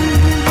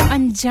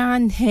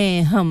अनजान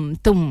है हम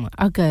तुम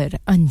अगर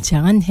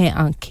अनजान है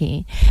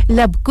आंखें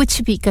लब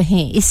कुछ भी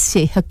कहें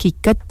इससे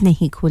हकीकत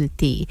नहीं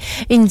खुलती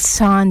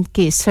इंसान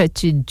के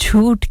सच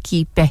झूठ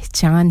की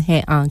पहचान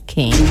है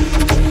आंखें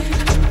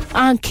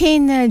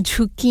न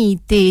झुकी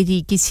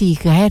तेरी किसी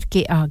गैर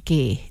के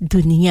आगे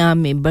दुनिया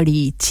में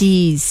बड़ी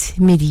चीज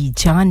मेरी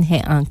जान है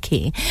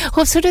आंखें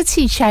खूबसूरत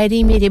सी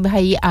शायरी मेरे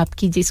भाई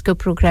आपकी जिसको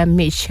प्रोग्राम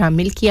में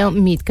शामिल किया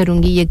उम्मीद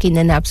करूंगी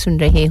यकीनन आप सुन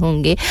रहे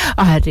होंगे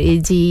और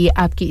जी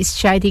आपकी इस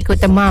शायरी को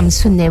तमाम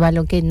सुनने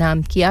वालों के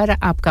नाम किया और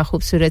आपका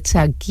खूबसूरत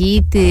सा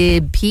गीत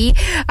भी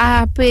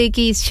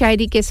आपकी इस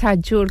शायरी के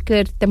साथ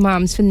जोड़कर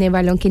तमाम सुनने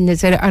वालों की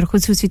नजर और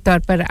खुसूसी तौर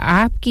पर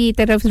आपकी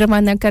तरफ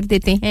रवाना कर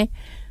देते हैं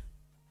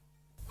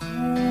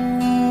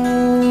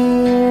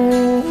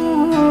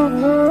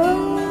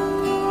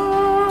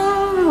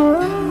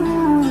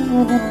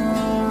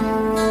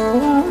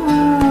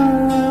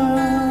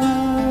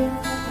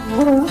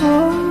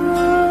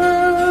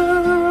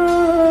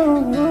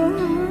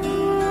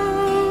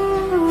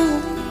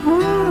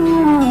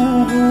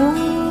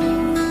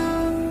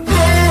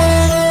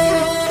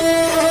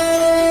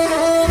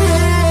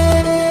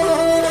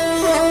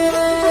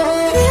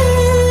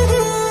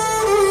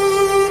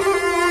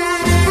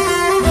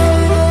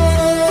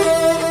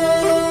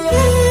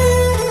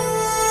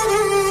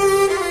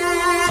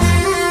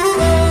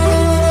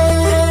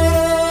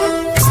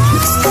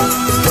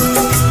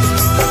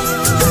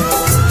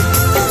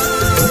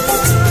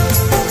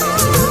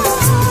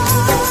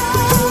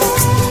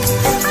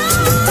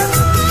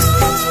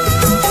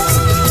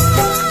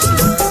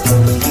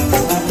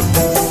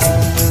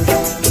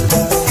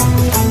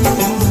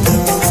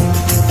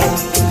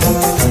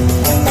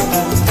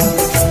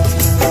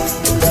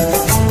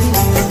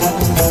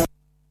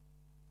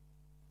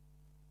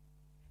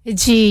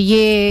जी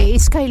ये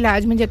इसका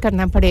इलाज मुझे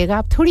करना पड़ेगा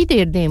आप थोड़ी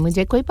देर दें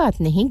मुझे कोई बात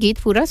नहीं गीत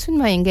पूरा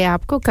सुनवाएंगे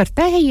आपको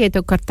करता है ये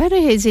तो करता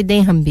रहे जिदें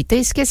हम भी तो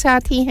इसके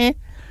साथ ही हैं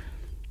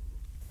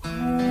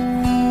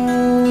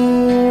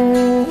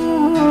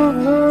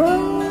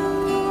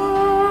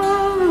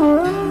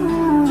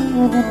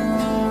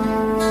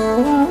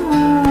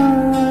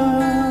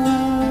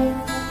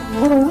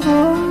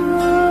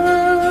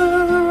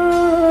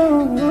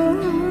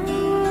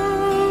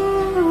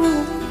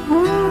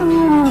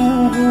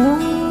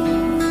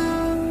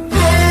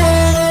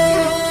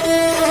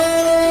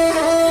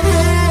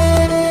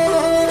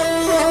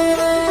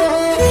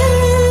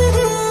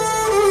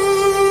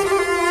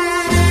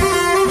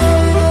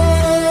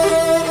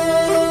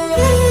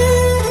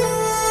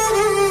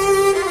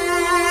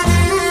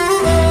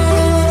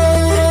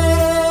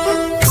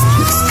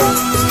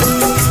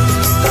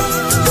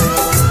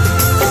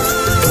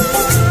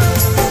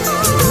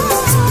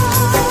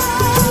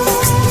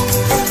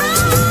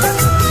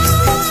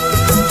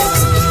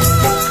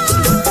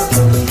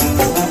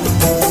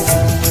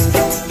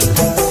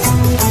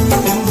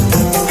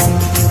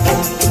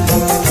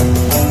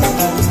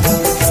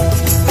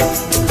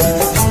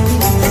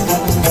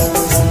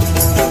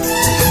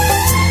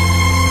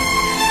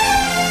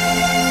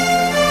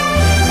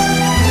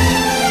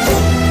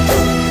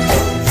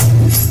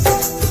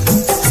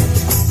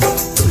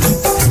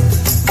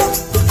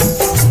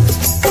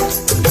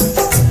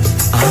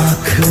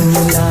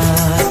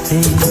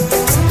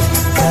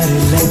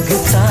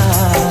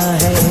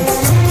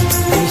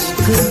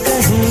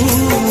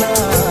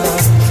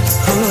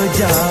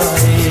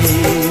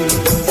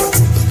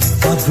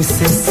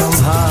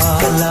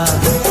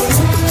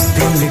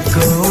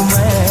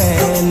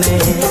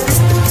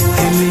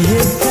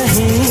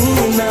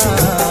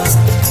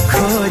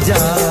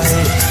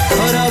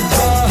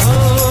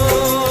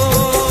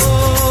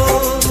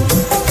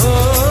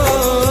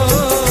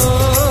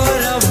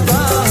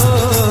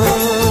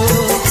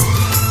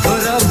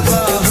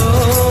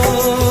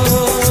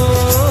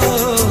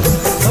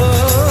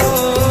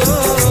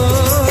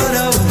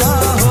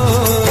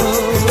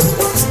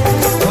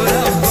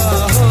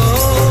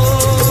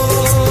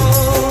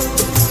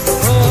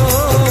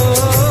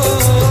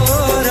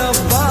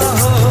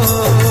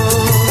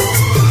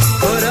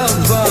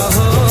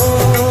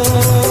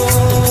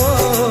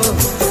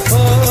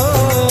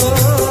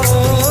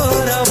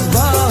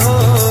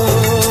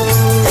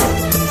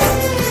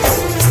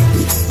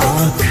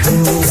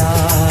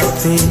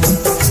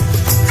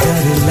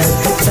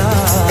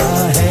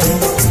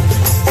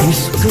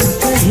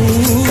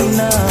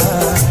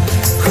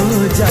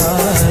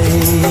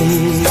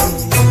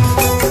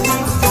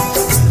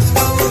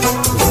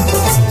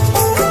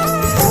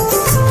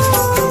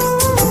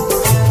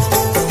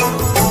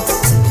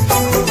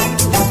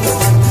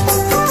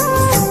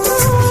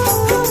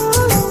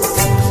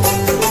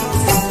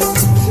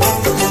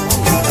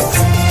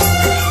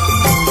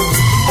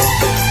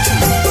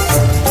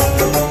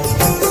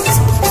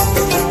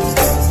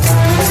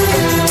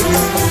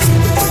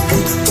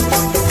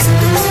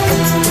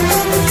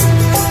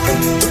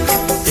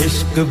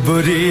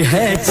बुरी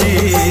है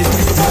चीज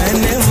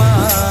मैंने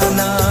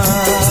माना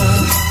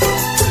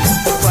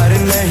पर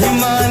नहीं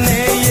माने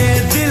ये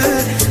दिल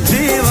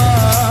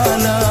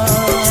दीवाना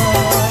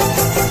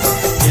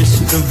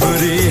इश्क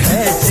बुरी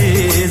है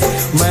चीज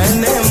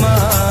मैंने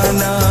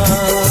माना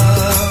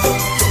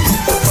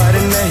पर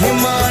नहीं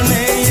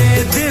माने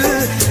ये दिल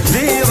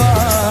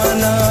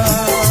दीवाना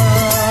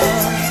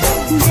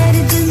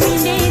दर्द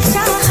मिले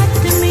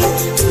चाहत में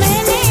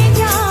मैंने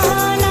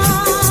जाना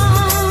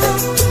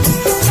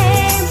है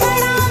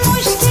बड़ा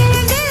मुश्किल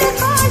दिल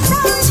को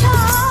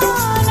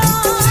समझाना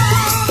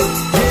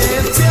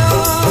ये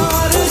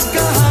प्यार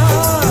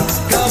कहाँ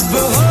कब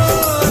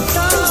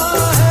होता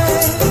है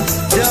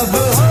जब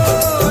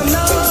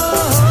होना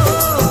हो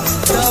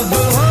तब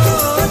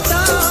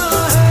होता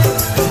है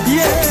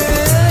ये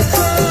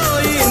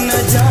कोई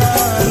न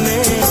जाने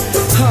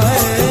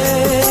हाय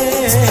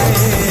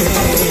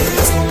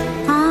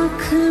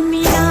आँख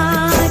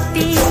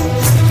मिलाते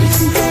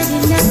डर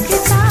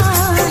लगता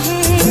है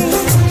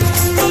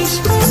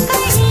इश्क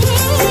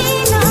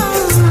कहीं ना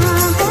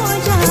हो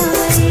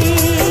जाए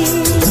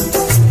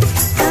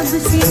तब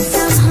से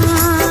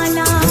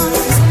संभाला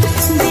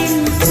दिल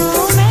को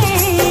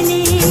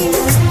मैंने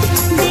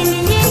दिल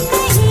ये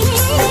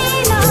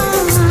कहीं ना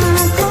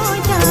खो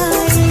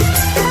जाए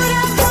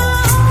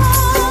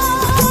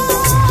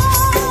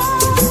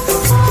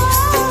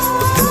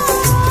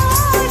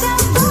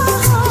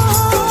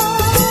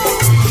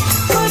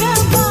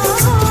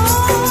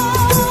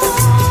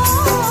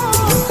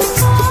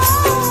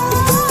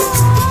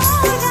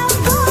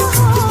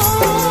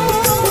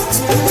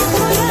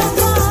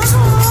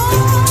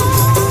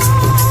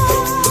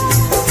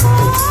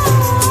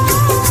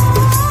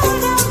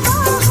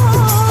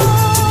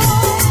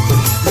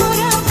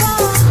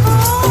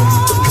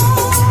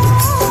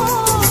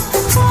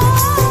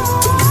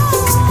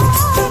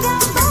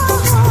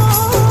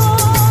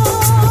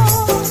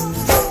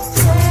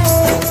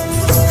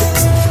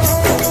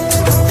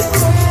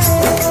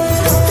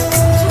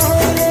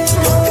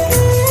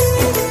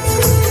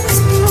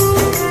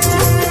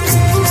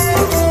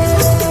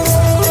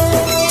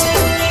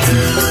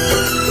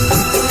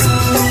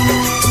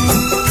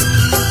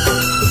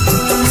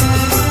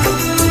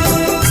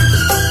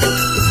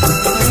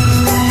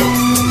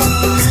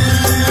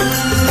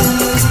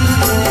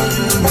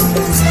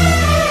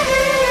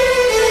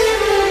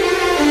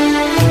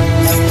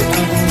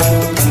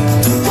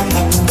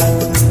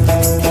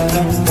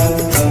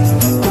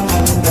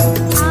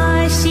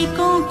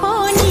आशिकों को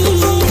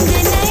नींद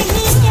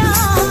नहीं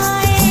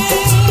आए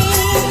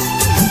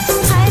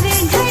हर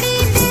घड़ी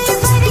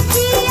दिलबर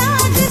की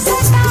याद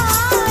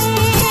सताए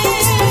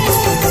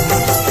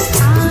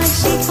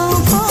आशिकों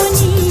को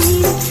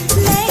नींद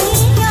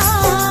नहीं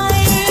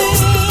आए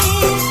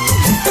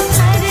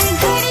हर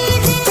घड़ी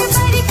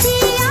दिलबर की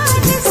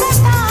याद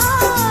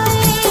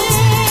सताए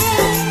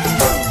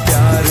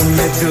प्यार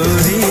में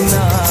दूरी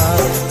ना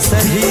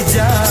सही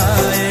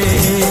जाए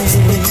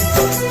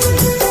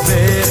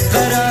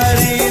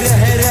बेकरारी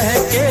रह रह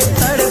के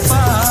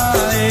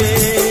तड़पाए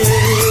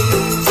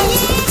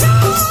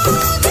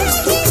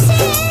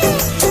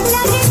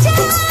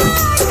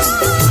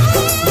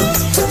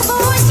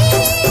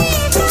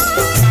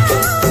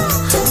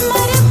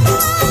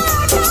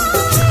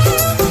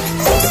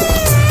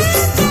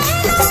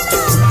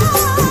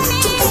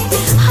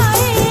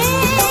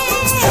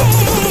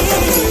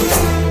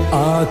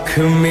आँख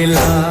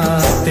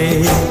मिलाते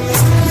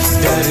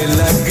डर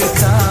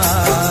लगता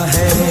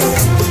है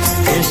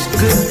इश्क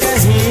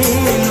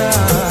कहीं ना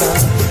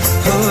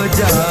हो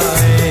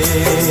जाए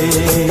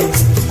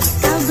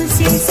तब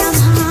से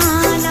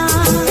संभाला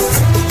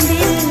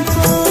दिल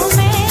को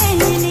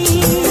मैंने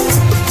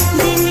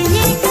दिल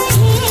ये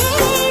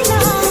कहीं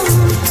ना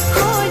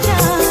खो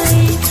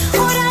जाए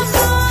और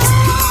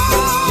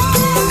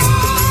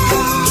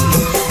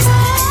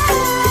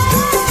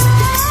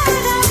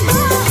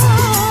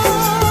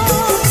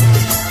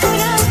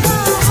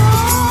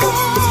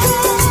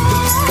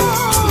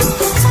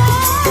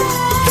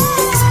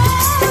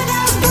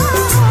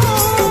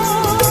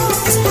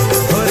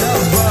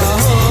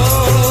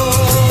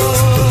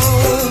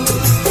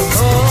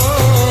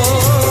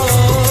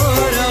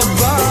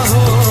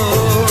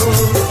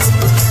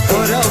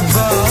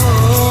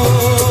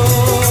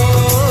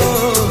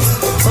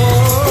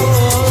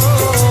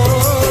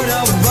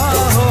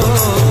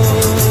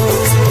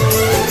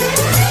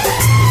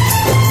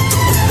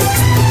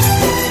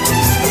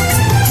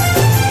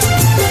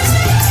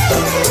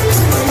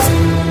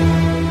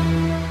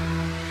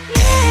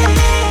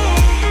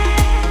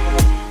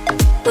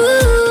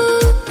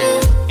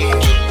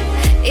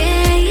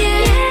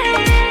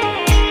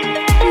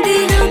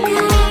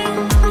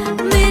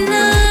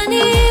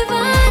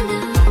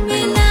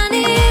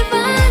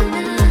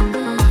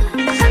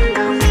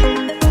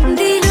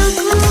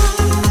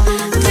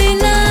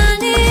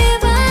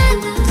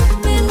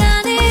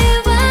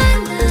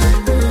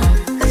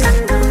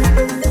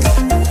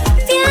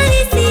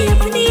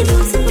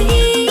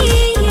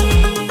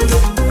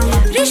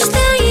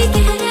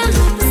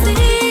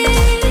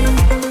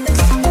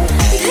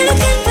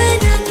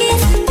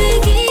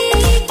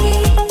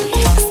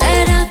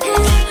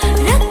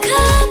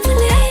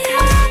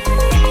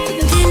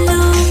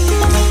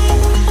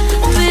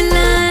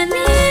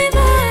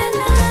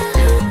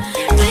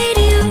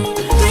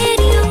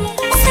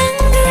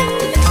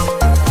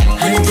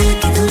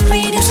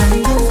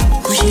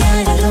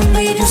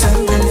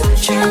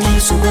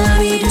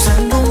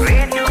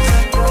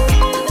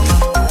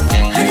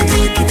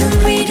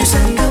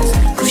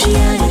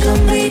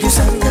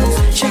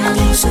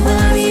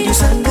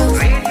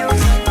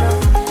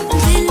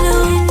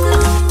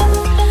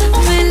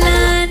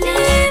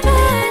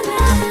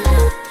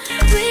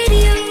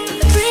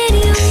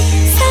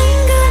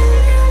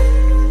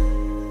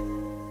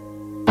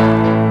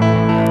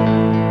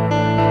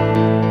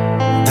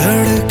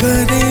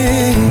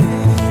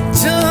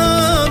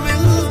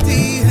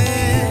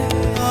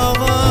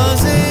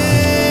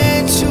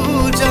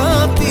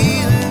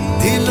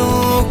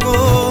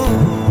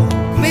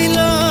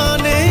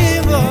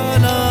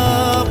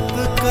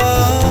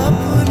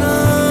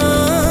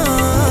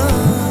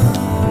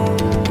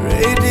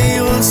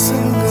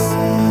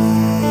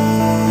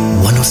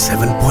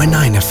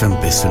FM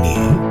पे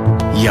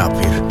सुनिए या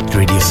फिर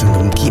रेडियो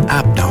संगम की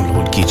ऐप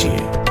डाउनलोड कीजिए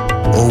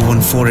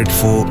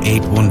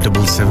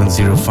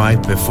 01484817705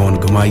 पे फोन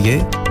घुमाइए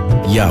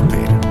या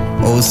फिर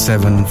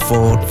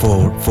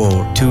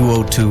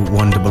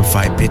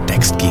 07444202155 पे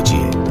टेक्स्ट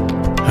कीजिए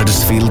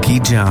हडर्सफील्ड की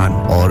जान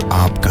और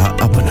आपका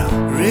अपना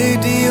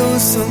रेडियो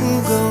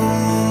संगम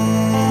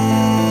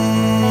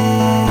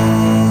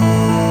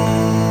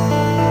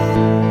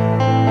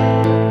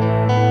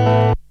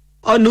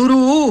और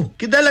नूरू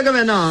किधर लगा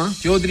वैना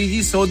चौधरी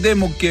जी सौदे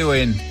मुक्के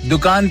हुए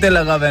दुकान ते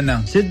लगा वैना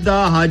सिद्धा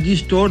हाजी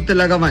स्टोर ते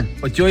लगा वन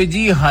और चोई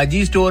जी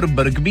हाजी स्टोर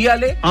बरकबी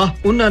वाले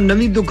उन्हां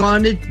नवी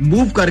दुकान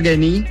मूव कर गए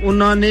नी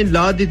उन्हां ने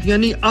ला दितियां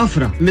नी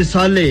आफरा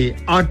मिसाले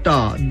आटा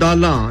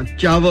दालां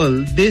चावल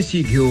देसी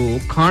घियो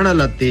खाना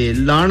लते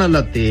लाना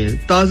लते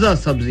ताजा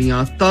सब्जियां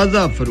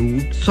ताजा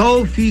फ्रूट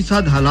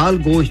 100% हलाल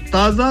गोश्त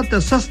ताजा ते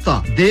सस्ता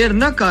देर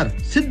न कर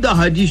सिद्धा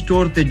हाजी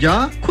स्टोर ते जा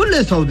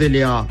खुले सौदे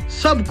लिया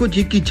सब कुछ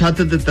एक ही छत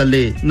ते तले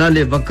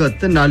नाले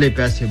वक्त नाले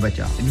पैसे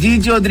बचा जी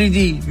चौधरी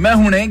जी मैं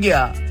हुने गया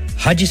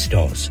Haji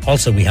Stores.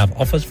 Also, we have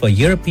offers for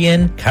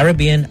European,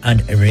 Caribbean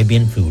and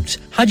Arabian foods.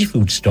 Haji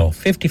Food Store,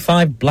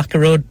 55 Blacker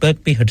Road,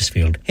 Birkby,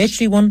 Huddersfield,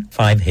 HD1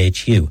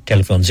 5HU.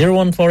 Telephone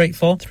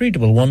 01484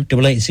 311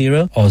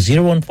 880 or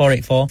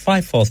 01484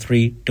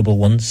 543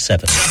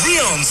 117.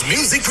 Beyond's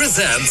Music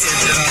presents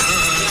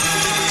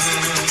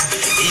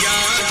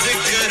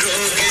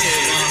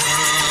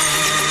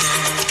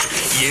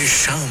Ye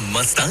Sham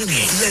Mastani,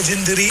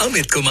 legendary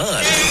Amit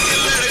Kumar.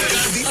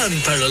 The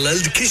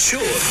unparalleled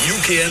Kishore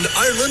UK and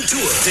Ireland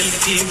tour.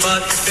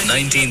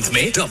 19th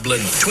May, Dublin.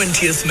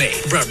 20th May,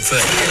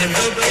 Bradford.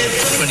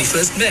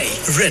 21st May,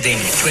 Reading.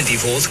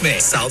 24th May,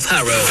 South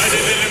Harrow.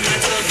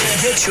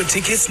 Get your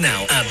tickets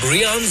now at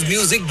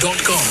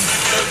briansmusic.com.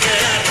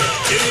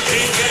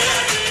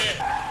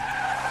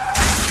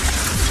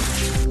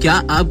 क्या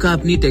आपका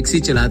अपनी taxi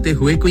चलाते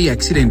हुए कोई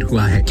accident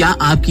हुआ है क्या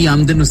आपकी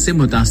आमदन उससे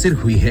मुतासिर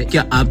हुई है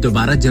क्या आप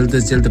दोबारा जल्द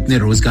से जल्द अपने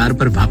रोजगार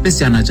पर वापस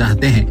जाना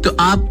चाहते हैं तो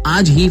आप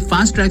आज ही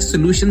फास्ट ट्रैक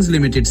सॉल्यूशंस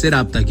लिमिटेड से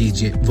राब्ता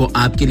कीजिए वो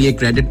आपके लिए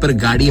क्रेडिट पर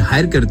गाड़ी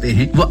हायर करते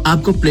हैं वो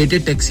आपको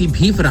प्लेटेड टैक्सी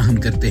भी फराहम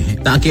करते हैं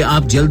ताकि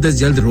आप जल्द से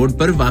जल्द रोड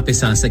पर वापस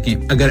आ सकें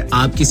अगर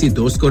आप किसी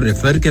दोस्त को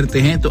रेफर करते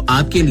हैं तो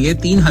आपके लिए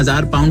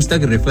 3000 पाउंड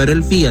तक रेफरल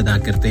फी अदा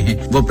करते हैं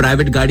वो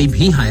प्राइवेट गाड़ी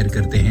भी हायर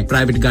करते हैं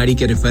प्राइवेट गाड़ी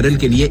के रेफरल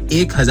के लिए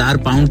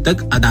 1000 पाउंड तक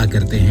अदा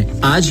करते हैं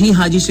आज ही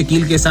हाजी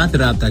शकील के साथ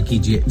राब्ता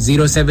कीजिए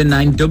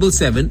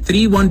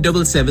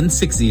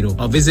 07977317760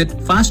 और visit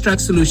fast track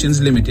solutions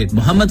limited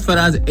Mohammed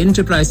Faraz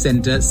enterprise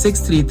centre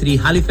 633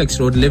 Halifax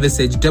road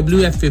Liversedge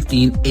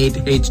WF15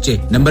 8HJ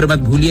number मत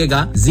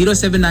भूलिएगा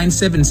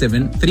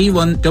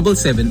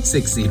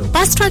 07977317760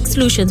 Fast Track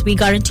Solutions we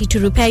guarantee to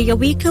repair your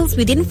vehicles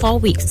within 4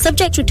 weeks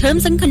subject to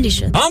terms and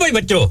conditions हाँ भाई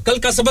बच्चों कल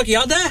का सबक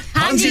याद है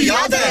हाँ जी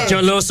याद है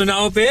चलो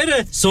सुनाओ फिर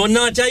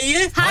सोना चाहिए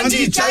हाँ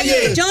जी चाहिए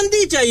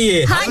चांदी चाहिए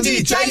हाँ जी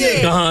चाहिए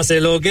कहाँ से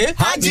लोगे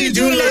हाजी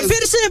जूलर्स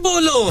फिर से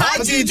बोलो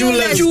हाजी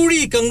जूलर्स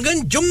चूड़ी कंगन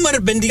जुमर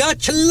बिंदिया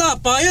छल्ला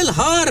पायल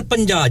हार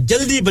पंजा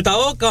जल्दी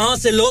बताओ कहाँ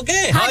से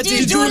लोगे हाजी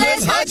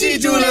जूलर्स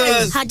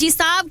हाजी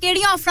साहब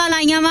केड़ी ऑफर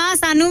लाईया वा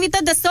सानू भी तो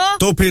दसो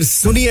तो फिर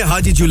सुनिए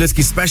हाजी जूलर्स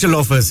की स्पेशल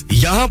ऑफर्स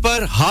यहाँ पर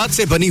हाथ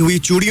से बनी हुई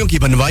चूड़ियों की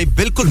बनवाई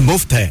बिल्कुल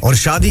मुफ्त है और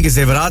शादी के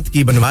जेवरात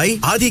की बनवाई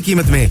आधी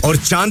कीमत में और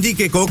चांदी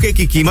के कोके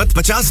की कीमत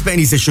 50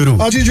 पैसे से शुरू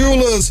Haji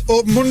Jewellers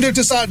open Monday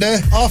to Saturday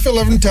half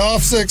 11 to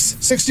half 6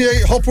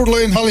 68 Hopwood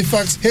Lane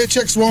Halifax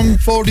HX1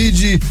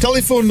 4DG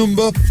telephone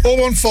number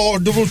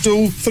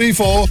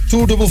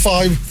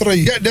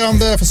 01422342553 get down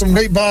there for some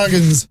great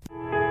bargains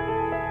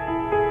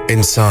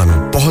इंसान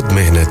बहुत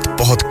मेहनत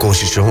बहुत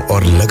कोशिशों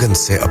और लगन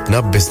से अपना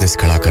बिजनेस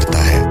खड़ा करता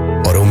है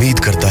और उम्मीद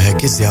करता है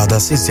कि ज्यादा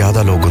से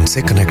ज्यादा लोग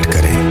उनसे कनेक्ट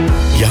करें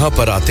यहाँ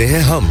पर आते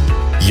हैं हम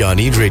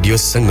यानी रेडियो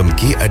संगम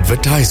की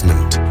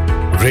एडवर्टाइजमेंट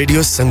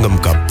रेडियो संगम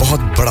का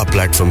बहुत बड़ा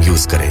प्लेटफॉर्म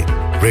यूज करें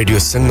रेडियो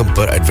संगम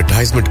पर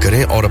एडवर्टाइजमेंट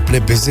करें और अपने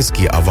बिजनेस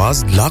की आवाज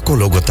लाखों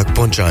लोगों तक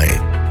पहुंचाएं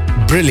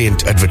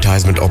Brilliant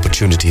advertisement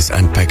opportunities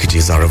and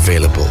packages are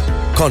available.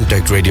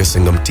 Contact Radio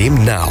Sangam team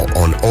now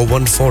on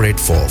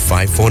 01484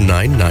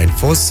 549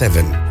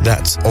 947.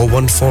 That's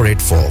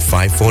 01484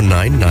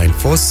 549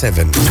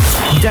 947.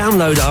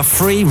 Download our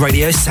free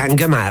Radio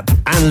Sangam app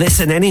and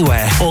listen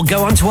anywhere or go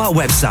onto our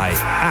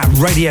website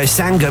at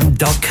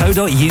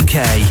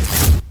radiosangam.co.uk.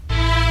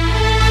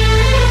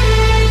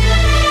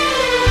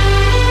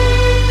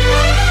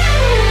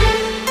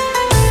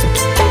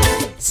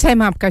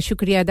 Sam आपका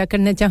शुक्रिया अदा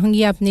करना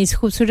चाहूंगी आपने इस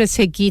खूबसूरत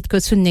से गीत को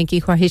सुनने की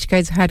ख्वाहिश का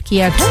इजहार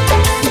किया था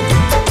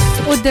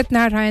उदित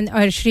नारायण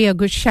और श्रेया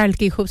घोषाल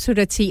की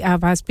खूबसूरत सी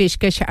आवाज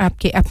पेशकश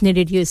आपके अपने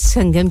रेडियो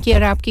संगम की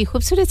और आपकी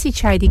खूबसूरत सी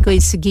शायरी को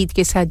इस गीत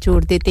के साथ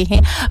जोड़ देते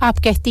हैं आप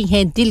कहती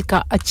हैं दिल का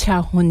अच्छा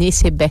होने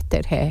से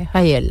बेहतर है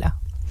हाय अल्लाह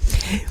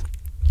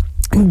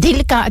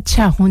दिल का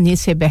अच्छा होने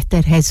से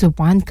बेहतर है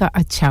जुबान का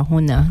अच्छा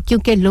होना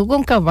क्योंकि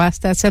लोगों का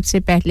वास्ता सबसे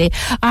पहले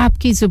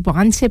आपकी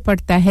जुबान से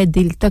पड़ता है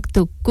दिल तक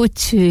तो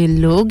कुछ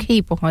लोग ही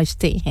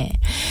पहुंचते हैं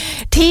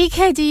ठीक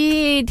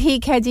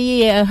है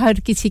जी हर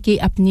किसी की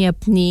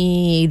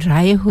अपनी-अपनी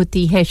राय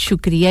होती है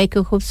शुक्रिया एक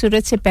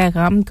खूबसूरत से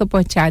पैगाम को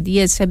पहुंचा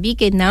दिया सभी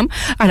के नाम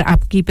और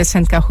आपकी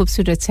पसंद का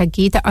खूबसूरत सा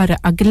गीत और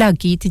अगला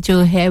गीत जो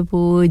है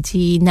वो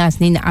जी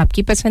नाज़नीन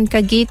आपकी पसंद का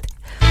गीत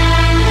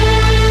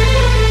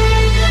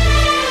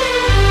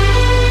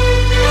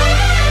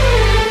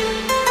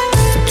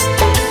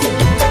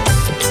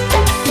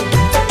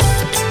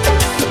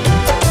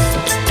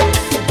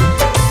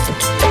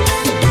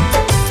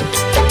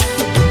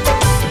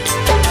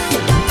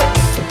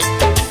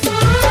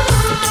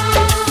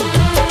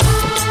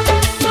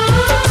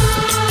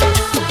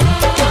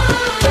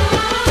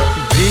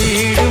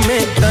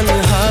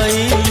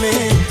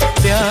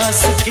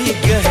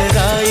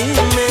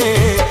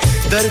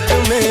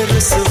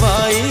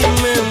रसवाई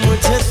में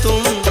मुझे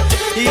तुम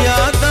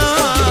याद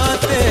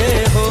आते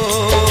हो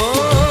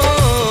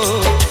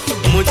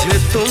मुझे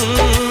तुम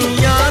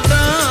याद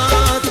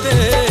आते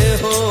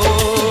हो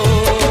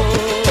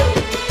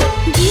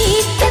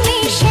गीत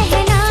में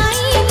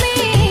शहनाई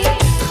में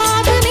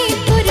ख्वाब में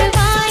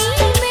पुरवाई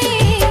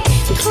में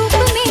धूप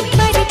में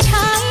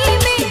परछाई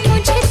में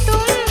मुझे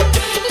तुम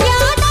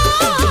याद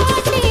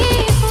आते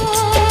हो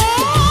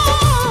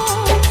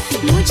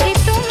मुझे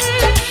तुम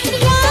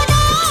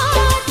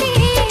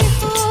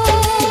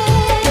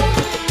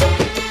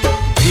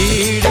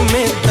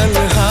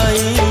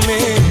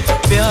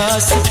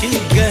की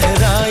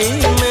गहराई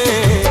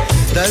में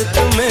दर्द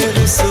में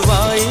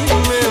रसवाई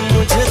में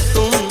मुझे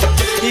तुम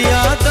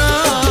याद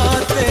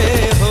आते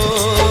हो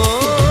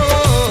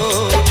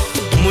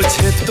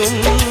मुझे तुम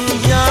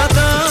याद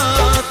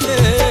आते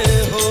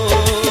हो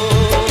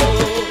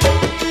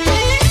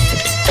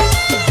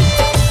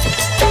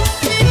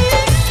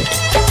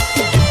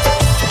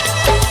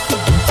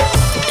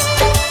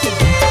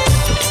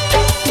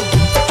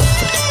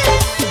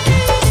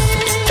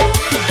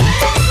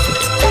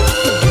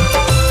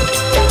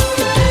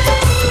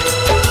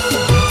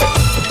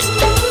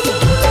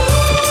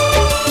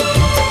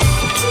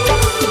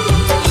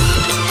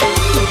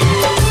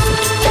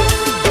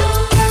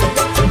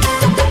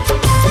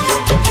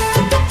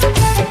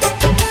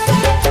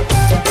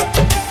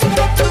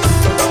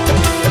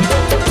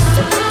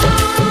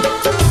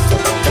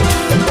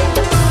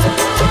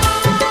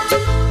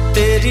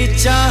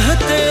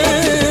चाहते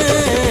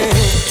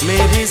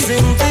मेरी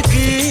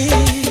जिंदगी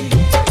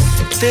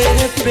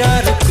तेरे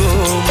प्यार को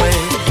मैं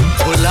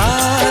भुला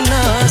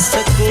ना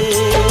सकूं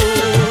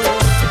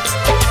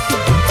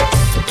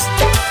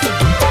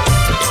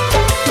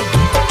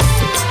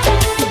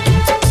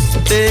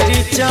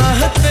तेरी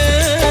चाहते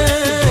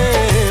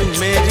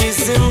मेरी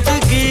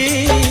जिंदगी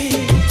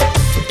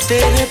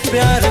तेरे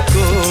प्यार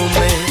को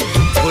मैं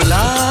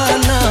भुला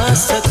ना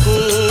सकूं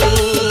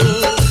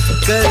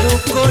करूं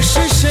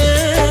कोशिशें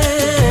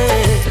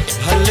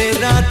भले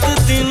रात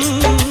दिन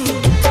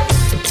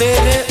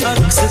तेरे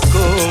अक्स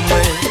को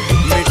मैं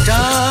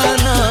मिटा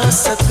ना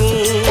सकूं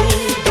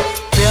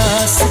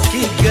प्यास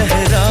की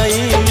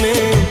गहराई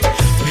में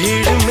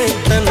भीड़ में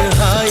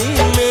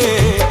तन्हाई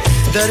में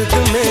दर्द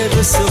में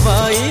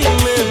रसवाई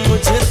में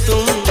मुझे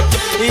तुम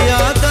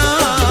याद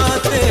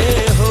आते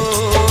हो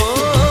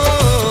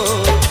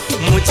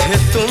मुझे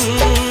तुम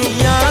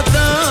याद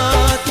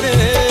आते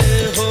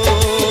हो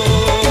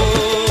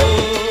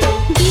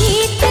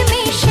गीत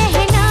में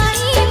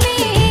शहनाई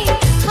में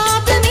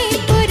ख्वाब में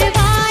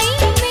पुरवाई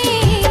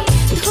में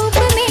धूप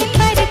में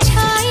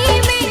परछाई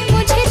में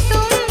मुझे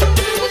तुम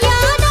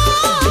याद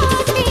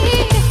आते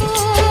हो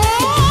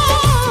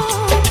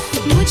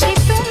मुझे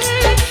तुम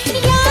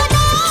याद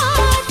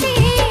आते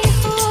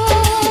हो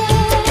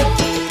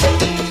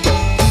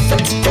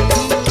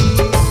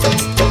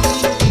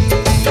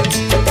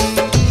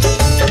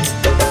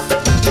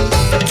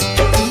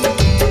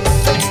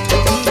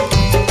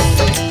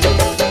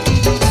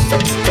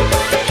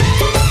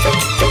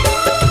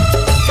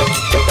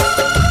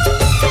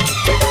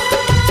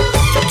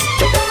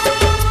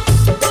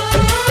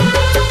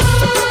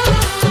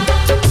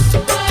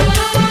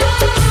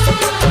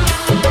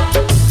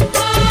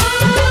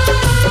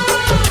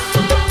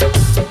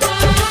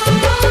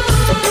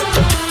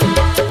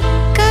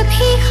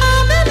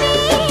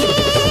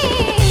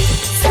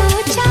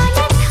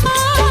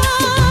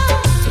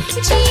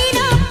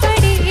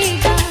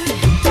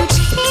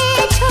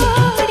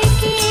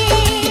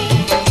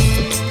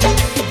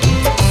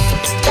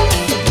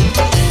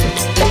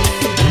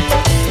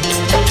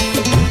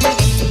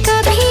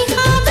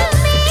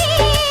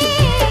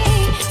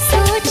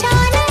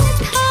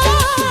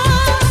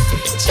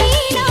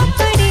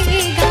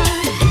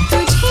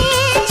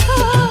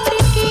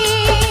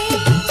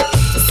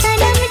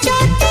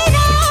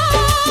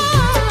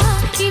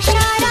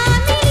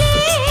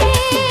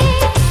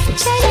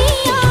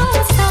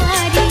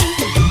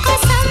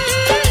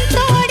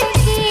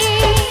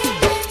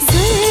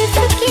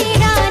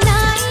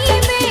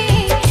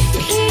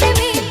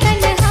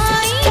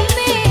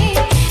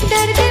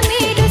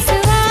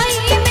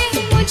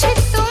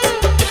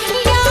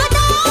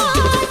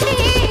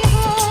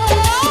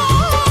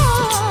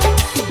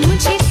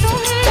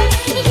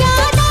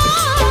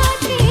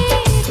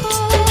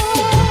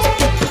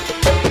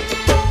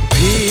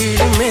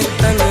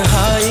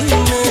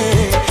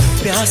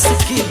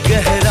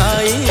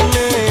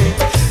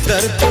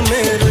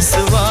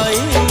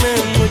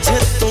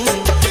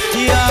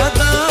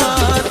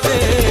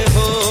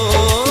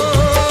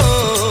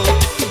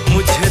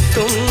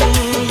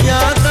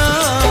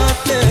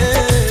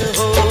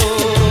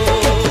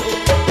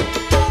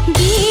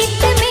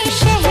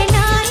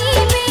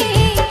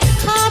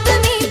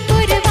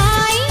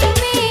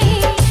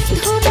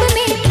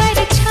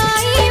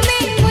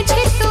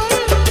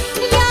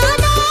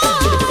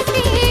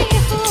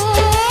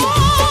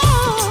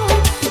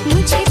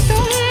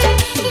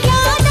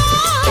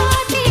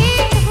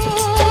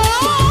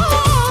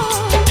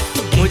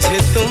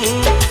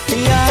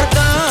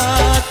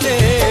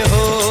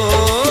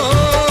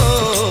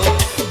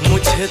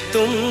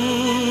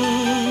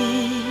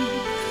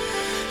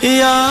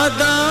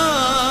याद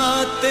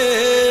आते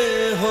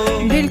हो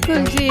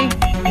बिल्कुल जी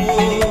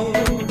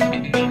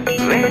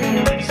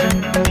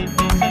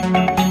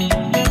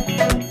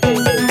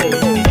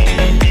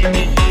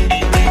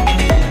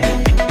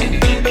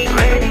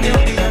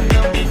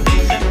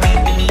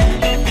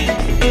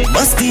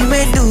मस्ती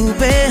में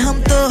डूबे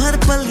हम तो हर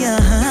पल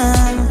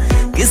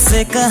यहाँ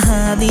किससे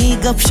कहानी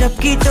गपशप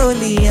की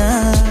टोलियां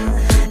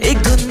एक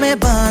धुन में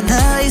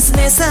बांधा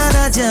इसने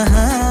सारा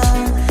जहां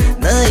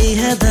नई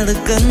है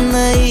धड़कन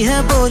नई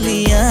है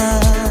बोलियां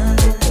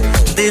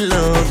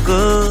दिलों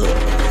को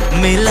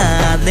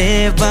मिलाने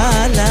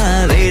वाला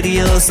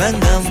रेडियो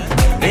संगम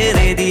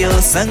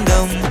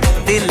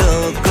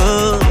दिलों को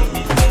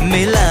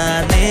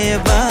मिलाने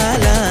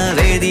वाला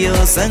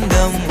रेडियो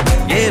संगम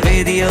ये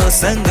रेडियो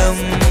संगम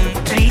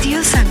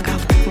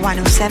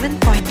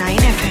 107.9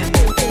 FM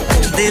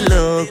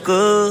दिलों को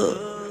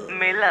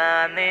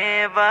मिलाने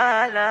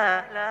वाला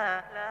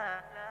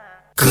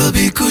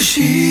कभी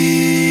खुशी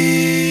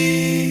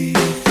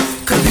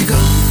कभी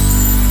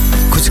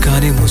गम कुछ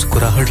गाने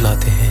मुस्कुराहट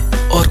लाते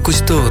हैं और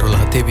कुछ तो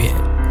रुलाते भी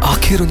हैं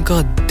आखिर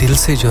उनका दिल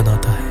से जो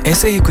नाता है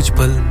ऐसे ही कुछ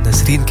पल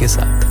नसरीन के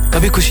साथ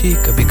कभी खुशी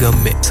कभी गम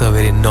में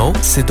सवेरे 9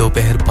 से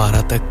दोपहर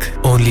 12 तक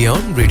ओनली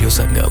ऑन रेडियो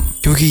संगम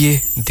क्योंकि ये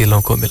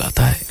दिलों को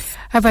मिलाता है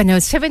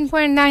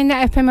 107.9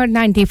 FM और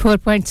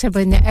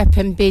 94.7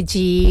 FM पे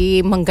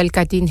जी मंगल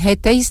का दिन है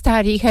 23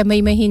 तारीख है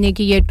मई महीने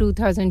की ये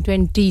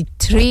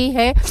 2023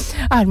 है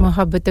और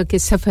मोहब्बतों के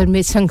सफर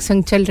में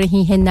संग चल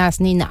रही हैं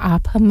नाज़नीन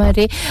आप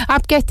हमारे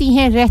आप कहती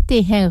हैं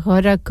रहते हैं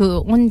गरक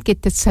उनके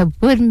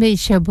तसव्वुर में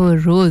शब व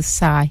रोज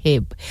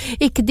साहिब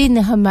एक दिन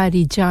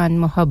हमारी जान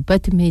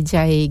मोहब्बत में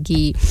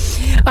जाएगी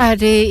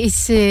और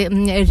इस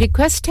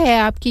रिक्वेस्ट है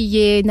आपकी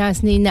ये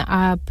नाज़नीन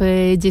आप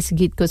जिस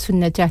गीत को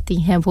सुनना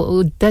चाहती हैं वो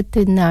उद्दत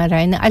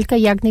नारायण अलका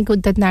याग्निक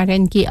उद्दत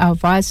नारायण की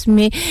आवाज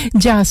में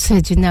जा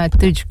सजना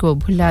तुझको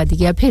भुला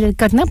दिया फिर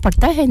करना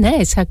पड़ता है ना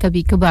ऐसा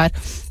कभी-कभार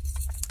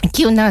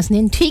क्यों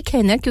नाज़नीन ठीक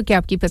है ना क्योंकि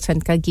आपकी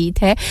पसंद का गीत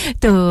है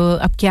तो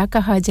अब क्या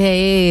कहा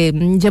जाए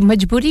जब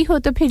मजबूरी हो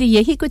तो फिर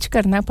यही कुछ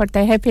करना पड़ता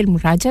है फिल्म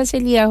राजा से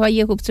लिया हुआ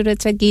ये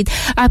खूबसूरत सा गीत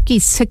आपकी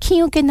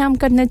सखियों के नाम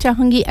करना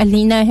चाहूंगी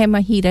अलीना है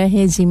महिरा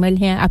है जिमल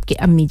है आपके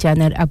अम्मी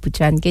जान और अब्बू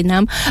जान के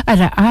नाम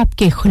और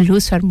आपके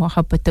खुलूस और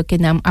मोहब्बतों के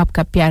नाम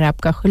आपका प्यार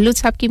आपका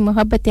खुलूस आपकी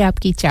मोहब्बतें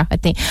आपकी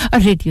चाहतें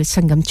और रेडियो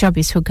संगम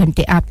 24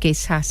 घंटे आपके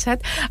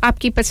साथ-साथ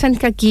आपकी पसंद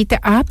का गीत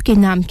आपके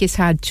नाम के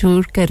साथ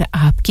जोड़कर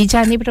आपकी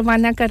जानिब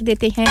रवाना कर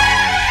देते हैं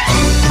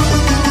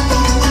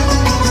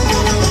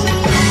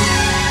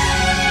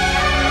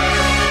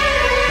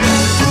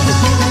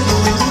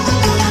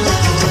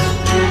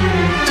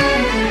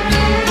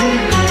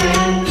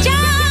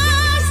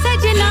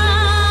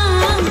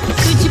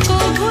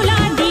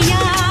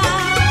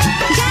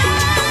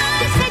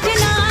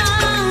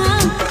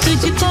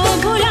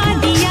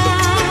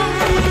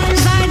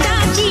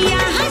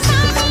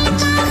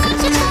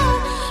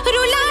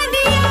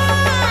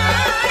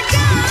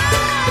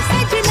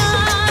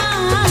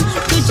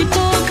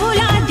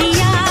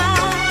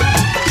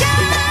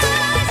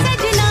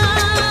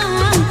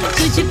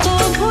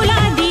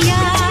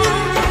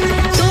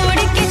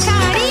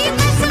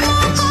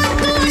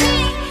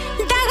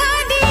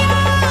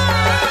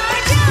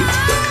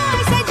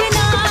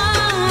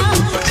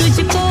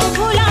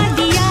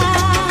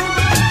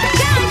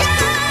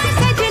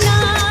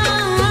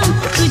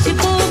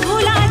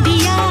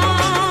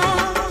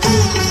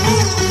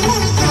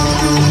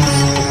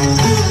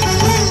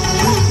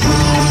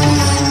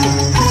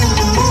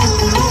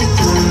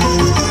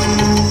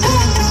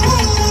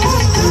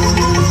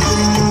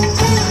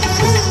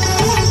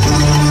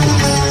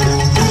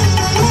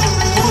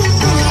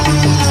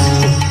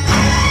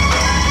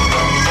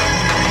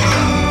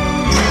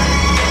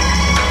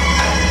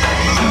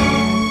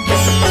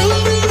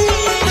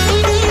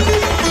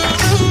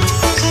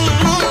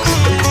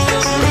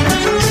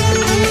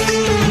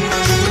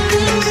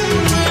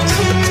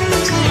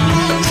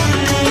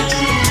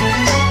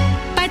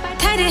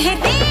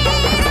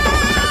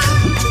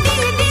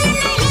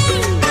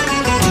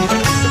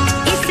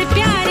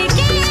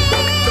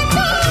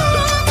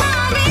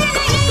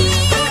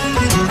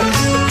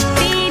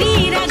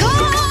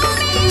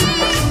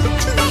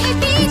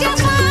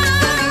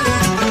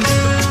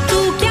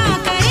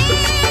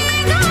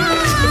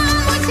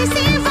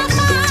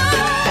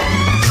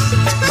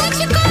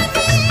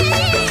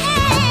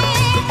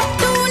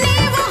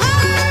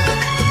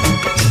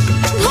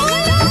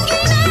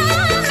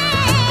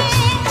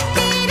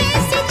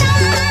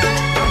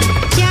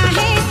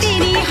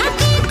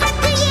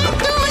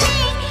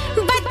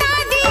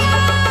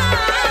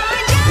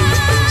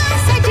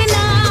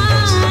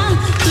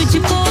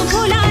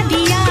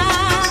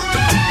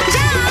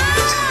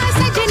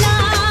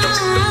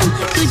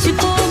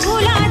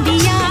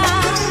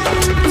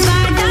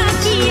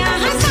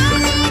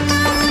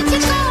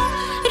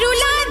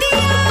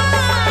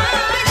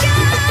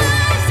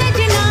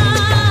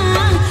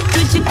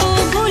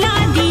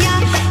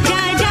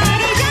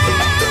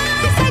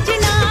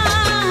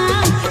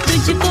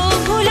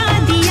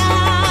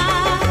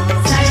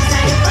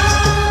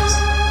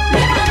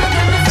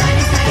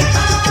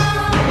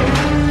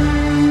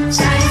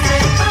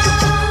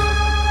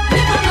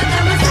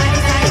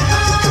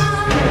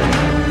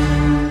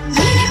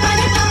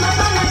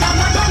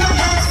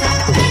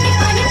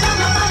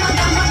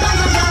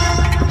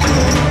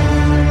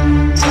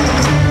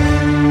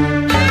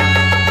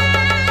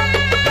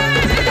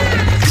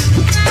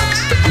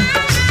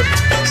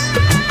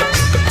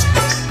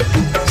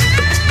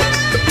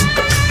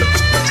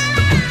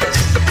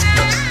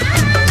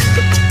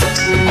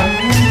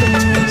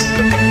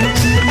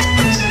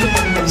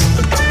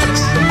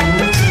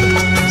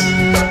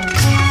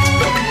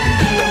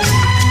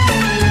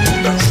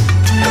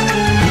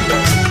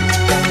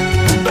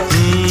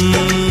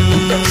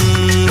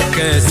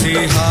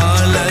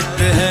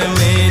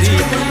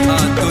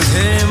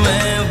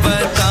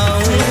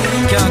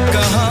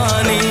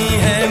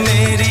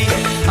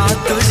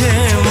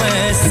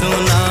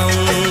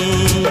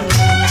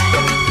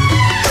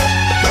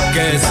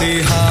कैसी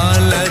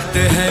हालत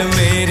है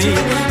मेरी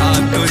आ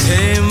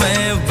तुझे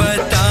मैं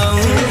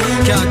बताऊं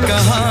क्या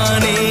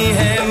कहानी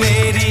है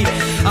मेरी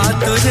आ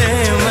तुझे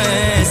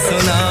मैं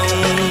सुनाऊं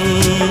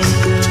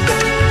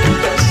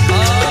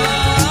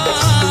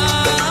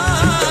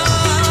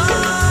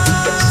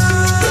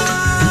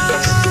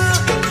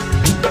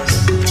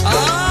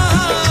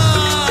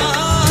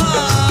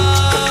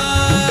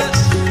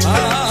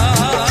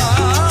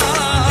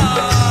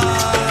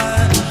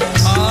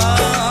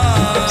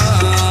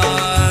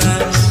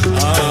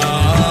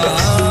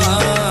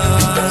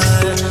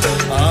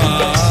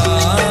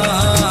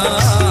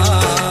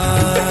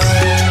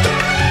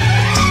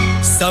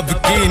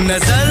सबकी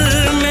नजर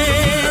में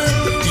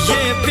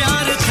ये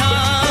प्यार था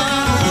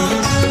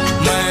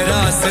मैं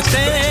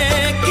रास्ते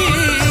की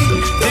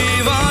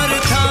दीवार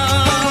था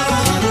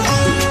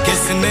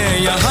किसने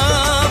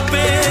यहाँ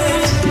पे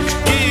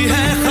की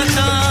है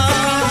खता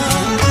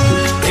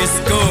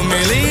किसको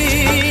मिली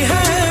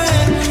है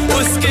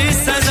उसकी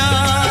सजा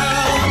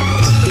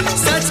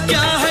सच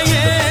क्या है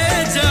ये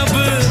जब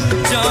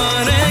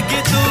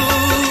जानेगी तू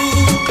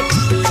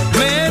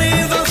मेरी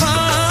वफा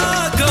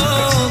को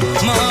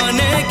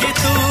मानेगी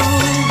तू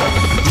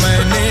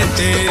मैंने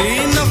तेरी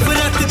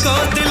नफरत को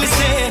दिल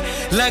से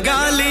लगा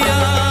लिया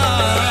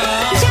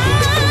जा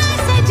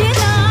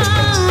सजना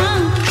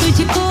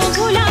तुझको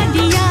भुला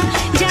दिया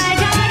जा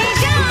जा रे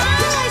जा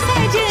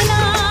सजना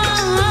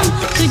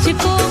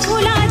तुझको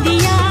भुला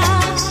दिया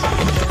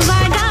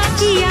वादा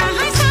किया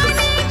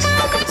हंसाने का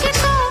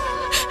मुझको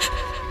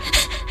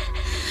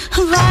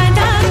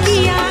वादा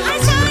किया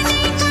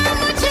हंसाने का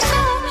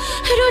मुझको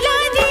रुला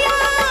दिया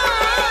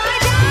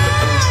जा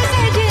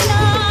सजना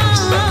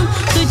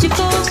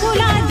तुझको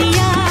भुला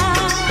दिया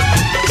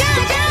जा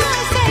जा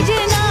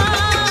सजना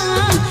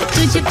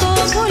तुझको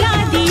भुला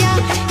दिया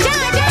जा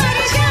जा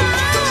रे जा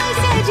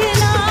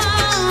सजना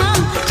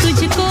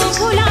तुझको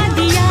भुला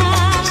दिया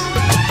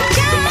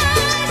जा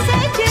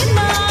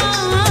सजना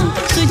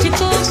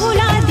तुझको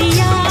भुला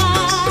दिया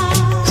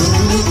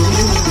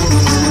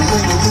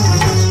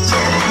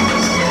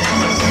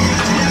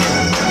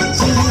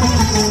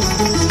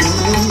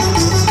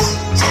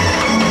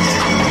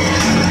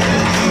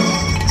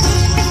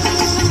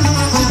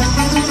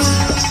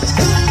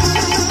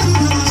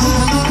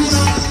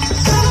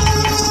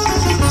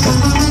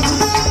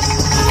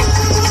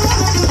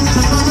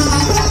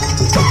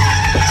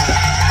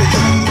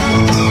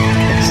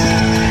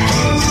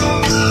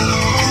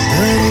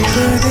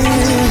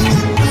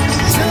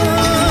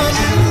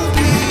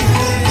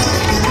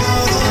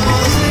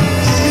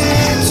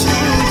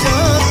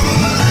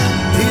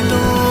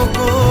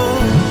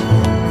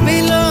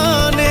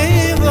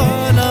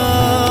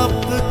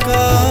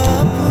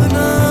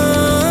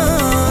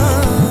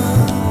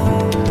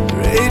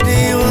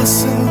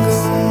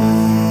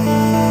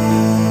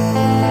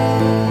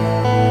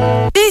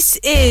This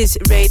is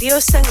Radio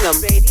Sangam.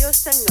 Radio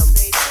Sangam.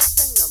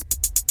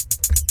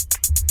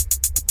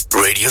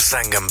 Radio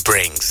Sangam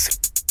brings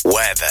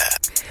weather.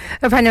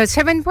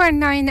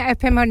 107.9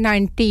 FM और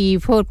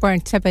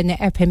 94.7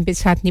 FM पे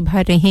साथ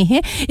निभा रहे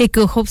हैं एक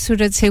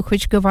खूबसूरत से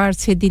खुशगवार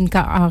से दिन का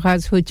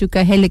आगाज हो चुका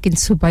है लेकिन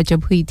सुबह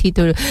जब हुई थी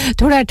तो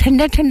थोड़ा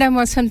ठंडा ठंडा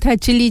मौसम था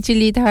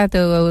चिली था तो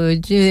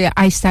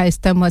आहिस्ता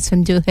आहिस्ता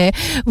मौसम जो है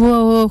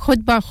वो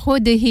खुद ब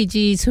खुद ही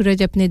जी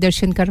सूरज अपने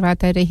दर्शन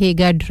करवाता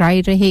रहेगा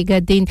ड्राई रहेगा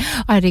दिन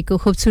और एक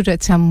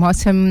खूबसूरत सा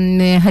मौसम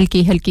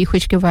हल्की हल्की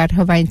खुशगवार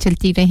हवाएं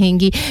चलती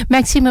रहेंगी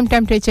मैक्सिमम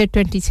टेंपरेचर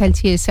 20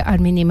 सेल्सियस और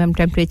मिनिमम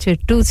टेंपरेचर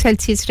 2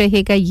 सेल्सियस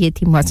रहेगा ये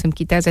थी मौसम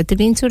की ताजा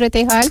तरीन सूरत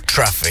हाल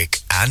Traffic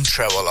and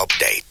travel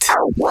update.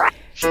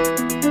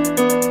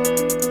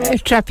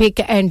 Traffic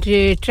and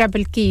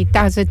travel की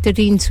ताज़ा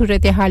तरीन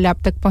सूरत हाल आप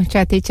तक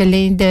पहुंचाते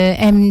चलें the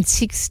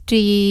M60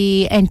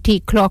 anti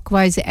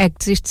clockwise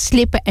exit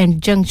slip and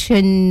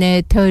junction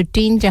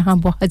 13 जहां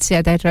बहुत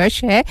ज्यादा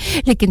रश है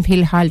लेकिन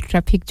फिलहाल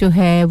ट्रैफिक जो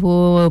है वो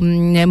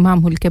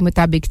मामूल के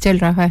मुताबिक चल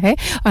रहा है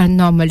और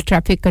नॉर्मल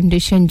ट्रैफिक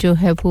कंडीशन जो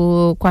है वो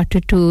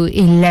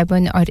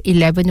 11:15 और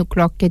 11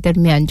 o'clock के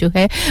दरमियान जो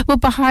है वो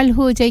बहाल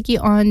हो जाएगी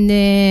ऑन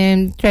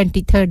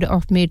 23rd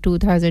of May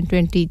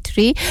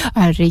 2023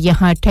 और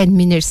यहां 10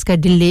 मिनट्स का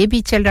डिले भी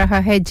चल रहा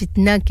है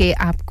जितना कि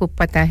आपको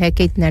पता है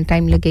कि इतना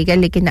टाइम लगेगा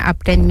लेकिन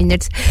आप 10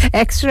 मिनट्स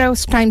एक्स्ट्रा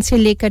उस टाइम से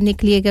लेकर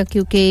निकलिएगा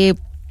क्योंकि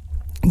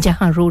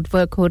जहां रोड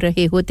वर्क हो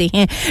रहे होते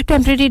हैं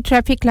टेंपरेरी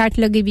ट्रैफिक लाइट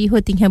लगी हुई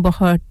होती हैं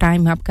बहुत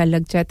टाइम आपका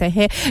लग जाता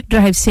है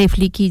ड्राइव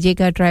सेफली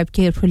कीजिएगा ड्राइव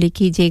केयरफुली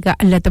कीजिएगा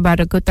अल्लाह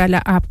तबारक व तआला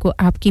आपको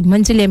आपकी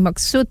मंजिल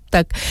मकसूद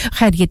तक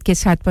खैरियत के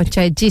साथ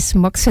पहुंचाए जिस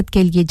मकसद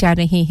के लिए जा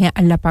रहे हैं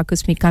अल्लाह पाक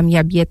उसमें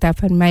कामयाबी अता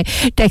फरमाए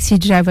टैक्सी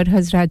ड्राइवर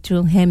हजरात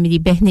जो हैं मेरी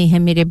बहनें हैं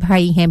मेरे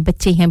भाई हैं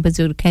बच्चे हैं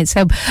बुजुर्ग हैं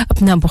सब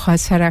अपना बहुत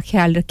सारा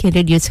ख्याल रखें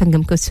रेडियो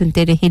संगम को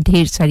सुनते रहें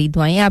ढेर सारी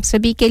दुआएं आप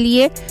सभी के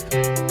लिए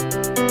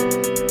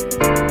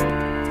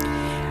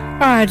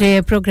और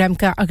प्रोग्राम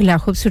का अगला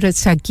खूबसूरत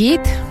सा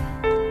गीत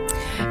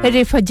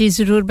रिफा जी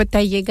जरूर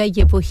बताइएगा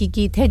ये वही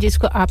गीत है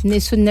जिसको आपने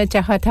सुनना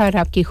चाहा था और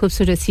आपकी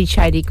खूबसूरत सी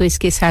शायरी को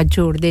इसके साथ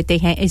जोड़ देते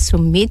हैं इस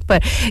उम्मीद पर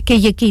कि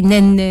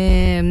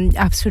यकीनन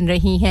आप सुन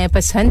रही हैं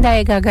पसंद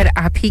आएगा अगर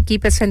आप ही की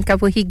पसंद का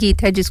वही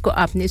गीत है जिसको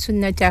आपने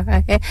सुनना चाहा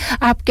है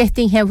आप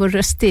कहती हैं वो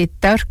रास्ते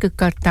तर्क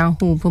करता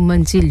हूं वो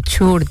मंजिल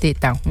छोड़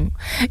देता हूं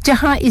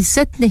जहां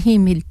इज्जत नहीं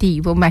मिलती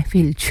वो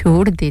महफिल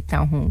छोड़ देता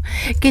हूं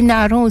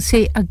किनारों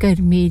से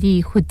अगर मेरी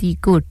खुदी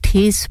को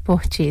ठेस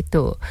पहुंचे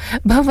तो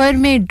भंवर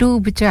में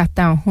डूब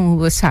जाता हूं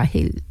वो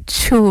साहिल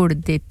छोड़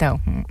देता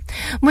हूं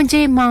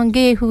मुझे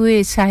मांगे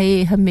हुए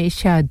साए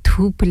हमेशा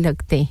धूप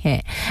लगते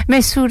हैं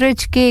मैं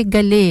सूरज के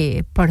गले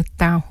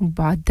पड़ता हूं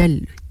बादल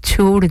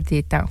छोड़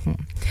देता हूं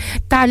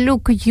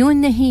ताल्लुक यूं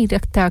नहीं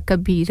रखता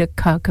कभी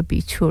रखा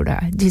कभी छोड़ा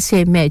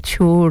जिसे मैं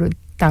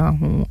छोड़ता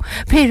हूं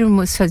फिर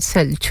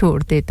मुसलसल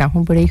छोड़ देता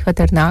हूं बड़ी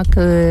खतरनाक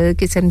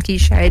किस्म की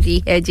शायरी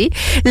है जी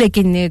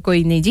लेकिन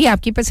कोई नहीं जी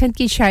आपकी पसंद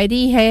की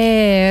शायरी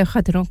है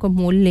खतरों को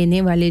मोल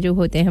लेने वाले जो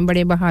होते हैं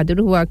बड़े बहादुर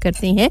हुआ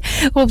करते हैं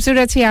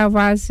खूबसूरत सी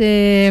आवाज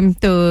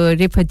तो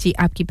रिफत जी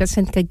आपकी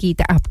पसंद का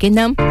गीत आपके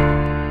नाम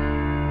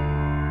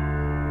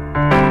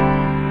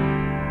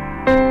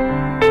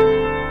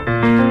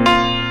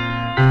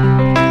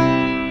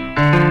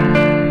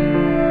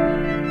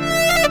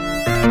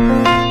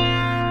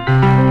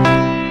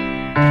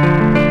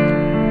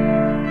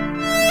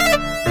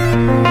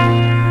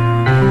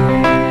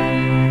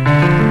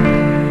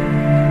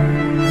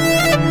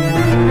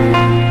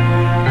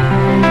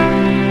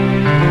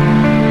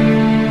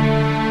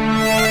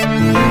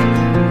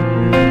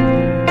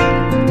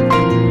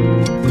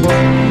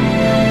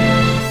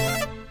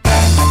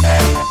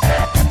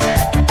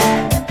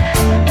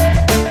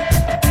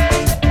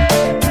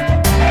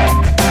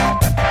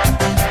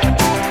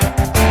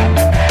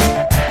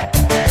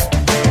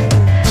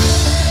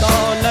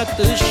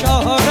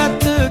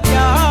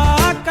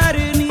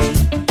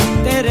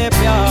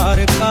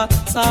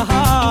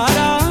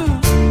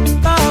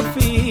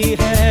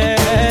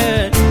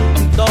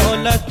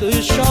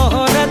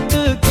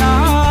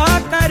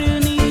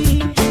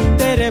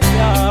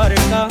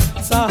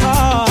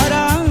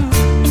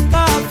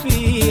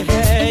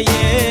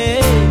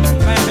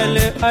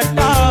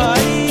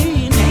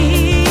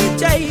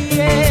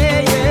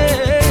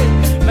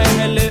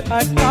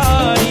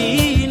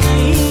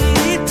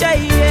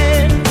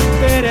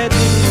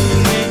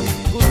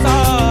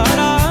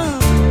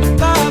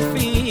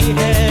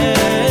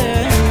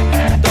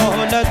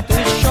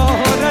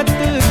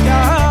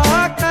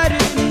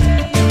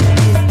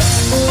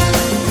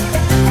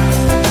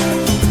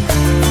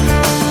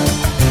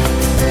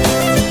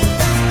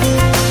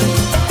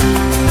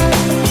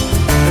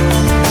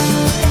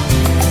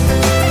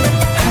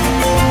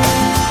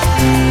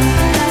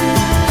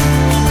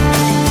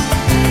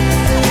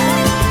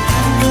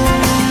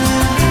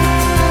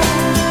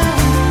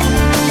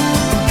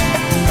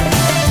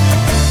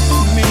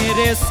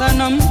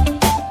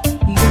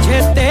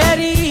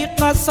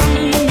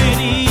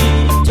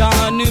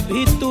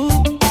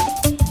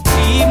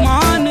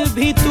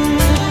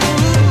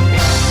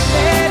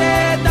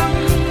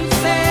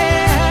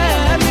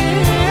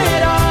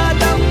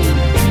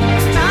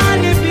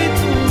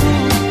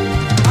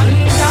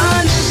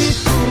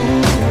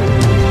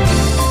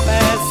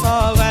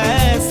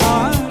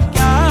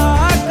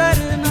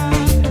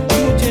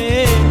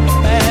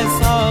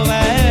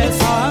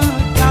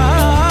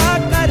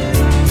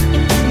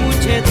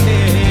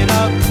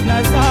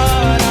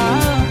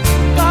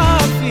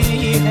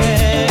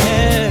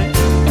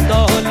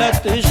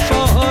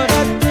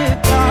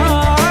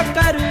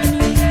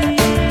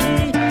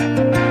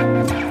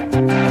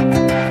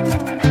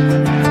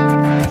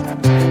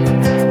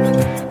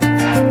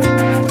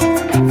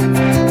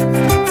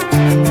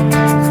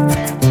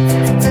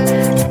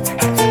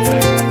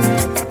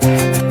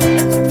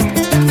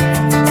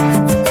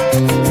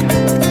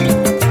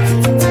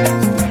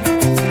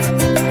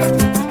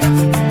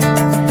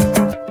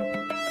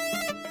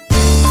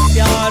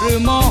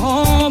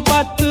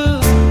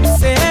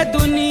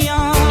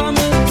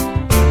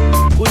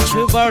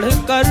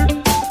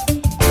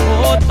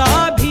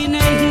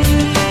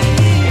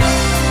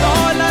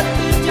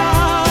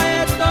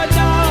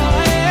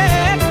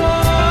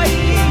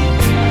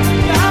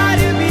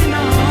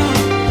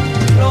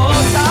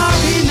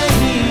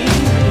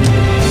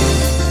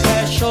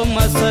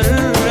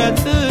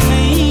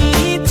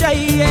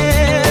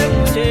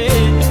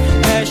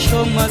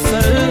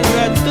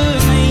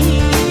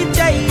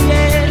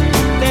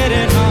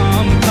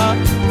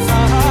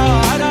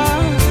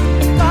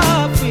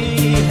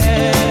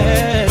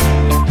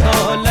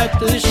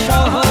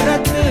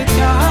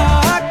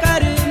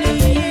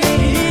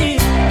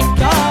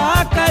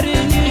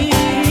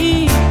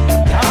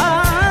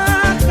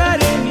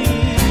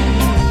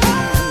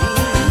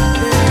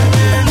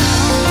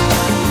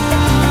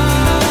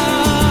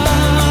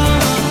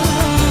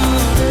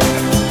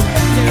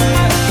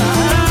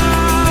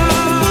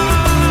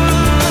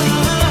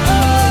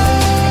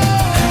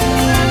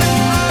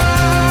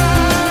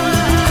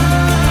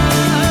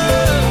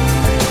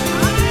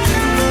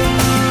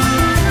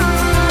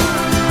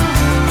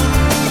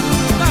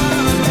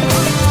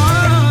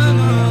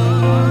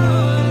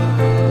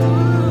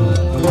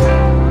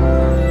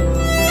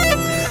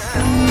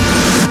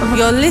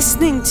You're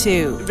listening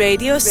to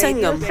Radio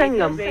Sangam. The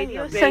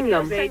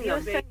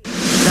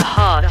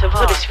heart of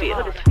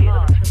Huddersfield.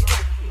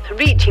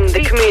 Reaching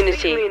the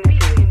community.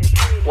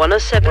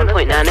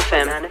 107.9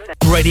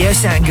 FM. Radio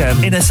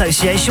Sangam in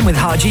association with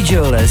Haji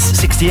Jewellers,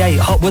 68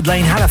 Hotwood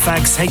Lane,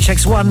 Halifax,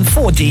 HX1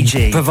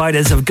 4DG.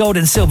 Providers of gold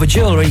and silver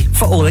jewellery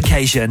for all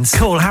occasions.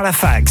 Call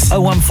Halifax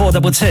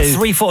 01422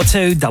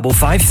 342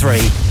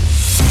 553.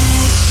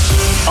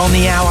 On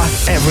the hour,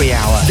 every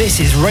hour. This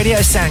is Radio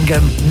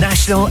Sangam,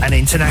 national and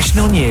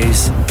international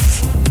news.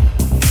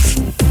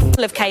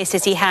 Of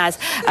cases he has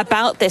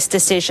about this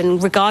decision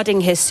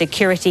regarding his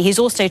security. He's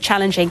also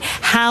challenging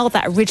how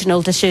that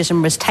original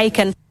decision was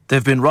taken. There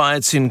have been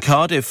riots in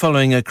Cardiff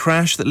following a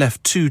crash that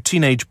left 2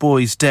 teenage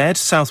boys dead.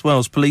 South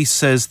Wales Police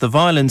says the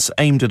violence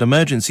aimed at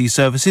emergency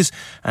services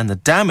and the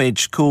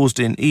damage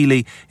caused in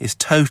Ely is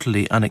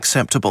totally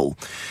unacceptable.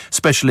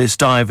 Specialist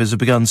divers have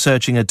begun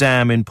searching a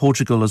dam in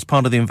Portugal as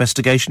part of the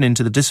investigation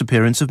into the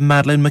disappearance of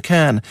Madeleine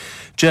McCann.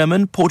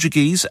 German,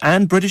 Portuguese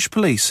and British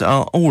police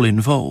are all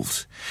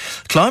involved.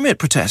 Climate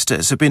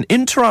protesters have been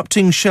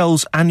interrupting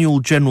Shell's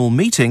annual general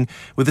meeting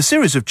with a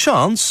series of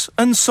chants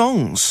and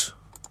songs.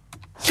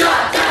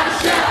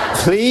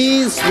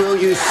 Please will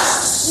you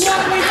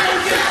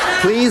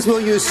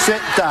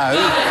sit down?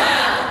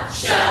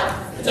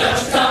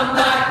 Don't come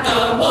back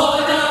no more.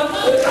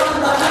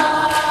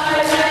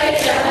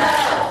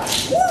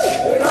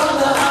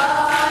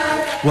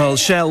 Well,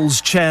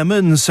 Shell's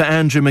chairman, Sir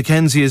Andrew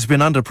Mackenzie, has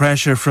been under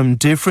pressure from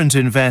different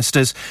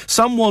investors.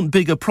 Some want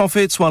bigger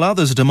profits, while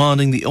others are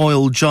demanding the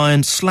oil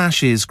giant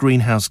slashes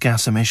greenhouse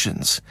gas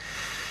emissions.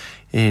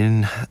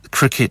 In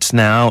cricket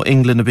now,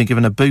 England have been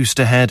given a boost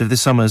ahead of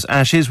this summer's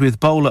Ashes, with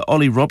bowler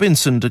Ollie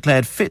Robinson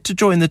declared fit to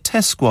join the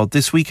Test squad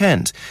this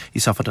weekend. He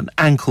suffered an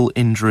ankle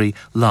injury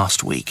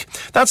last week.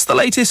 That's the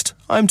latest.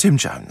 I'm Tim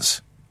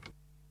Jones.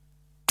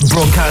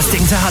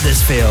 Broadcasting to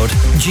Huddersfield,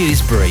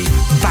 Dewsbury,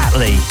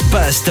 Batley,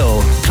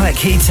 Birstall,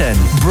 Cleckheaton,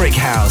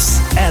 Brickhouse,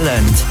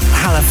 Elland,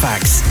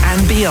 Halifax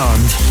and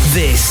beyond.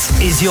 This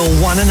is your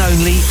one and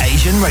only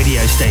Asian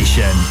radio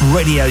station.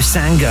 Radio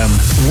Sangam,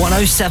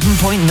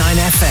 107.9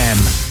 FM.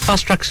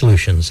 Fast Track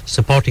Solutions,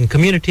 supporting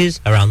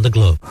communities around the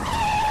globe.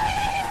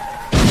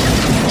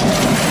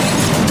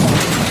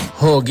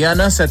 हो गया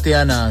ना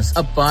सत्यानाश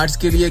अब parts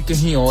के लिए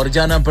कहीं और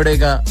जाना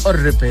पड़ेगा और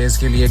रिपेयर्स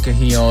के लिए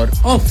कहीं और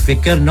ओ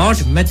फिकर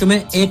नॉट मैं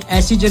तुम्हें एक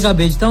ऐसी जगह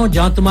भेजता हूं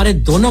जहां तुम्हारे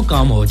दोनों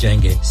काम हो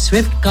जाएंगे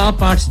स्विफ्ट कार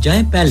पार्ट्स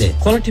जाएं पहले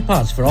quality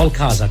parts for all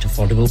cars at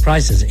affordable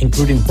prices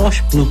including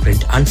Bosch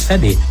Blueprint and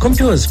Febby come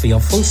to us for your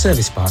full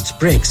service parts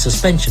brakes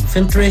suspension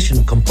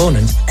filtration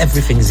components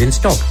everything is in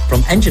stock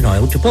from engine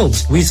oil to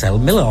bulbs we sell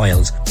Miller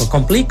oils for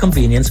complete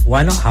convenience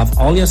why not have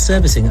all your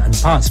servicing and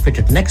parts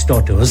fitted next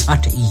door to us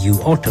at EU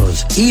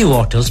Autos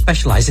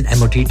specialise in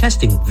MOT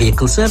testing,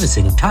 vehicle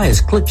servicing, tyres,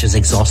 clutches,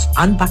 exhausts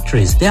and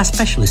batteries. They are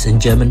specialists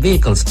in German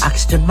vehicles,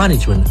 accident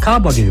management, car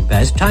body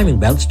repairs, timing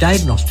belts,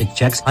 diagnostic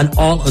checks and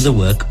all other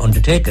work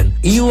undertaken.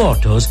 EU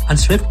Autos and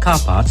Swift Car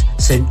Parts,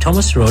 St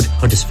Thomas Road,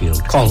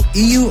 Huddersfield. Call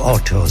EU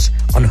Autos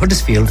on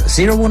Huddersfield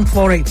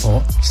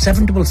 01484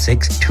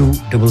 766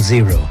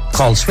 200.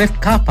 Call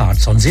Swift Car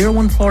Parts on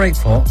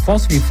 01484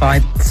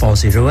 435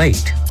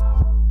 408.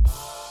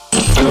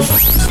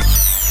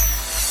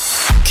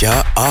 क्या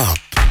आप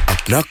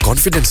अपना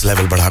confidence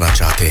level बढ़ाना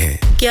चाहते हैं?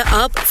 क्या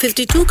आप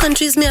 52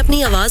 countries में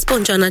अपनी आवाज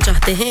पहुंचाना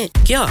चाहते हैं?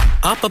 क्या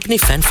आप अपनी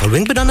फैन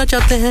फॉलोइंग बढ़ाना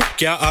चाहते हैं?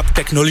 क्या आप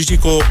टेक्नोलॉजी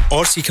को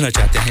और सीखना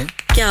चाहते हैं?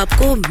 क्या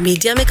आपको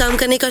मीडिया में काम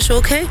करने का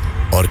शौक है?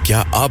 और क्या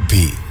आप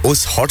भी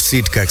उस हॉट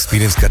सीट का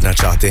एक्सपीरियंस करना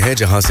चाहते हैं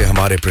जहां से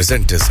हमारे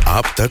प्रेजेंटर्स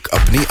आप तक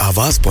अपनी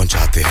आवाज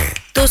पहुंचाते हैं?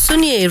 तो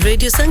सुनिए,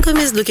 Radio Sangam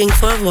is looking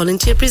for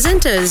volunteer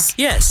presenters.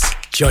 Yes,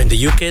 join the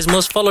UK's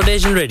most followed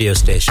Asian radio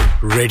station,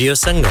 Radio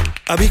Sangam.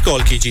 अभी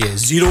कॉल कीजिए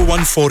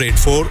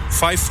 01484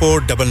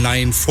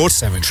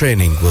 549947.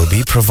 Training will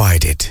be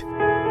provided.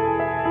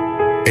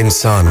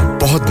 इंसान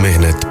बहुत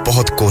मेहनत,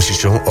 बहुत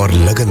कोशिशों और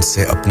लगन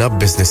से अपना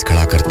बिजनेस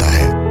खड़ा करता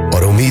है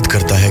और उम्मीद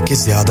करता है कि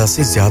ज्यादा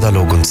से ज्यादा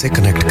लोग उनसे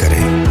कनेक्ट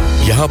करें।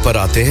 यहाँ पर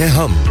आते हैं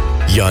हम,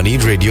 यानी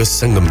रेडियो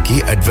संगम की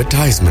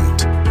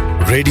एडवर्टाइजमेंट।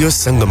 रेडियो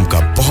संगम का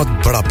बहुत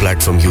बड़ा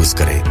प्लेटफॉर्म यूज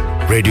करें।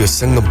 रेडियो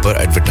संगम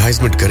पर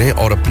एडवर्टाइजमेंट करें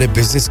और अपने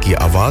बिजनेस की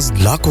आवाज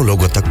लाखों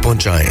लोगों तक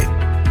पहुंचाएं।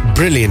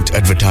 Brilliant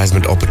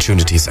advertisement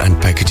opportunities and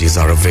packages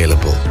are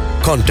available.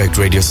 Contact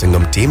Radio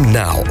Sangam team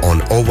now on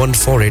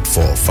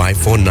 01484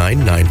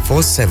 549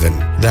 947.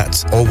 That's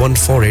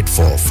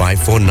 01484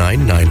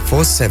 549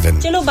 947.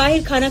 चलो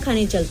बाहर खाना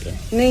खाने चलते हैं।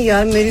 नहीं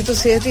यार, मेरी तो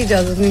सेहत ही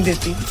इजाजत नहीं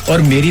देती।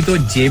 और मेरी तो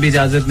जेब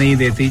इजाजत नहीं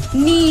देती।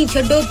 नहीं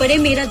छोड़ो परे,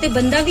 मेरा ते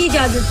बंदा भी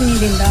इजाजत नहीं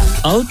देता।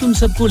 आओ तुम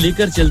सबको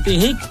लेकर चलते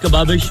हैं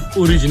कबाबिश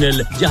ओरिजिनल,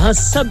 जहां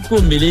सबको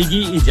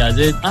मिलेगी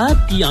इजाजत।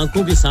 आपकी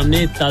आंखों के सामने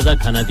ताजा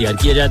खाना तैयार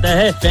किया जाता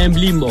है।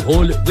 फैमिली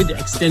माहौल with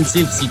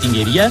extensive seating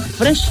area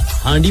fresh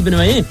handi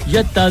बनवाएं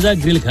या ताजा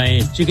ग्रिल खाएं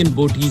chicken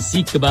boti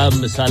seekh kebab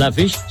masala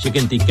fish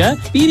chicken tikka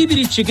peri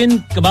peri chicken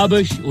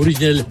Kebabish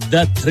original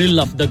the thrill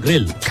of the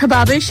grill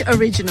Kebabish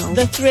Original.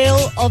 The Thrill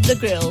of the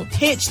Grill.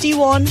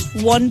 HD1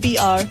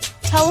 1BR.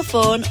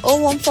 Telephone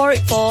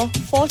 01484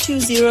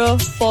 420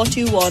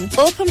 421.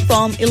 Open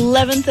from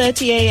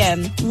 11:30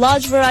 a.m.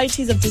 Large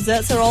varieties of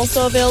desserts are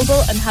also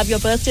available and have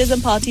your birthdays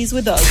and parties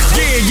with us.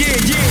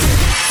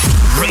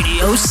 Yeah.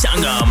 Radio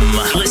Sangam.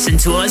 Listen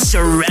to us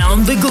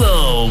around the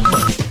globe.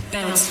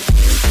 Bounce.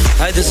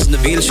 Hi, this is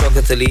Nabil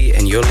Shaukat Ali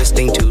and you're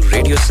listening to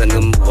Radio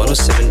Sangam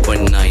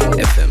 107.9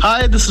 FM.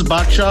 Hi, this is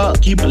Baksha.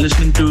 Keep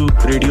listening to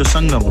Radio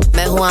Sangam.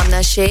 मैं हूँ आमना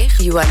Sheikh.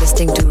 You are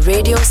listening to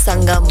Radio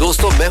Sangam.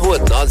 दोस्तों मैं हूँ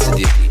अदनान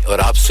सिद्दीकी और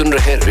आप सुन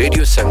रहे हैं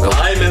radio संगम.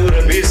 Hi, मैं हूँ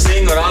रणवीर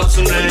सिंह और आप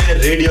सुन रहे हैं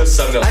रेडियो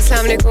संगम.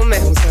 अस्सलाम वालेकुम.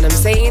 मैं हूँ सनम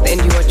Saeed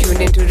and you are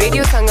tuned into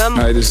Radio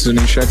Sangam. Hi, this is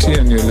Sunil Shetty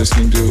and you're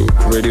listening to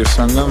Radio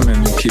Sangam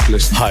and keep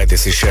listening. Hi,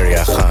 this is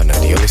Sharia Khan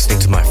and you're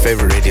listening to my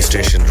favorite radio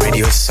station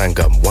Radio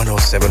Sangam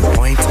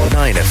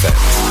 107.9 FM.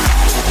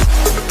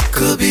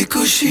 कभी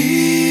खुशी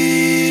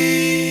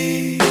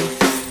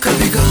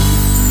कभी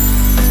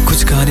गम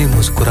कुछ गाने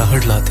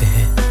मुस्कुराहट लाते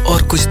हैं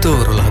और कुछ तो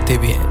रुलाते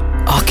भी हैं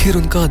आखिर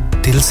उनका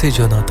दिल से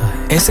जो नाता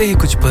है ऐसे ही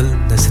कुछ पल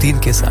नसरीन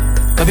के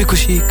साथ कभी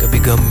खुशी कभी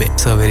गम में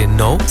सवेरे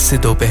 9 से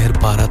दोपहर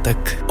 12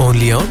 तक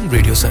ओनली ऑन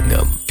रेडियो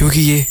संगम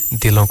क्योंकि ये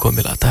दिलों को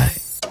मिलाता है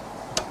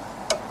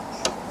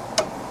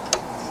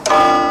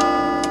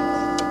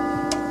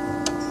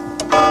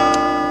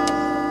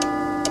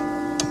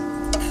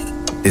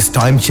This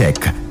time check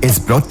is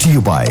brought to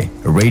you by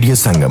Radio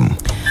Sangam.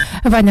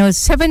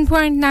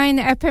 107.9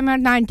 FM और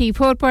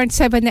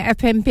 94.7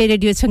 FM पे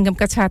रेडियो संगम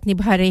का साथ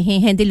निभा रहे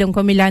हैं दिलों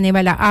को मिलाने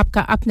वाला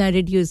आपका अपना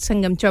रेडियो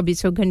संगम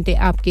 24 घंटे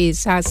आपके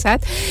साथ-साथ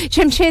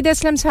शमशेद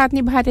असलम साथ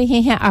निभा रहे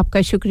हैं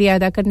आपका शुक्रिया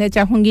अदा करना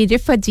चाहूंगी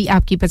रिफत जी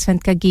आपकी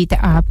पसंद का गीत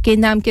आपके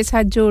नाम के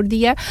साथ जोड़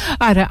दिया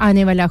और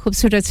आने वाला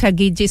खूबसूरत सा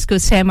गीत जिसको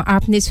सैम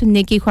आपने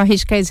सुनने की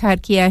ख्वाहिश का इजहार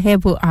किया है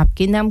वो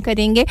आपके नाम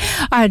करेंगे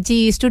और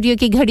जी स्टूडियो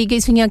की घड़ी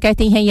की सुइयां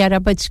कहती हैं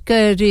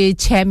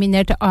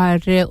 11:06 और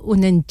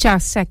 49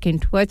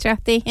 सेकंड हुआ चाहते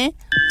हैं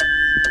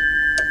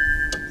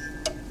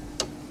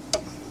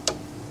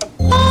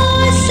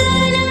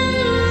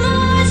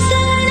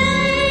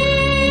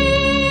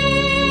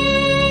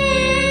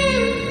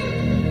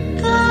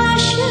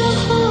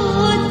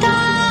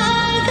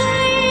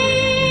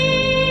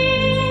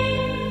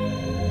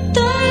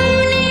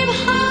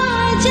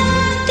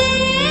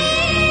जाते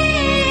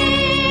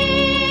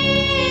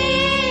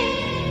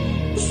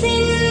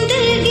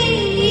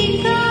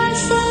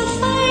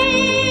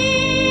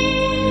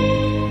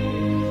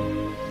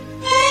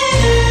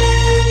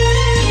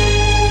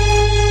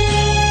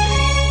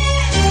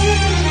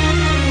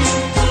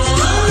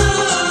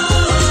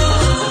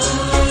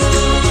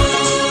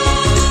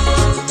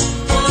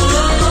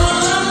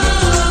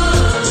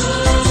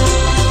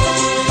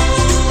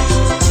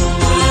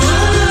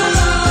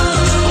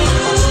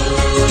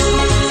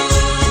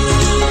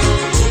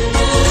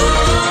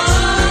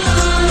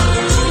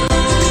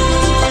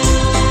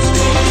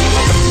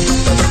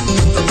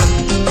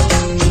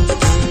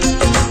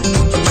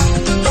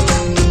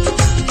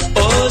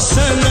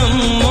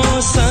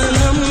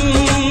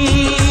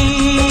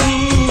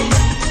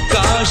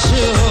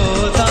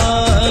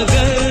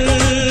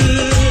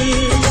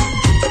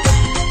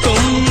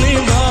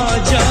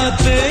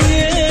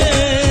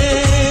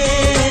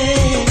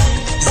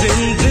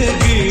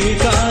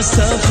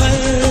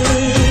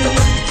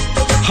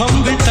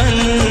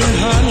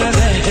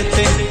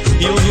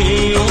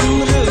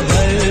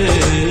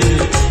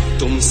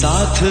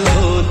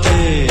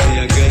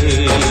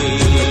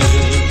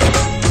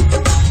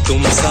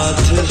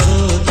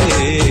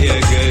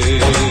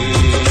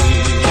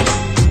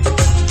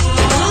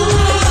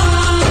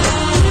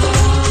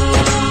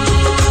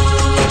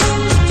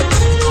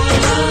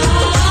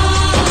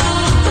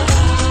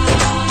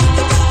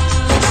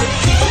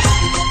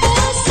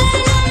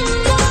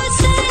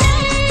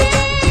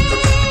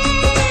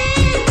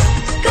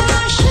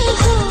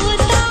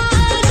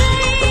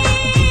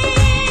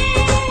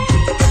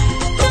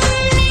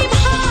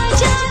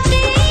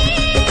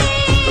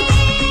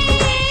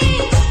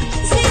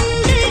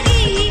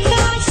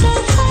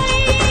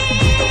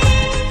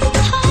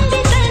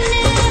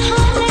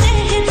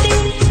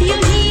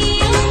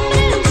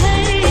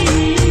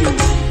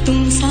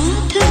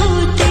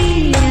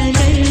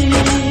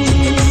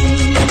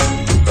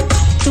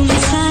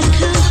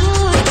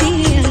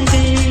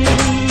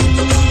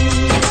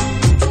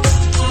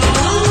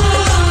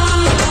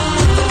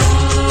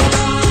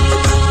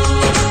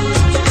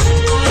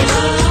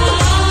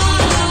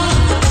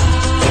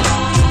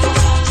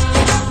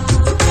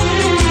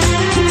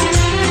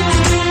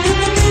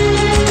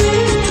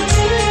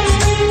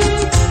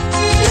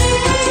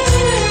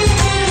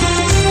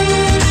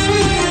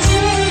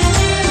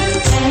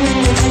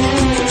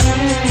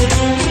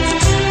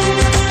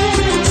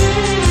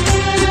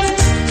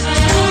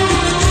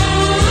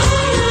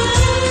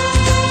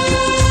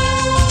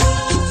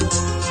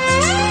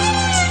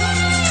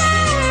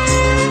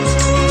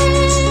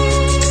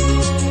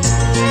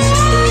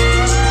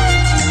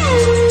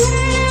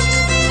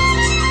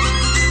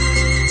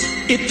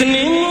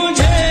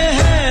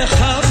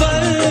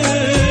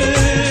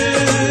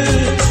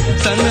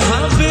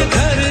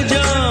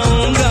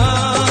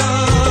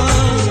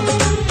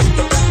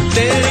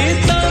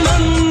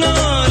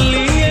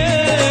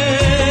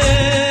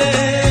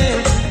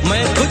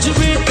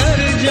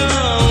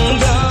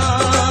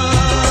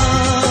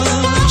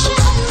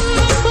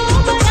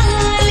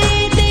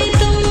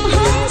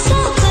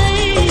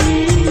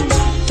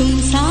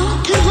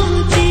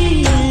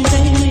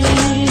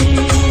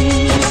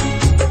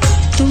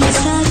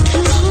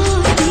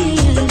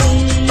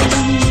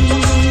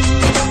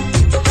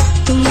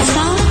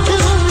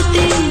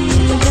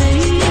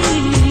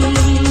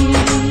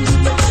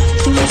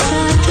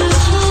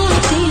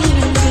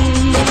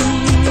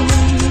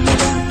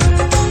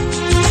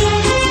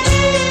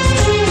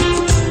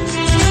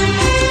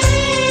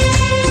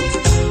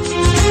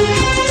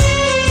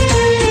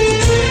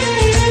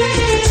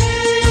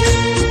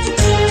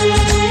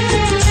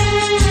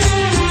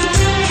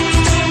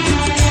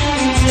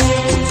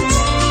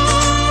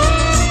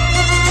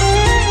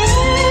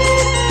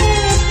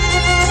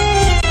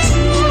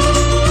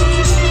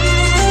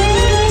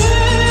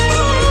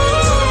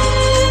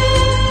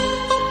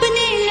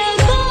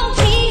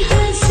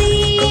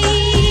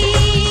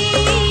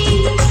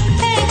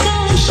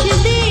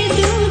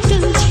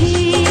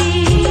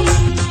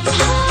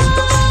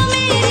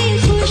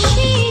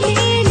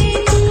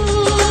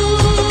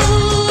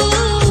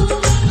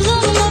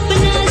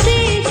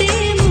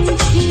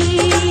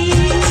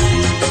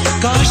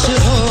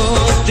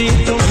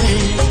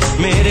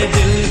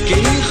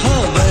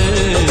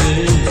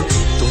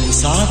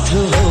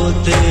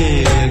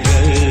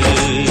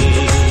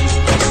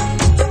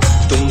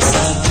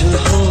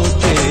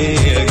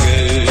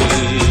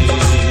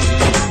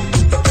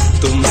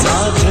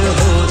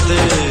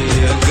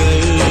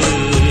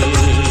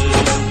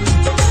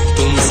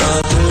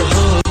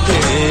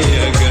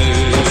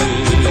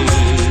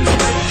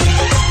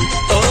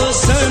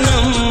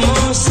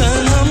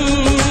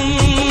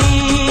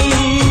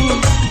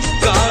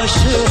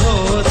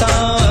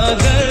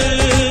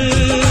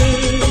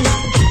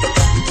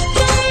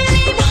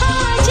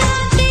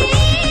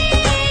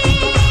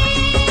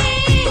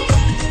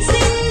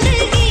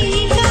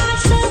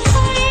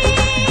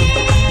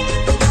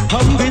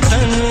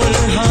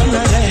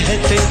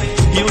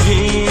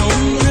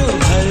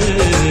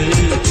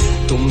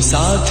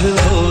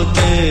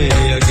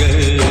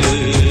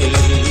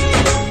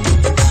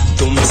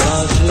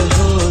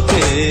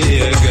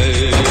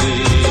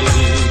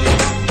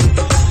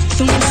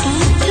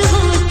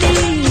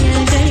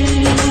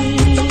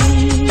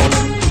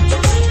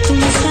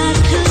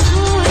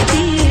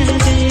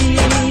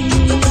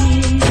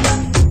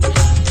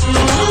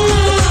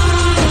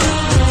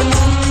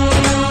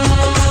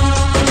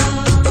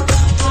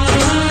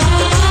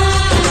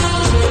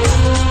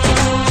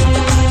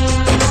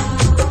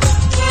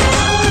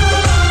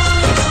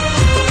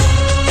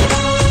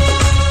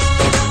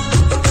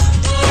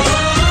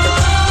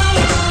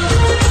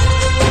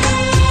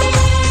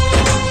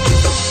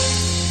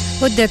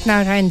उदित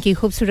नारायण की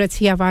खूबसूरत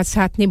सी आवाज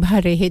साथ निभा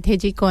रहे थे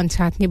जी कौन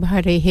साथ निभा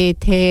रहे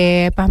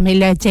थे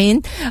पामेला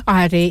जैन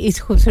और इस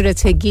खूबसूरत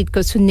से गीत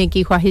को सुनने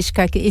की ख्वाहिश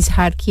का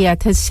इजहार किया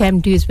था सैम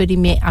ड्यूसबरी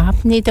में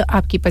आपने तो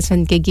आपकी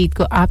पसंद के गीत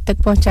को आप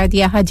तक पहुंचा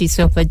दिया हाजी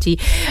सोहबत जी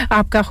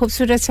आपका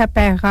खूबसूरत सा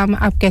पैगाम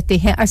आप कहते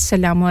हैं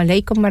अस्सलाम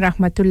वालेकुम व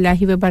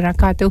रहमतुल्लाहि व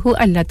बरकातहू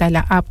अल्लाह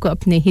ताला आपको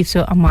अपने हिफ्ज़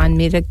व अमान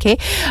में रखे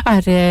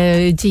और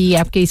जी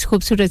आपके इस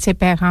खूबसूरत से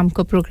पैगाम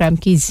को प्रोग्राम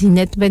की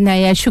ज़ीनत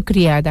बनाया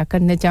शुक्रिया अदा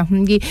करना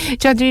चाहूंगी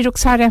चौधरी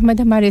रुखसार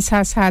अहमद हमारे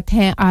साथ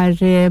हैं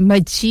और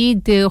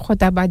मजीद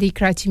खुदाबादी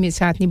कराची में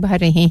साथ निभा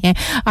रहे हैं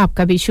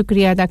आपका भी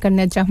शुक्रिया अदा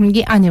करना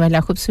चाहूंगी आने वाला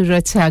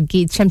खूबसूरत सा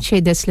गीत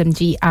शमशेद असलम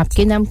जी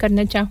आपके नाम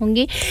करना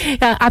चाहूंगी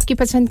आपकी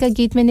पसंद का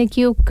गीत मैंने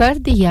क्यों कर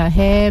दिया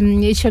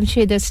है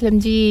शमशेद असलम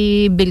जी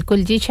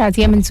बिल्कुल जी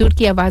शादिया मंसूर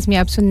की आवाज में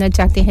आप सुनना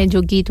चाहते हैं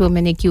जो गीत वो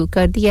मैंने क्यों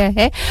कर दिया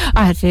है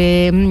और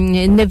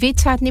नवीद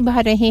साथ निभा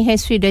रहे हैं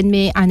स्वीडन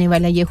में आने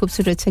वाला ये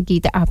खूबसूरत सा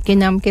गीत आपके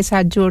नाम के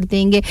साथ जोड़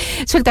देंगे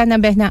सुल्ताना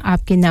बहना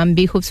आपके नाम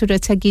भी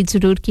खूबसूरत सा गीत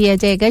जरूर किया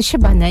जाएगा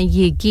शबाना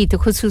ये गीत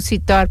खुसूसी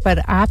तौर पर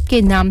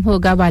आपके नाम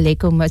होगा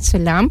वालेकुम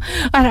अस्सलाम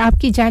और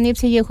आपकी जानिब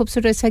से ये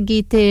खूबसूरत सा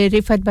गीत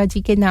रिफत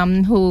बाजी के नाम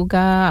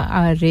होगा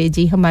और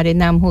जी हमारे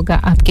नाम होगा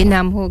आपके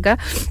नाम होगा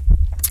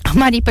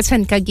हमारी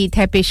पसंद का गीत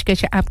है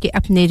पेशकश आपके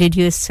अपने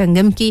रेडियो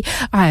संगम की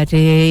और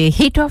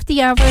hit of the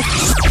our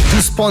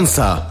To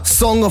sponsor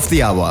Song of the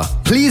Hour,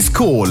 please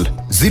call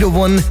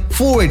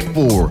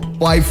 01484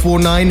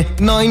 549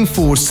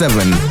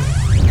 947.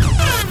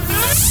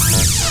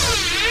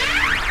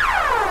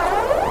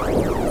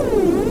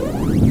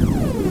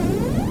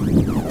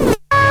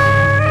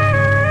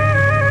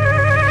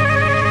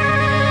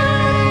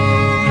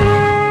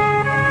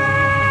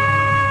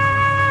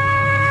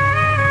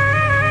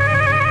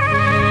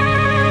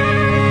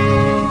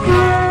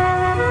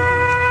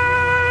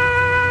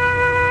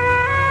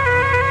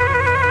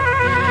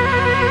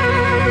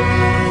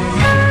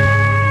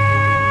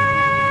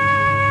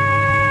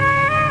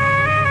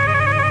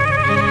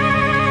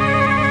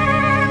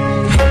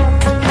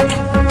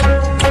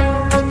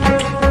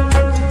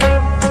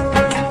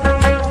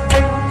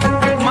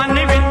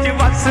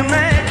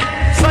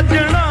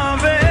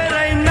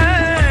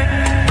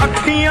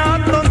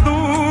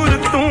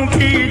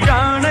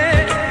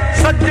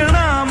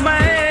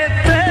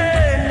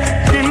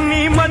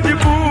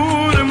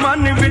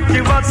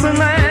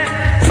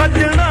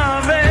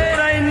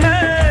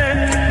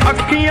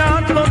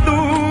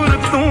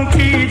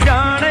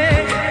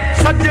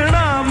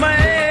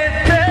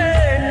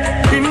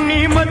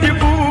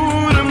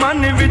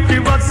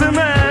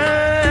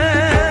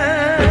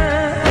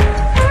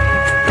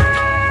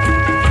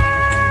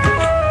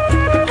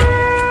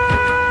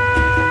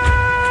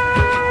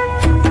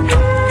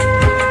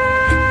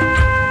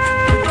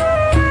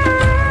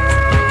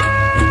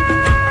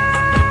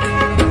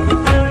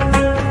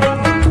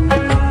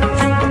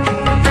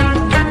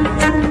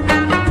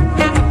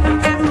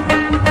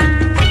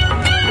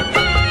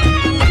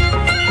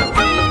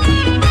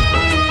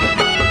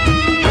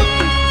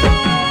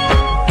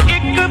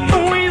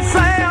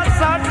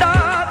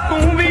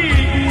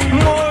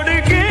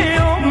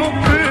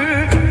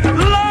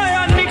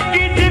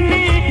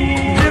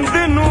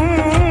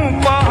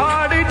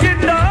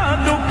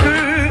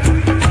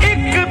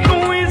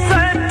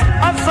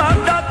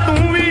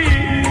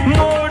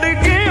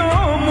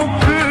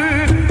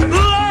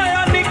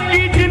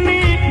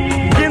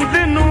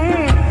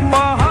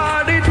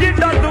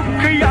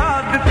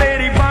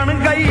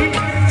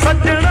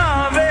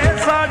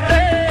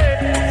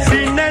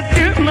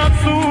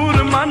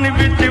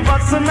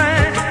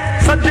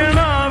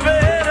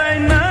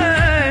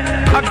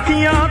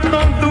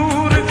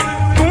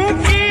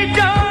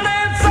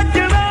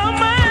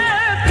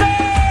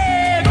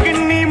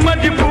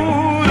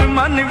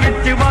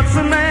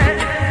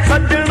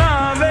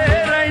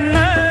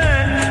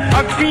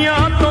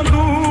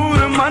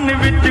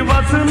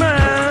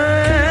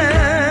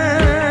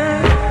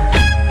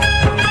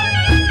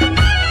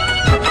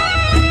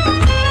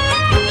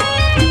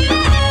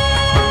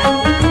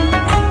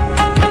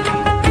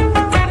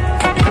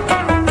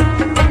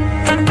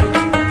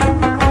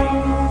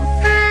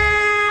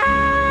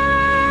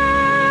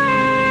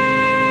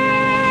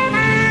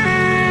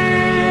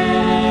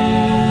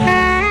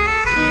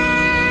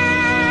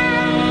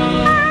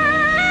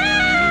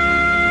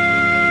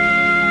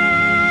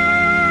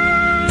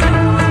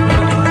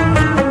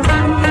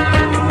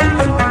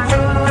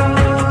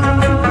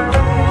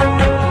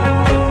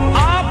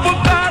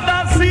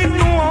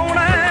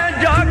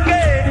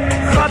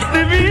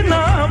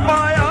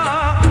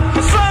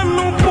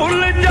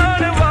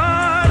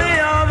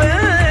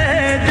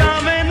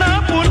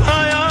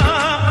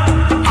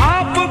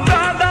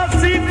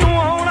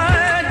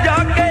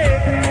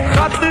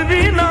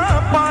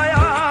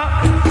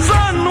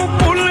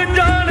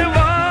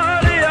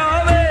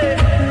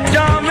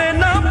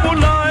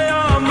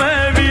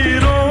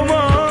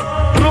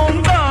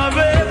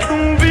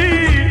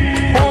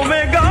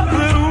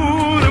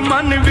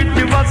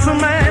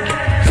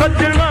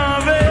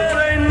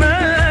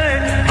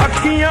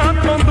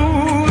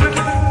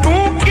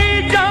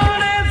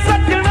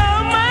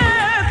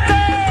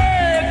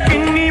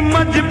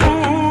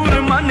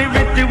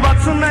 विच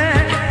वसने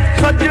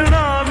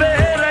सजना वे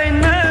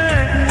रहने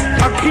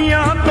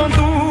अखियां तो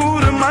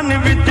दूर मन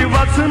विच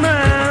वसने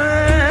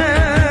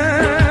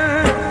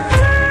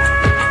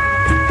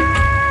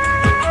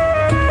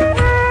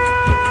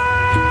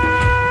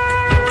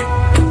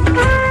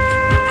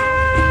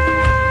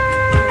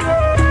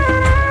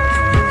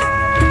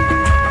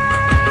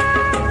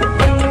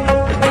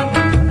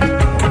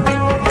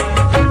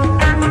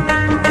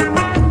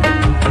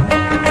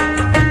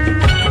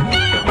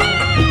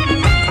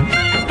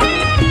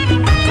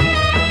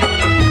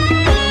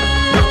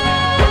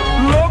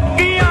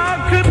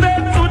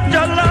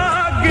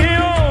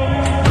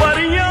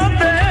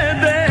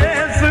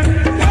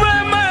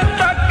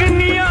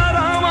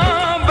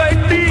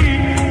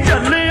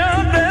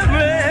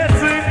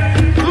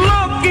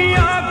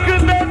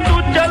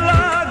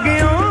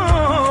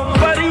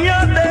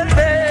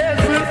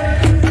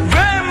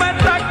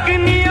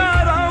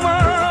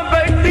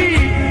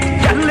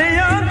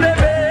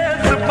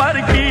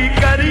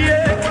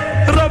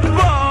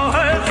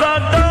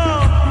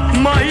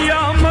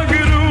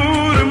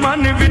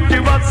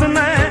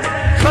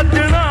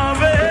सजना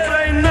वे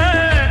रहने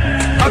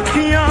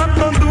अखियां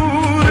तो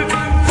दूर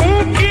तू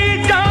की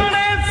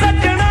जाने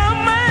सजना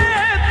मैं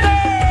ते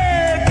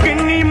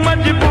किन्नी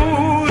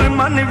मजबूर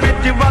मन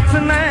विच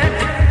वसने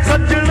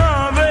सजना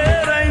वे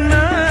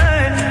रहने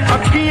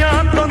अखियां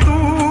तो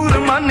दूर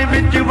मन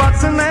विच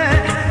वसने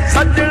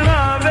सजना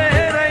वे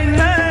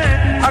रहने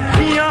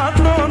अखियां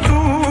तो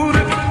दूर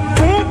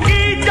तू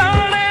की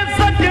जाने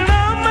सजना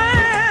मैं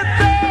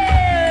ते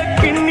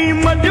किन्नी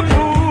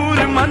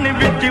मजबूर मन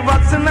विच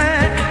वसने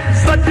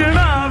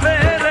सजना वे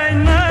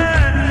रहने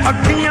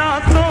अखियां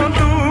तो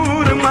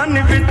दूर मन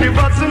विच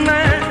वसने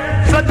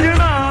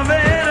सजना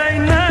वे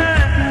रहने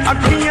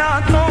अखियां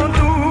तो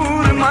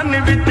दूर मन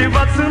विच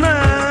वसने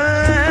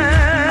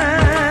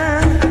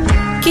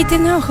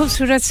कितना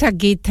खूबसूरत सा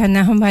गीत था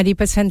ना हमारी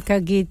पसंद का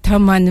गीत था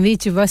मन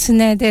विच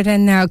वसने दे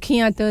रहना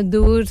अखियां तो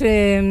दूर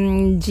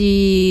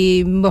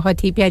जी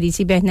बहुत ही प्यारी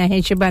सी बहना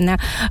है शबाना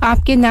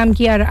आपके नाम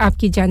की और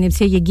आपकी जानिब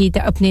से ये गीत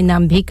अपने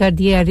नाम भी कर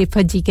दिया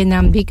रिफत जी के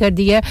नाम भी कर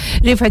दिया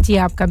रिफत जी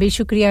आपका भी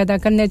शुक्रिया अदा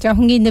करना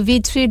चाहूंगी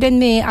नवीद स्वीडन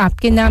में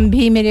आपके नाम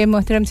भी मेरे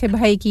मोहतरम से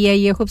भाई किया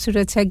ये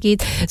खूबसूरत सा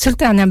गीत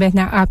सुल्ताना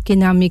बहना आपके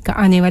नाम एक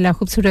आने वाला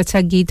खूबसूरत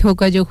सा गीत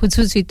होगा जो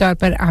खुसूसी तौर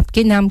पर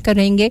आपके नाम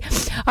करेंगे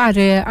और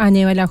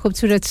आने वाला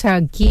खूबसूरत सा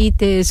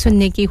गीत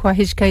सुनने की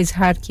ख्वाहिश का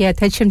इजहार किया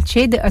था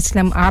शमशेद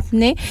असलम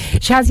आपने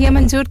शाजिया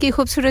मंजूर की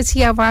खूबसूरत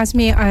सी आवाज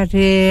में और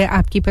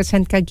आपकी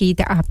पसंद का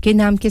गीत आपके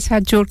नाम के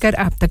साथ जोड़कर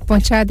आप तक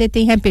पहुंचा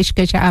देते हैं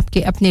पेशकश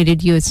आपके अपने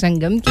रेडियो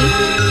संगम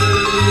की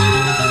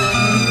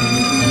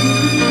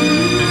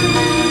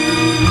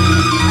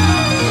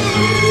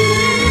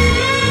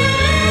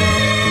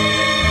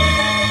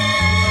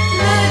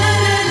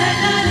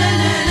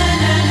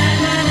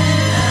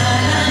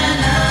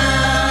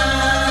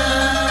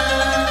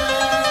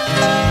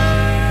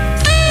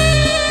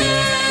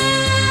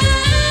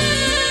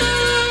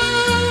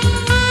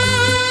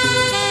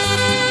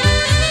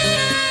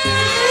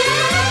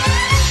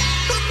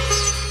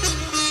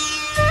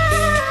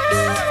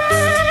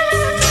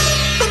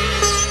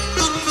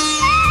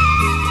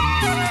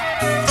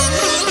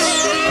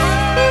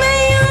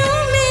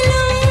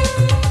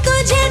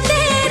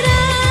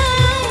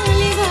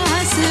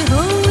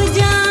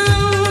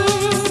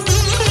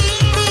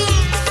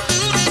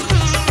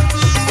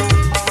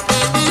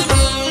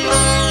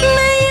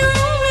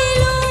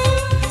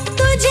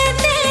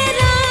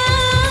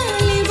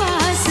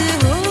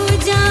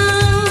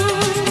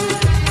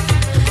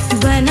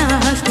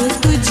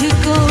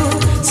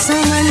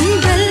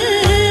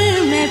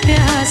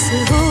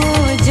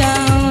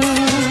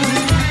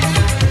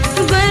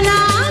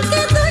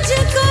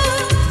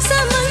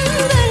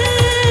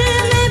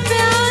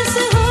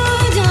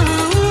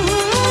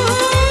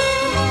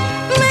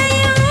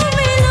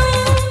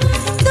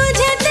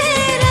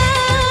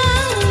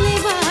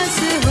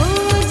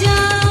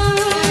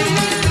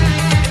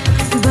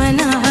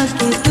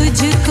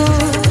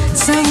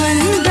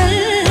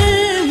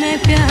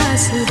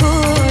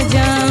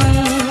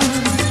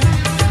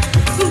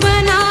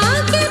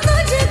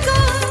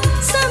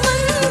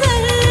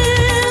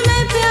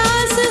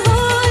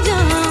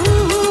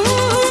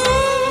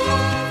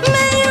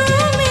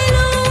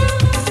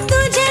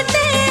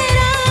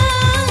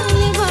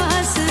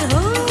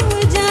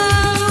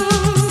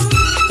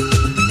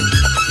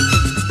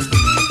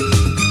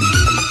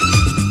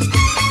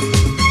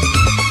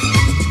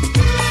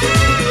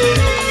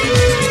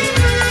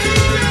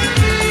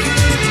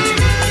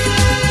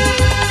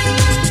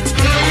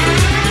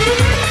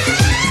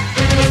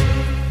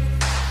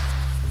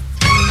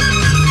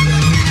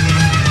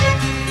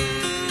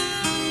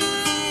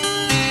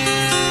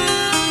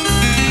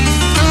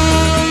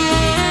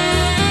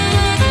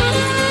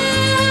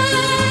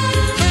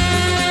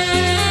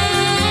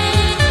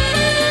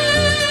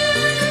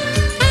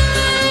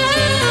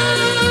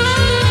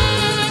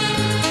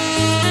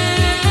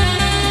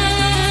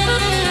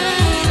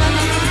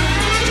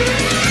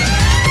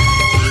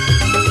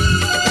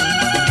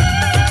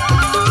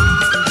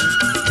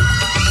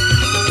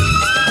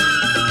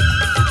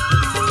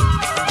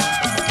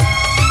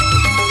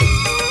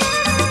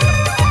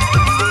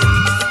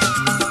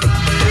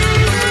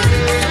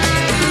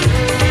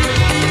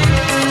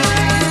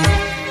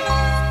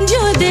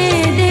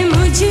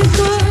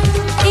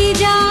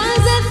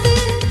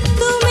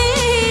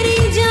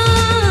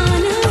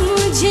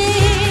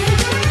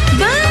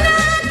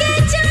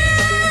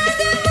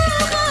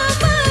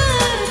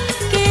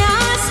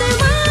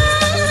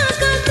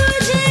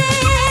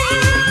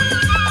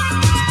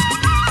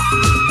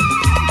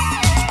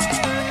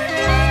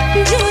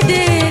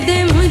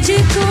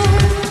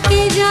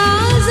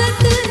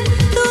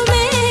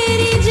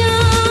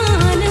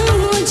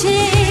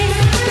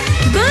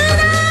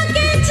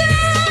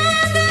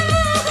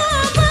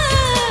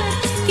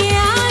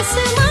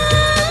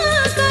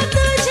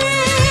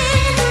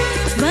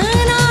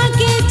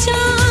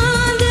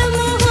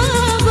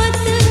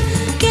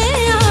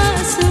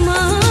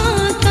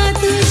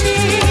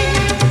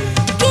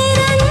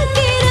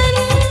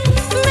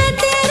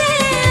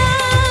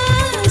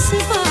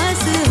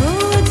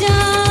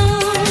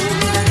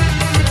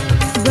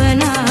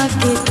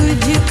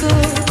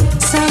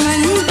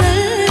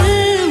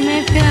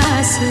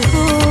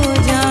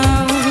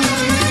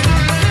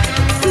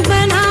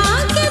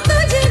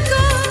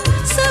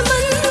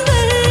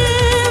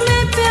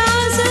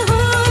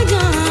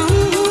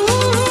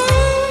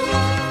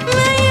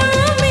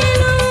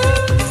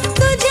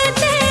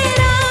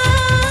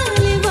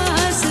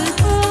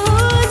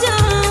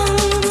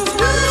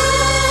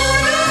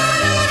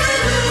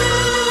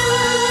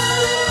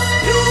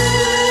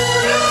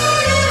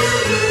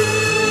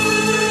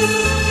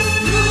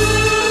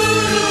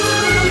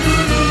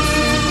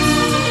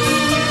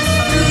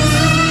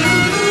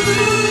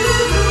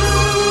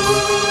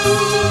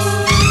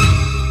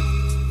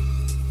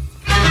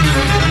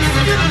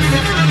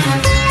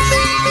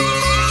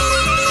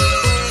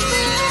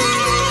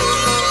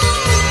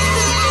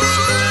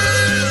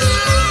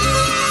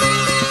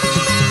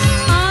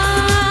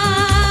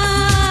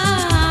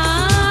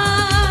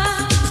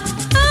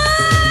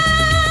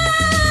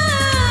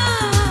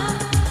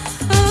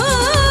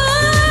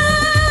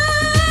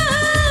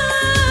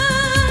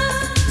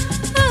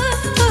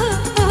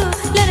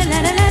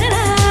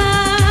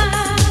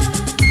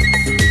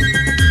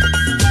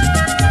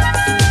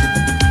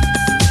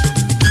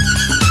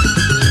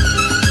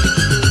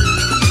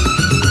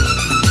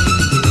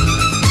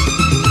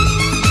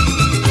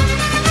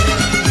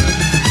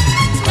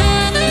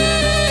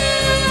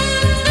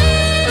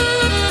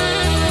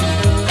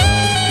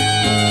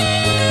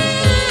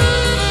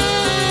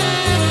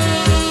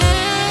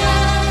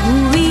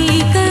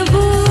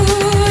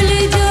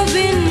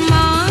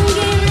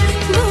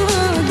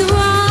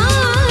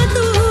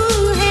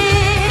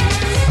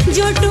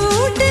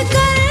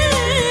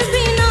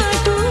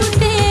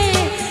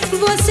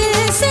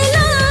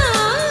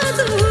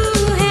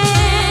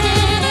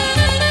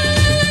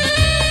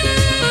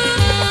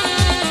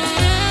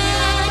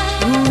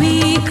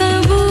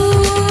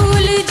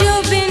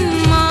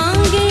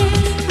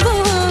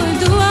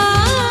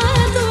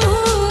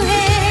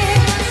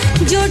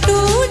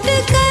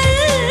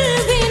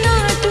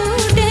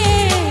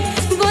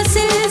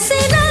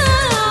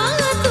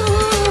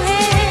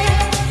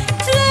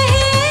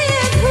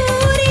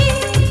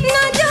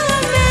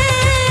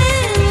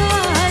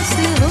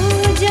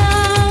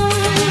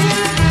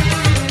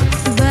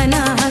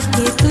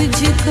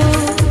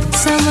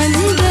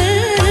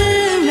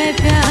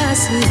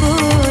प्यास हो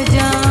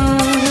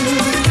जाऊं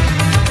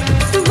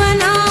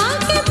बना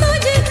के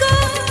तुझको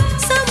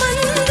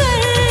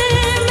समंदर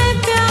मैं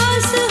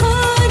प्यास हो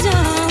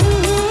जाऊं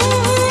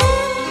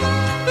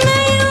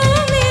मैं यूं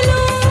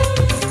मिलूं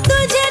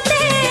तुझे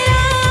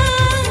तेरा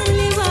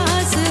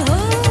लिबास हो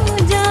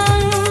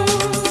जाऊं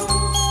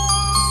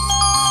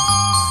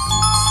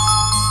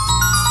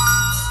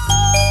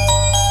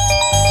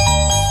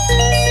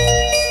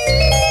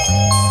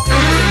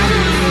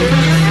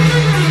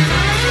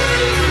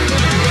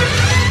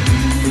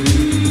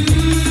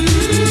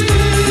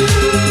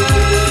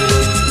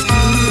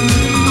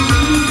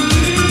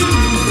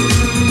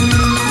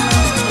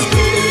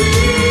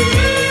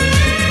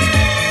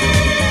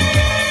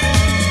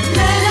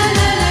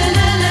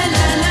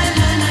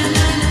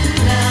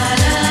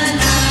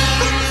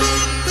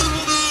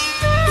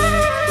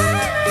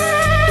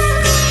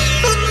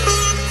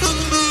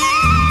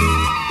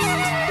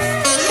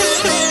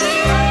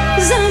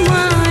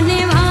ज़माने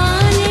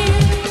वाले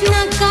न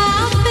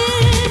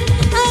काफिर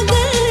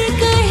अगर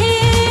कहे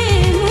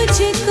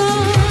मुझको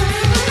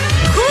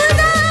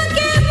खुदा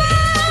के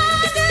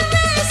बाद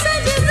मैं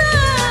सजदा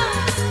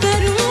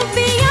करूं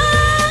पिया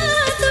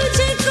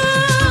तुझको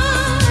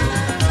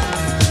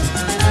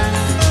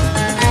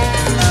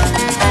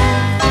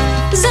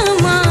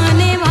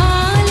ज़माने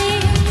वाले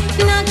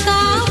न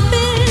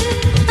काफिर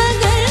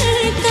अगर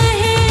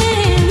कहे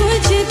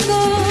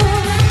मुझको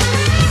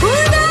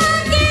खुदा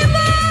के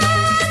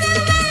बाद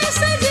मैं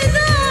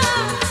सजदा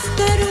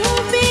करूं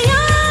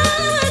पिया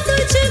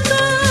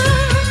तुझको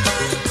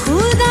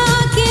खुदा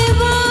के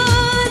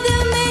बाद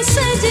मैं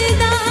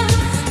सजदा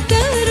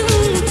करूं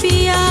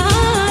पिया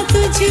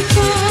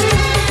तुझको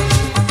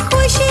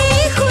खुशी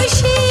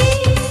खुशी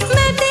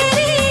मैं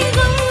तेरी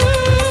गम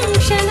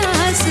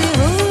शनास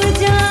हो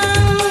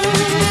जाऊं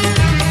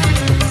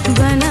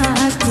बना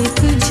के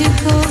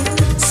तुझको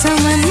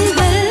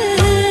समंदर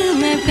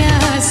में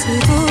प्यास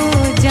हो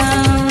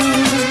जाऊं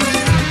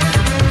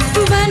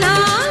बना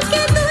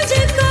के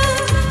तुझको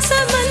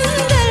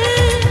समंदर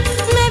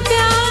में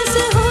प्यास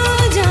हो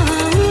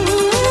जाऊं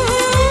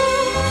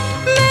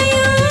मैं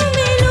यूं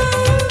मिलूं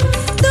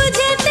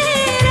तुझे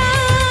तेरा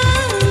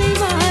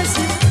लिबास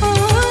हो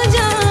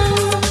जाऊं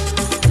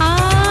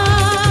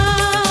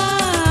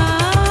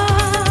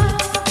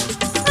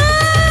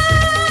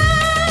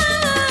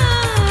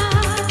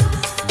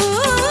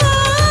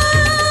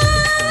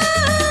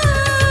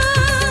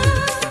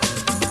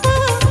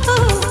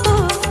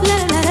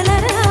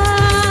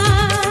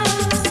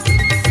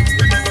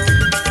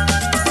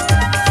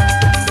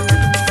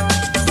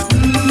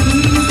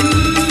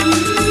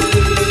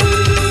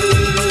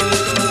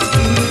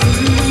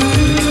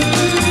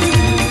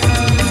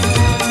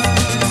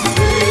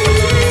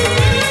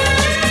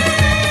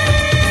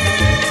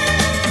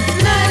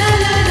la la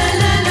la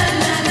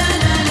la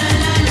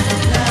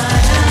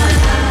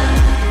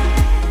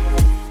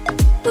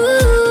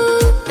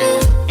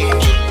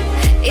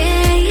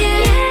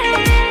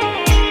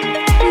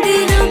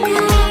दिलों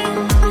को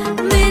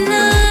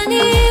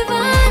मिलाने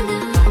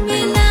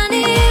वाला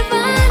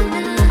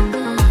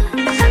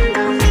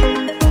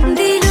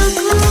दिलों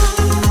को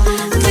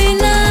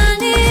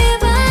मिलाने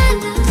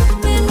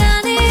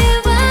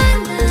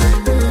वाला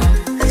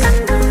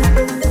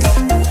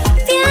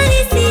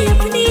प्यारी सी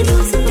अपनी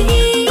दोस्ती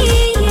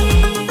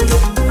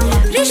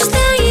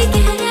रिश्ता ये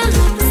गहरा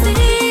हमसे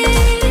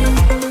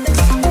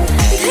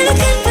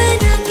धड़कन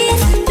बना के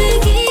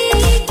जिंदगी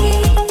की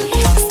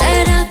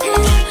सारा को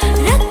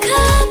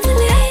रखा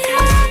अपने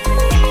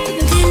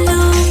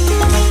दिलों को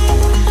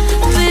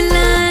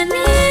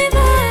मिलाने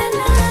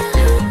वाला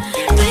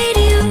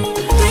रेडियो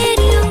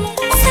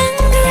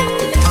संगम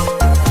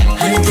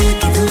हर दिल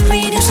की धुन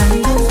रेडियो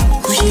संगम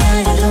खुशियाँ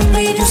या गम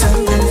रेडियो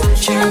संगम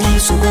शाम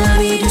सुबह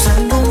रेडियो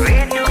संगम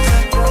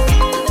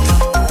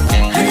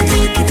हर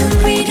दिल की धुन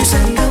रेडियो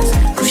संगम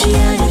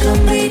खुशियाँ या गम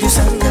रेडियो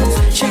संगम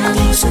शाम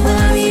सुबह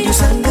रेडियो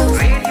संगम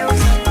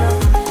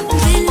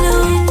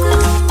दिलों को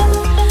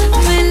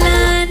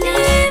मिलाने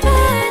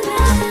वाला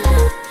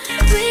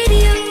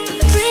रेडियो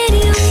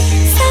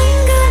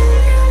संगम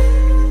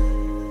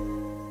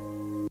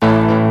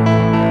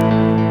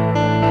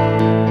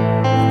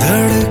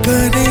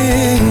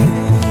धड़कनें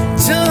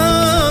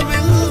जहाँ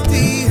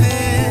मिलती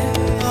हैं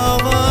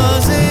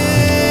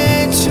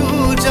आवाज़ें छू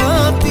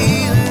जाती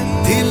हैं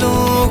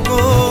दिलों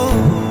को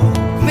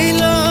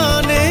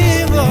मिलाने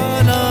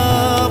वाला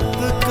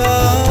आपका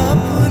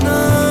अपना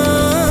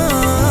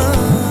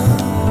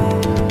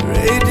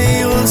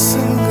रेडियो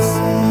संगम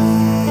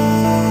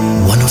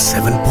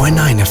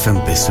 107.9 FM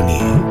पे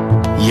सुनिए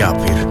या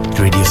फिर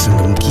रेडियो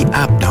संगम की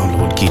ऐप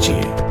डाउनलोड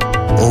कीजिए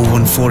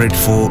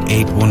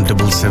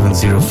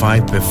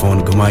 01484817705 पे फोन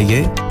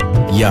घुमाइए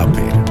या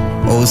फिर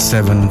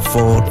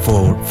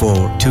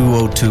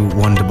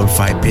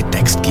 07444202155 पे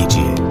टेक्स्ट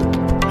कीजिए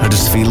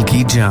हडर्सफील्ड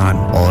की जान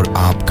और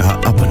आपका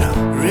अपना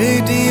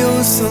रेडियो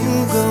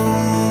संगम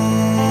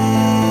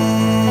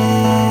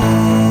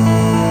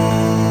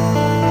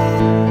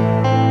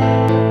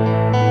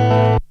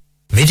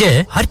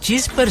विजय हर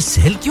चीज पर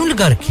सेल क्यों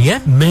लगा रखी है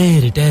मैं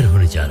रिटायर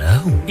होने जा रहा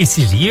हूँ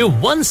इसीलिए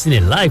once in a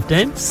life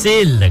time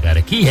sale लगा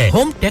रखी है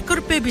होम टेकर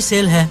पे भी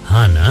सेल है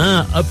हाँ ना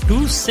अप टू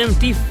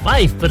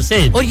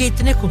 75% और ये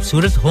इतने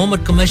खूबसूरत होम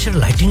और कमर्शियल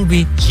लाइटिंग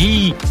भी जी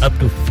up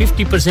to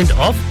 50%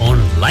 off on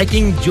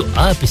lighting जो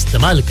आप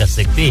इस्तेमाल कर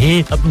सकते हैं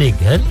अपने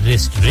घर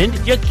रेस्टोरेंट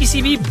या किसी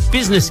भी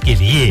बिजनेस के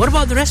लिए What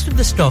about the rest of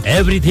the stock?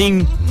 Everything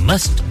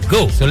must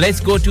go. So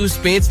let's go to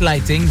Spades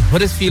Lighting,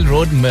 Huddersfield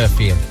Road,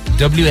 Murfield.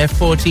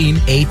 WF14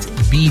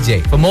 8BJ.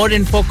 For more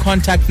info,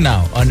 contact now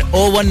on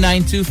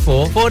 01924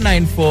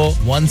 494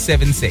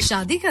 176.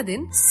 शादी का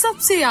दिन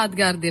सबसे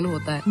यादगार दिन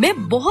होता है मैं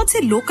बहुत से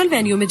लोकल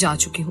वेन्यू में जा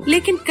चुकी हूँ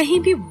लेकिन कहीं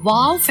भी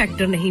वाव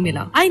फैक्टर नहीं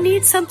मिला I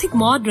need something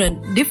modern,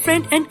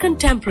 different and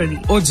contemporary.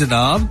 ओ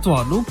जनाब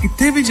ਤੁਹਾਨੂੰ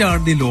ਕਿੱਥੇ ਵੀ ਜਾਣ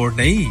ਦੀ ਲੋੜ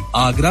ਨਹੀਂ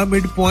ਆਗਰਾ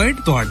ਮਿਡ ਪੁਆਇੰਟ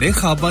ਤੁਹਾਡੇ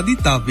ਖਾਬਾਂ ਦੀ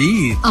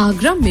ਤਾਬੀਰ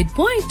आगरा मिड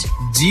पॉइंट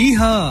जी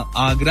हाँ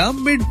आगरा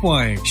मिड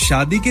पॉइंट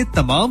शादी के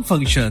तमाम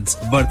functions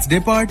birthday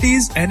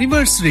parties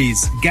anniversaries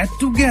get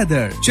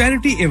together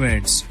charity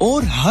events और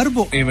हर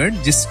वो इवेंट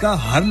जिसका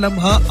हर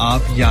लम्हा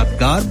आप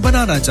यादगार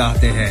बनाना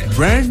चाहते हैं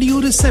ब्रांड न्यू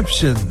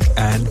रिसेप्शन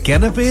एंड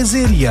कैनपेज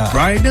एरिया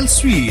ब्राइडल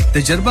स्वीट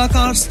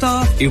तजर्बाकार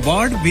स्टाफ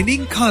अवार्ड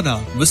विनिंग खाना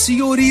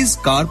वसीओरीज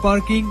कार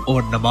पार्किंग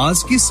और नमाज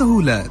की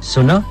सहूलत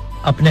सुना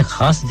अपने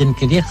खास दिन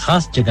के लिए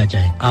खास जगह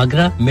जाएं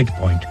Agra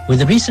Midpoint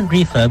with a recent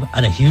refurb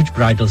and a huge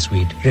bridal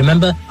suite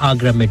remember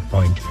Agra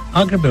Midpoint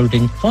Agra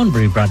Building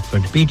Thornbury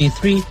Bradford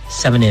BD3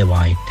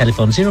 7AY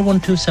telephone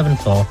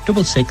 01274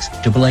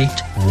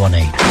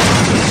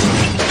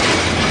 668818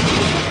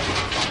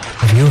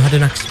 Have you had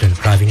an accident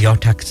driving your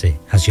taxi?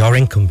 Has your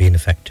income been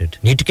affected?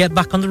 Need to get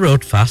back on the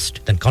road fast?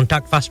 Then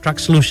contact Fast Track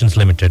Solutions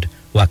Limited,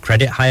 who are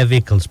credit hire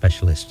vehicle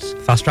specialists.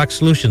 Fast Track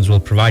Solutions will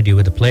provide you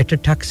with a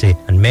plated taxi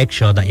and make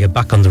sure that you're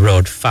back on the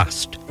road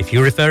fast. If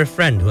you refer a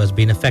friend who has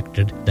been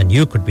affected, then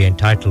you could be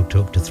entitled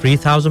to up to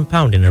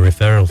 £3,000 in a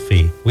referral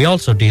fee. We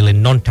also deal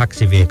in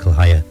non-taxi vehicle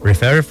hire.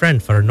 Refer a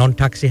friend for a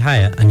non-taxi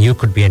hire and you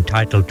could be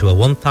entitled to a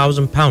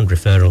 £1,000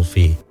 referral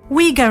fee.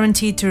 We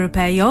guarantee to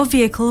repair your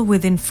vehicle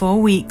within 4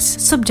 weeks,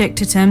 subject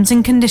to terms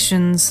and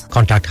conditions.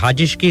 Contact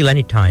Haji Shkil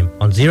anytime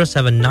on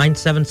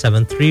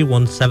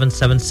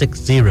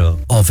 07977317760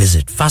 or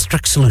visit Fast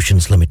Track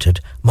Solutions Limited,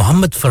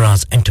 Mohammed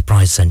Faraz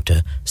Enterprise Centre,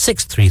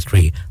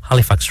 633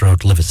 Halifax Road,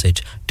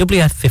 Liversedge,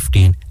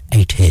 WF15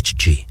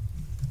 8HG.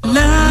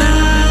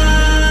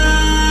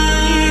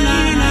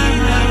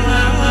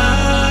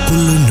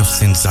 Kullu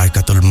नफ्सिन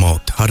जायकातुल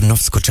मौत हर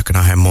नफ्स को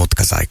चखना है मौत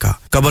का जायका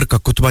कब्र का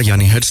कुतबा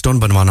यानी हेडस्टोन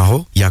बनवाना हो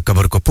या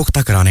कब्र को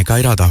पुख्ता कराने का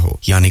इरादा हो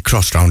यानी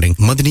cross rounding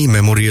Madni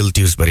memorial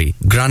Dewsbury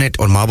granite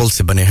और मार्बल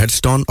से बने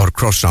हेडस्टोन और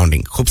क्रॉस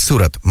राउंडिंग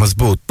खूबसूरत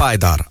मजबूत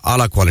पायदार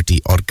आला क्वालिटी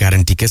और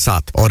गारंटी के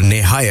साथ और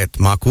निहायत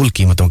माकूल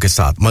कीमतों के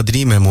साथ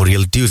मदनी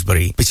मेमोरियल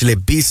ट्यूसबरी पिछले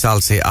 20 साल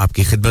से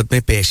आपकी खिदमत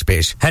में पेश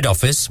head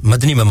office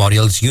Madni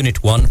memorials unit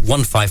 1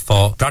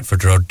 154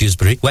 Bradford road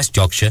Dewsbury west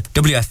Yorkshire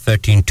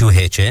WF13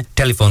 2HA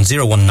telephone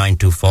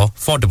 01924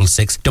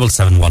 466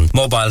 771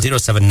 mobile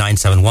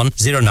 07971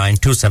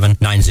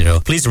 092790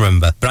 please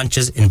remember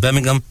branches in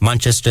Birmingham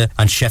Manchester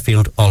and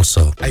Sheffield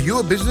also Are you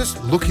a business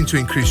looking to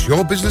increase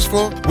your business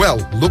flow well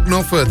look no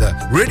further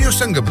Radio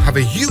Sangam have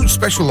a huge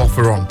special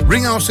offer on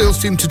ring our sales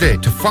team today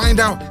to find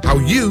out how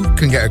you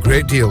can get a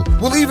great deal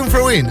we'll even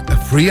throw in a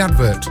free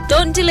advert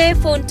Don't delay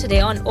phone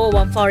today on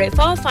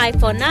 01484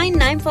 549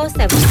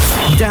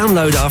 947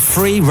 Download our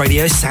free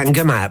Radio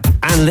Sangam app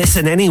and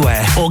listen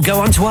anywhere or go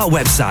onto our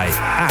website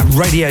at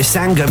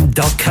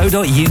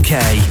radiosangam.co.uk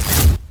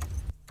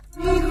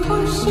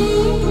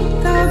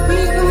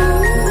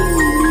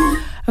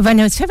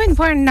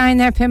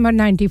 107.9 FM और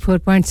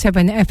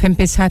 94.7 FM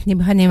पे साथ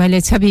निभाने वाले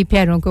सभी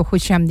प्यारों को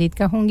खुशामदीद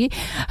कहूंगी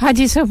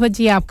हाजी सोहबत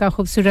जी आपका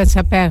खूबसूरत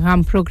सा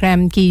पैगाम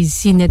प्रोग्राम की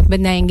जीनत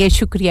बनाएंगे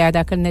शुक्रिया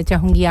अदा करना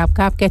चाहूंगी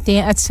आपका आप कहते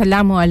हैं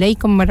अस्सलाम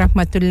वालेकुम व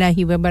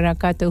रहमतुल्लाहि व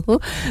बरकातहू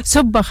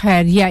सुबह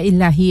खैर या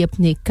इलाही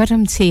अपने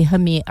करम से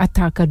हमें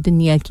अता कर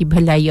दुनिया की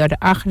भलाई और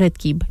आखिरत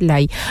की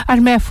भलाई और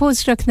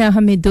महफूज रखना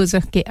हमें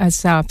दोज़ख के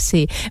अज़ाब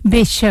से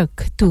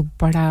बेशक तू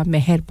बड़ा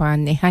मेहरबान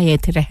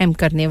निहायत रहम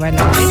करने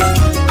वाला है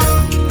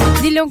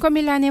दिलों को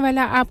मिलाने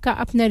वाला आपका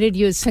अपना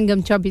रेडियो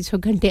संगम 24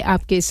 घंटे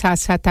आपके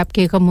साथ-साथ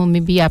आपके गमों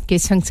में भी आपके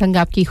संग-संग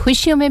आपकी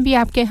खुशियों में भी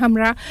आपके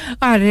हमरा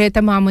और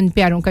तमाम उन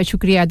प्यारों का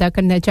शुक्रिया अदा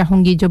करना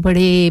चाहूंगी जो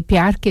बड़े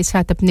प्यार के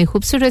साथ अपने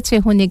खूबसूरत से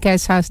होने का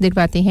एहसास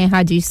दिलवाते हैं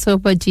हाजी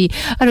सोहबत जी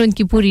और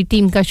उनकी पूरी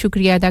टीम का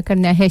शुक्रिया अदा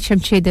करना है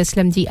शमशेद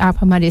असलम जी आप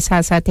हमारे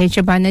साथ-साथ हैं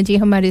शबाना जी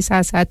हमारे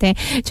साथ-साथ हैं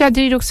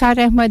चौधरी रुखसार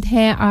अहमद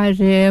हैं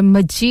और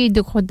मजीद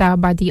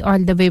Khudabadi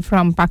all the way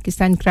from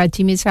Pakistan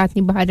Karachi में साथ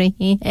निभा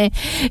रहे हैं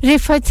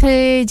रिफत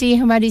जी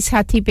हमारी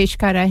साथी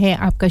पेशकारा है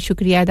आपका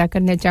शुक्रिया अदा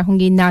करना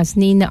चाहूंगी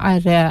नाज़नीन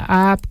और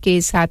आपके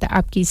साथ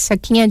आपकी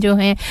सखियां जो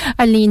हैं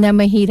अलीना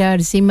महिरा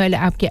और जिमल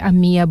आपके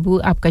अम्मी अबू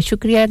आपका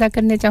शुक्रिया अदा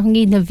करना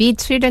चाहूंगी नवीद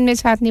स्वीडन में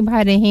साथ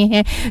निभा रहे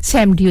हैं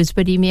सैम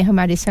ड्यूसबरी में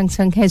हमारे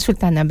संग है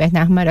सुल्ताना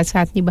बहना हमारा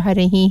साथ निभा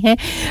रही हैं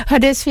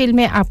हडर्सफील्ड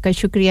में आपका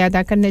शुक्रिया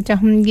अदा करना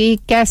चाहूंगी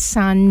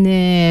कैसान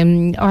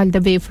all the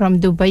way from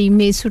Dubai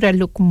में सूरह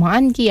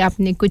लुकमान की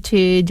आपने कुछ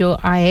जो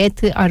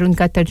आयत और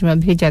उनका तर्जुमा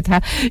भेजा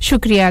था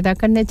शुक्रिया अदा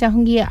करना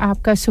चाहूंगी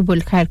आपका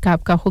सुबुल खैर का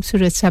आपका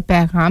खूबसूरत सा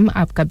पैगाम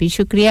आपका भी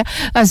शुक्रिया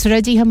अज़रा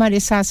जी हमारे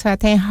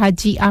साथ हैं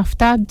हाजी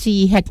आफताब जी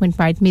हैकमन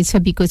पॉइंट में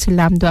सभी को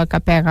सलाम दुआ का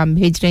पैगाम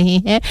भेज रहे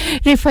हैं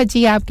रिफा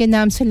जी आपके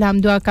नाम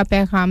सलाम दुआ का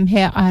पैगाम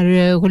है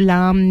और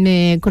गुलाम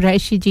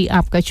कुरैशी जी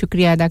आपका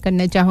शुक्रिया अदा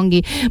करना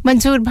चाहूंगी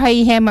मंजूर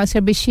भाई हैं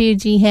मसर बशीर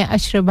जी हैं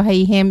अशरफ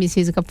भाई हैं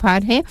मिसेस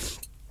गफार हैं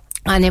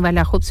आने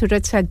वाला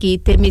खूबसूरत सा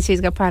गीत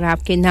मिसेस गफार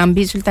आपके नाम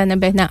भी सुल्ताना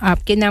बहना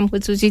आपके नाम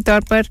खुसूसी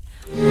तौर पर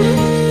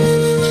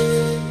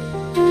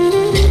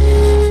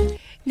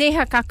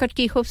नेहा काकर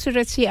की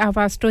खूबसूरत सी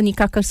आवाज टोनी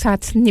काकर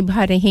साथ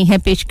निभा रहे हैं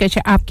पेशकश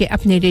आपके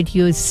अपने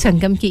रेडियो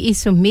संगम की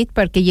इस उम्मीद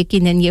पर कि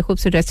यकीनन ये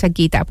खूबसूरत सा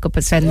गीत आपको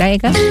पसंद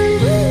आएगा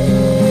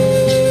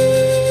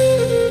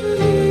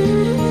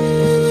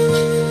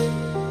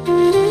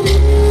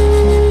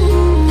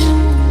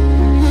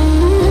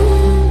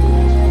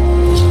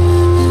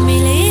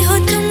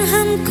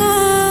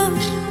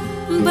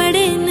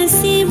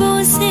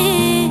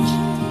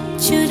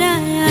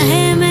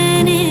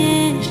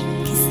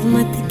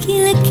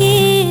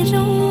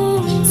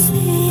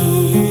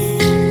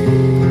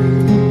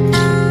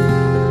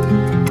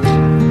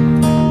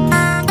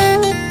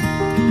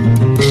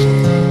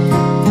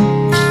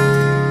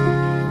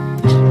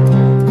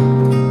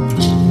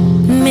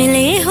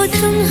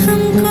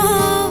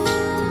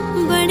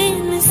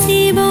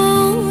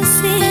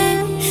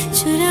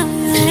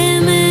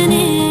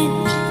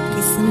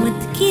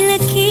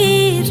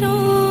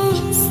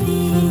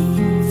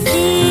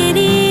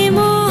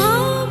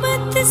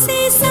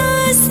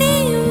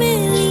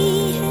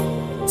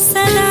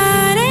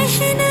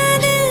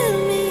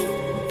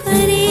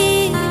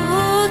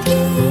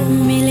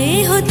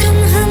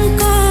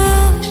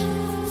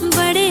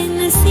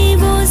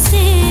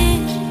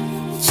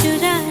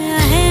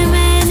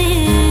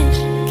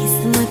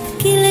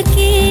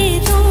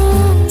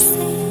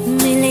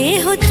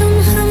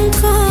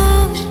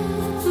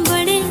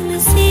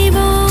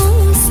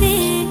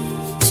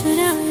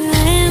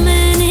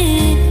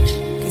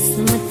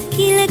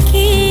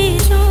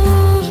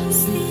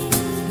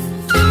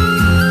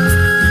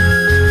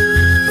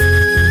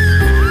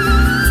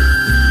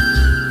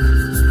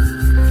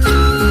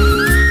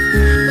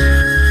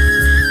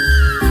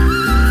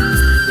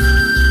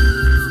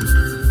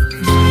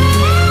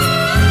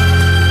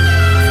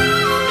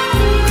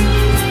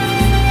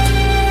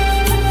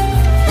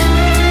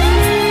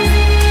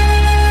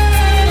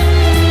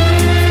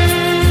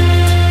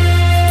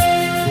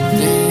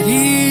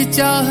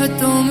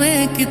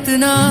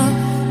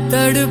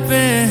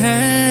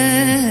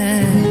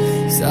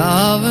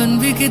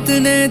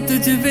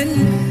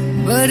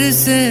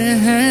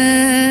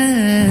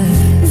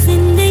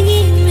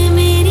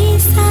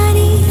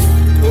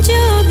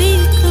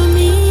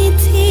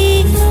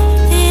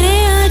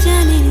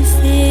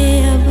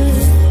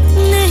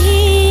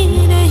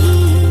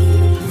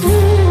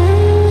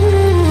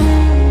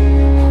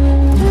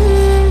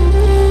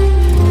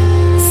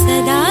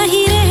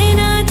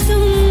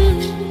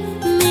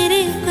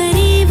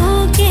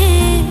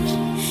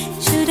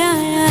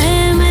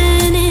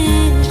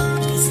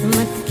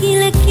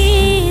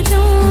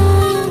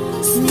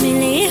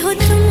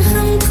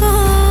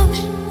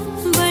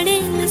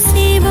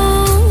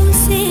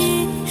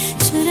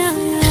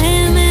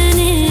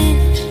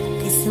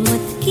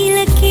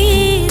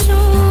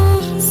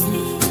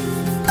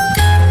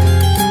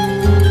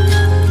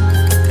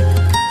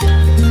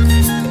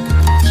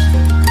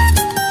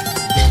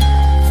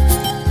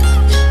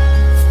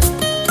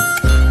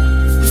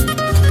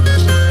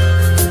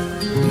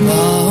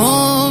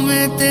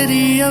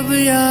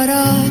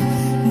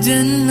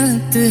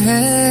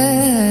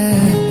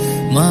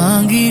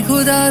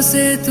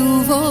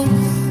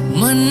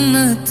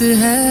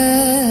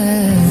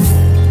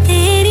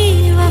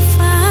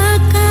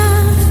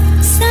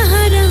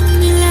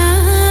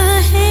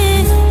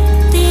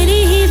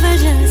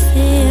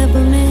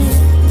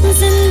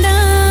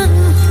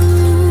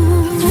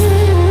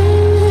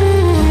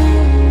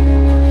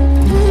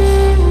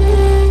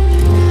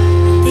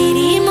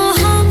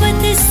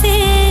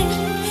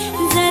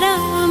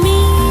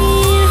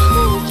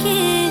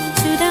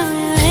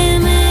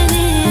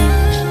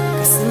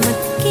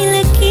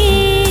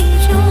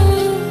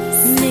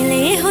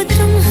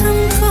तुम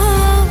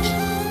हमको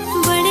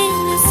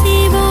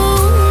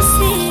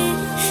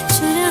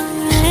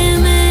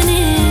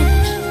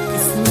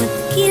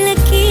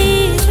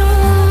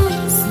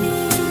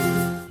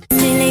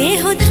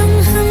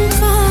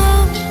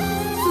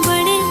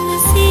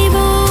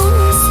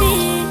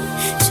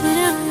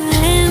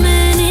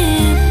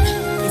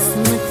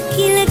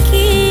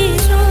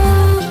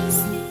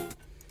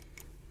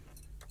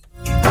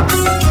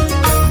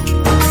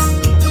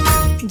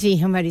जी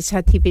हमारे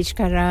साथी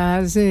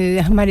पेशकाराज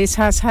हमारे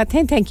साथ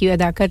हैं थैंक यू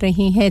अदा कर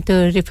रही हैं तो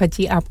रिफत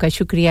जी आपका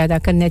शुक्रिया अदा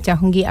करना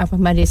चाहूंगी आप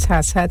हमारे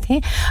साथ हैं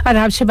और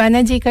आप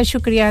शबाना जी का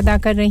शुक्रिया अदा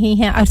कर रही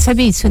हैं और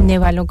सभी सुनने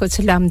वालों को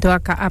सलाम दुआ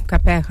का आपका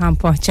पैगाम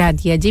पहुंचा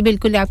दिया जी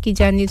बिल्कुल आपकी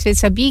जानिब से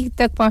सभी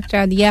तक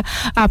पहुंचा दिया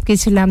आपके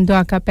सलाम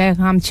दुआ का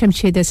पैगाम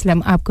शमशेद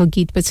असलम आपको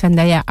गीत पसंद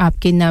आया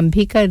आपके नाम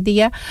भी कर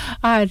दिया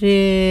और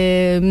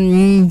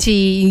जी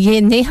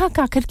ये नेहा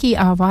काकर की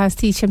आवाज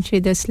थी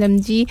शमशेद असलम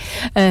जी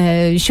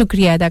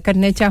शुक्रिया अदा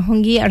करना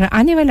चाहूंगी और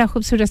आने वाला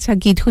खूबसूरत सा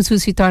गीत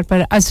खुसूसी तौर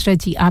पर असरा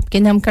जी आपके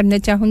नाम करना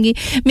चाहूंगी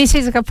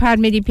मिसेस गफ्फार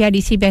मेरी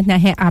प्यारी सी बहना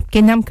है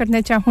आपके नाम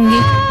करना चाहूंगी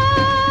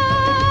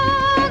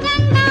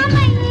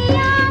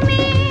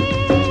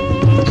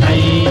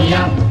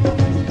मैया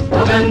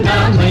ओ गंगा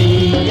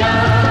मैया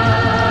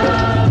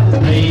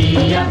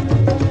मैया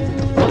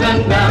ओ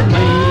गंगा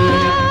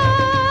मैया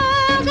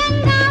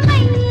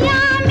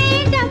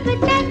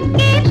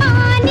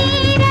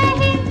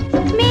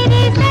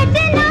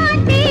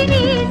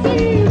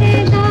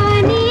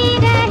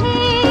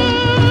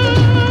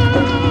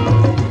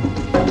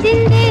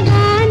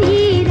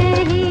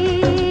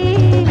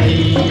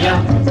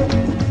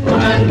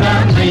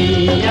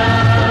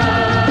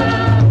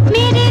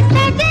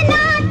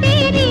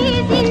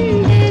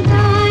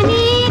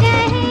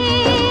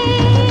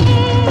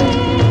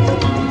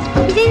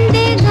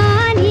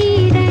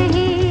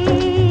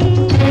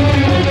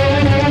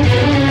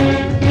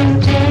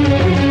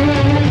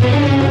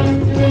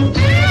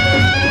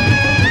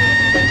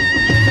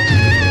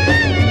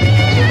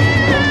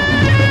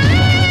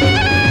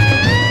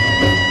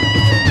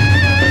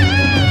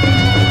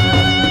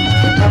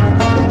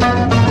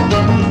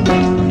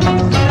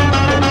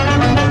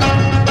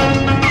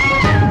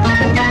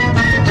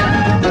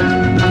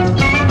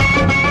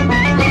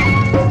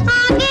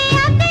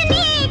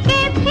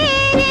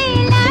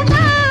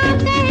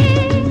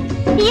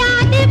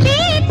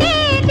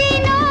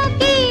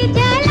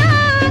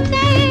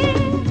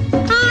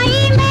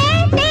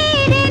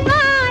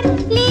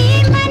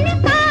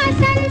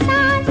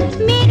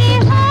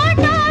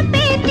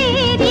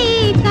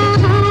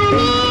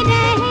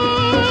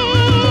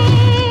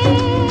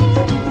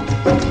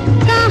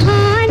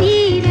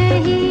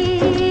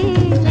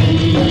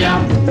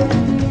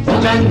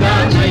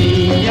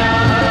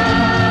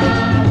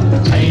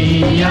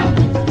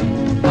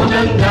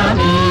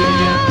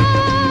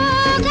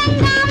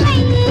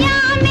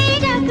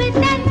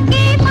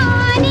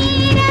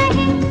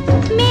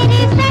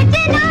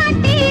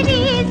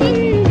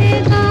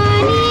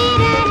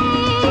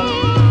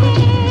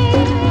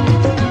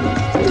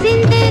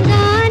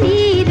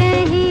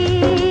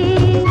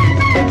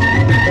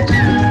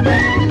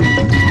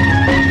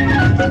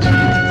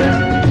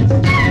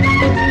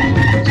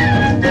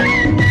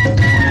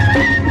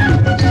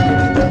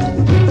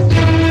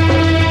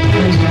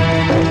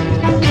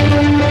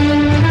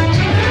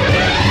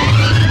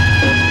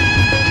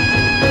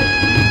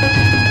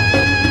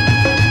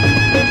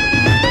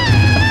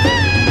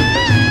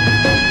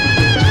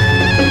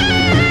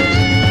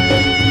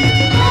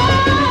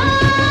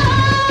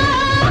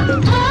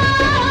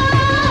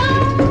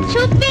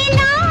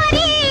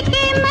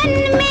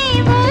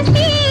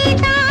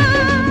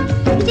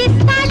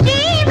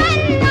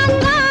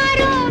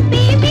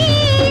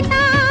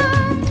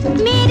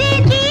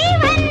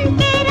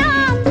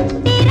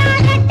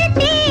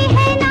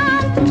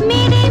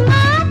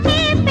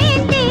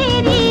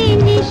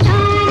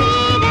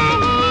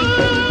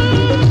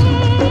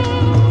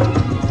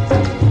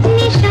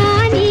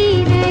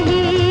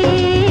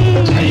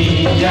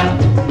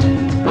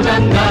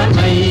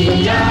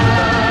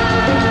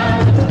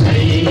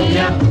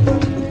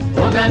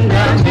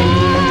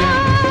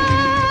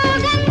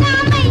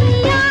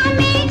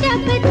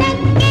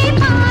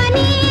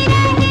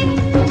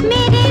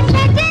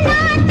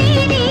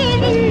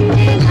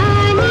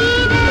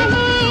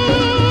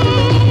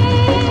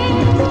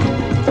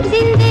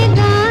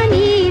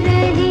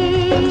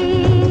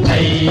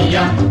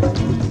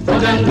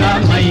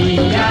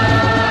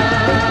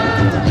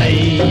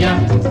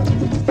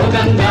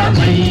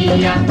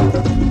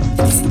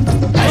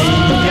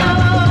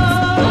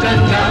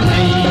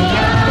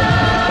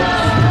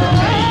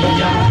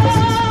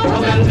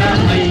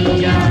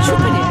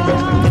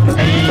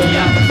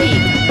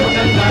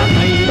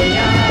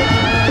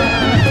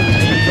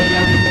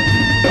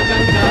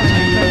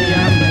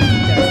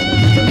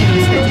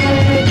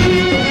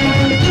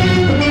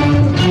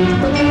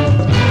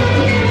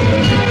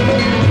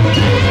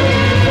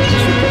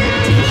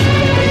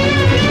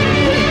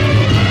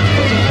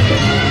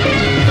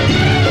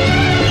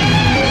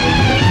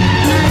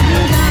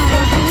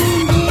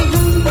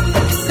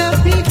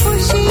कभी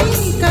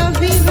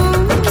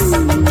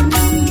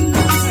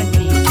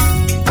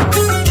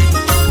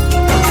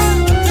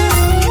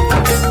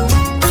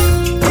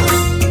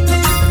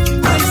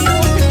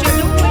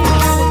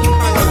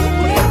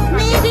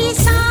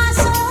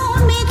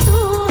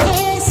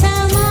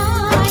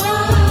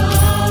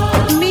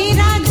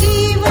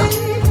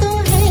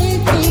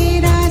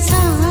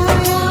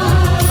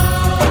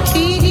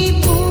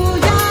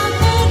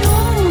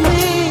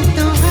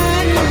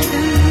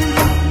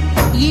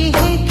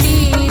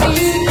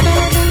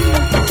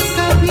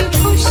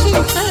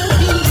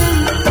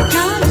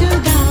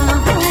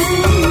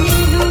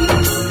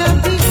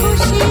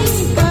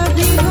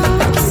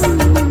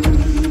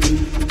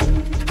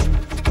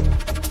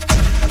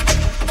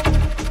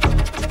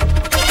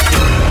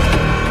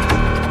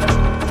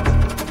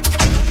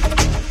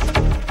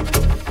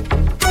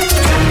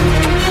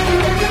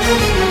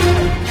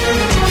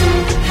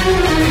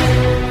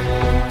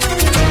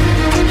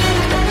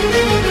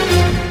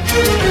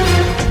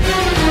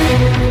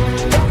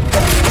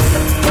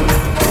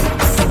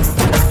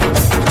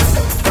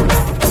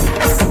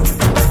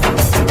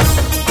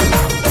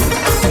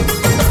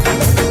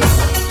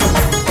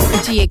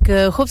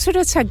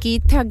खूबसूरत सा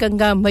गीत था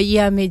गंगा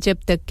मैया में जब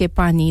तक के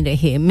पानी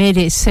रहे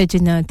मेरे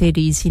सजना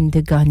तेरी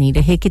जिंदगानी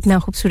रहे कितना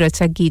खूबसूरत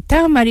सा गीत था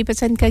हमारी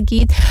पसंद का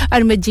गीत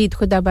और मजीद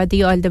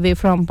Khudabadi all the way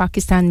from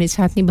Pakistan में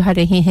साथ निभा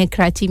रहे हैं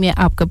कराची में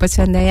आपको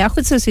पसंद आया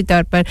खुसूसी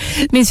तौर पर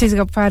मिसेस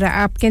गफ्फार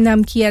आपके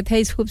नाम किया था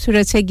इस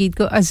खूबसूरत से गीत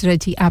को अजरा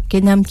जी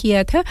आपके नाम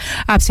किया था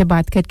आपसे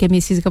बात करके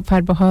मिसेस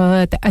गफ्फार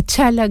बहुत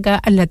अच्छा लगा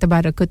अल्लाह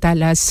तबारक व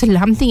तआला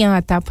सलामतियां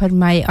अता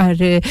फरमाए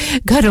और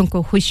घरों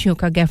को खुशियों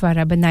का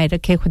गहवारा बनाए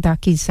रखे खुदा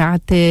की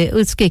ज़ात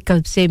उसके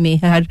कब्जे में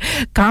हर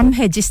काम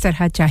है जिस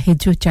तरह चाहे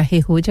जो चाहे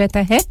हो जाता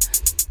है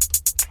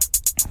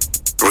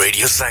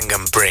Radio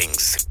Sangam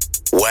brings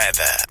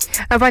weather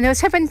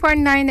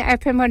 107.9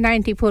 FM और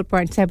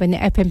 94.7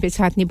 FM पे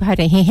साथ निभा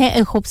रहे हैं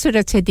एक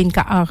खूबसूरत से दिन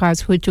का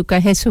आगाज हो चुका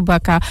है सुबह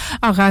का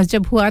आगाज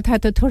जब हुआ था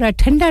तो थोड़ा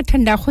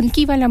ठंडा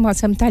खुनकी वाला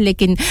मौसम था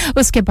लेकिन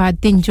उसके बाद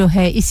दिन जो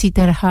है इसी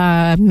तरह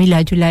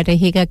मिला जुला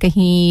रहेगा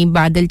कहीं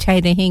बादल छाए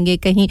रहेंगे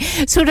कहीं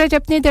सूरज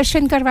अपने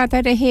दर्शन करवाता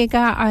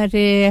रहेगा और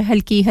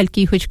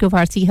हल्की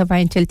खुशगवार सी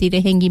हवाएं चलती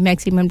रहेंगी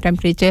मैक्सिमम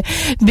टेंपरेचर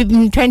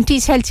 20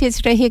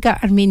 सेल्सियस रहेगा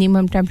और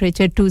मिनिमम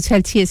टेंपरेचर 2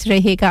 सेल्सियस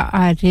रहेगा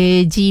और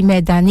जी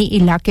मैदानी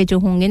इलाके जो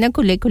होंगे ना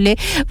खुले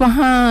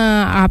वहां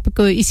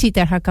आपको इसी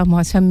तरह का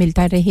मौसम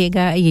मिलता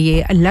रहेगा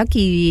ये अल्लाह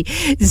की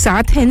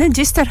जात है ना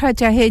जिस तरह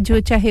चाहे जो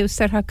चाहे उस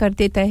तरह कर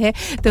देता है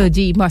तो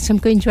जी मौसम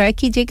को एंजॉय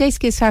कीजिएगा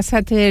इसके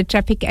साथ-साथ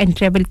ट्रैफिक एंड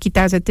ट्रैवल की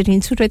ताज़ा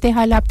तरीन सूरत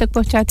हाल आप तक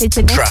पहुंचाते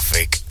चलें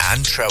Traffic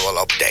and travel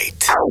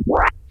update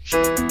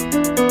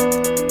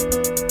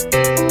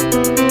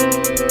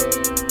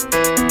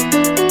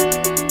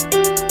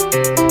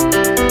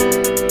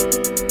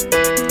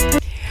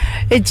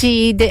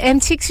ji the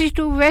M62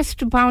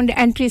 westbound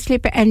entry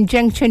slip and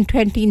junction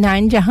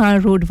 29 जहां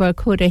रोड वर्क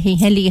हो रहे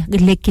हैं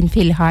लेकिन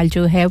फिलहाल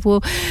जो है वो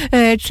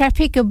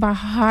ट्रैफिक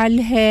बहाल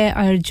है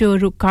और जो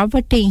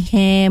रुकावटें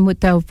हैं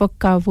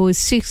मुतवक्का वो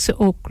 6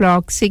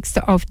 o'clock 6th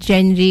of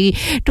January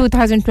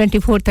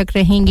 2024 तक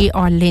रहेंगी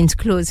ऑल लेन्स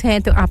क्लोज हैं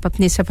तो आप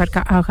अपने सफर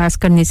का आगाज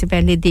करने से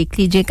पहले देख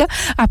लीजिएगा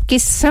आप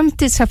किस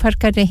समत सफर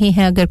कर रहे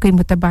हैं अगर कोई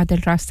मुतबादल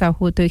रास्ता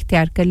हो तो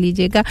इख्तियार कर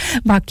लीजिएगा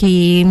बाकी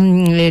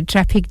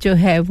ट्रैफिक जो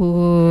है वो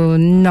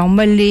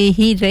नॉर्मल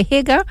ही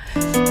रहेगा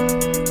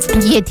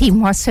ये थी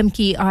मौसम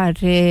की और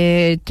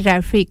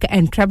ट्रैफिक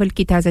एंड ट्रैवल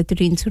की ताज़ा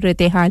तरीन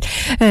सूरत हाल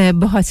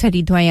बहुत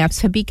सारी दुआएं आप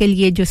सभी के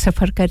लिए जो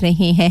सफ़र कर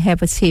रहे हैं हैव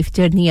अ सेफ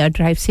जर्नी और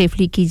ड्राइव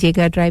सेफली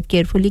कीजिएगा ड्राइव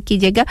केयरफुली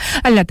कीजिएगा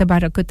अल्लाह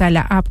तबारक व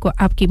तआला आपको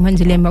आपकी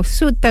मंजिल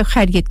मकसूद तक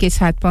खैरियत के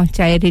साथ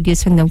पहुंचाए रेडियो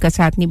संगम का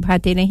साथ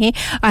निभाते रहें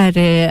और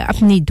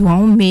अपनी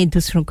दुआओं में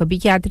दूसरों को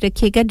भी याद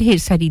रखिएगा ढेर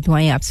सारी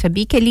दुआएं आप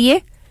सभी के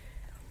लिए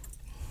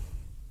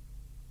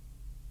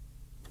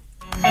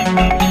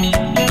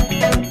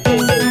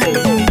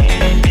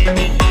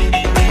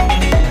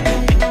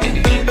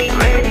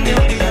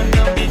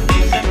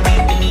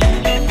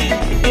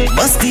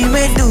मस्ती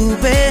में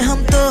डूबे हम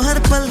तो हर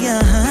पल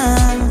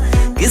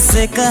यहाँ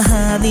किससे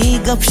कहानी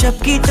गपशप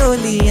की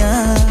टोलियाँ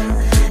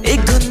एक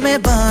धुन में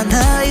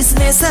बांधा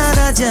इसने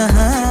सारा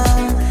जहां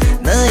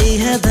नई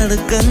है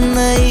धड़कन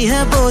नई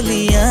है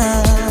बोलियाँ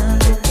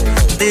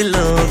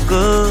दिलों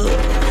को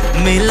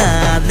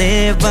मिलाने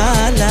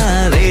वाला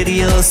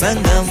रेडियो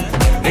संगम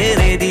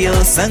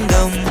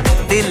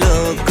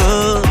दिलों को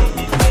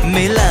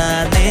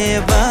मिलाने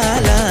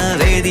वाला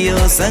रेडियो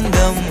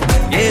संगम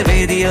ये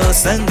रेडियो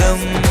संगम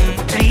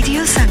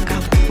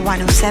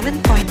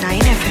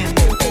 107.9 FM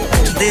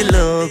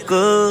दिलों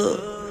को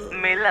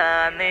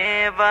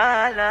मिलाने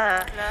वाला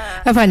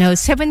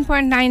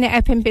 107.9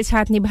 FM पे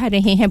साथ निभा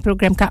रहे हैं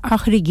प्रोग्राम का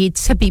आखिरी गीत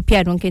सभी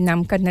प्यारों के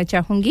नाम करना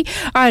चाहूंगी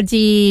और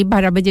जी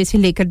 12 बजे से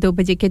लेकर 2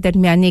 बजे के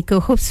दरमियान एक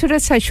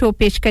खूबसूरत सा शो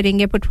पेश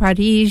करेंगे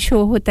पटवारी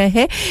शो होता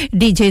है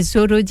डीजे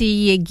जोरो जी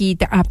ये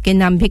गीत आपके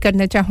नाम भी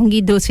करना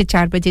चाहूंगी 2 से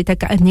 4 बजे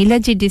तक अनिला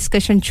जी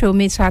डिस्कशन शो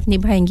में साथ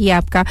निभाएंगी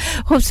आपका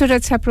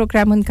खूबसूरत सा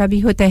प्रोग्राम उनका भी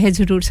होता है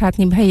जरूर साथ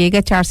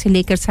निभाइएगा 4 से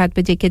लेकर 7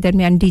 बजे के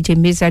दरमियान DJ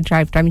Mirza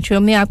drive time show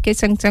में आपके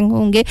संग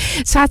होंगे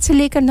 7 से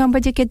लेकर 9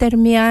 बजे के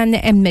दरमियान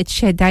एमएच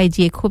शहदाई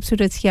जी एक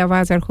खूबसूरत सी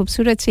आवाज और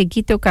खूबसूरत से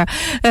गीतों का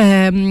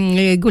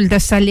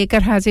गुलदस्ता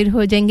लेकर हाजिर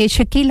हो जाएंगे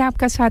शकील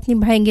आपका साथ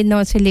निभाएंगे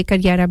 9 से लेकर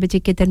 11 बजे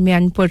के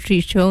दरमियान पोएट्री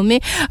शो में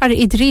और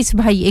इदरीस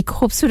भाई एक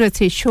खूबसूरत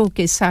से शो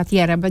के साथ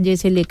 11 बजे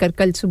से लेकर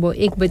कल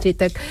सुबह 1 बजे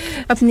तक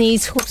अपनी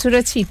इस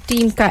खूबसूरत सी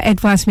टीम का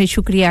एडवांस में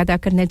शुक्रिया अदा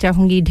करना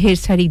चाहूंगी ढेर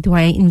सारी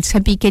दुआएं इन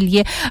सभी के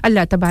लिए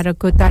अल्लाह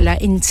तबारक व तआला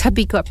इन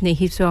सभी को अपने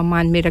हिफ्ज़ व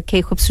अमान में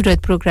रखे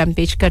खूबसूरत प्रोग्राम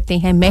पेश करते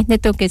हैं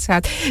मेहनतों के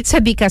साथ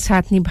सभी का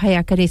साथ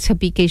निभाया करे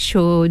सभी के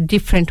शो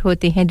डिफरेंट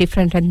होते हैं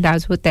डिफरेंट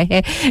अंदाज होता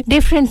है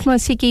डिफरेंट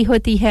मौसीकी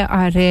होती है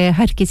और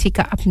हर किसी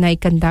का अपना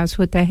एक अंदाज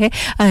होता है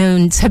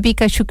सभी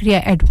का शुक्रिया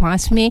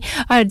एडवांस में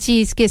और जी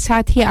इसके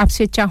साथ ही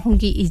आपसे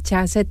चाहूंगी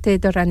इजाजत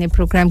दौरान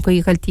प्रोग्राम कोई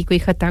गलती कोई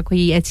खता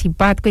कोई ऐसी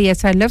बात कोई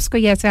ऐसा लफ्ज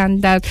कोई ऐसा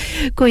अंदाज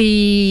कोई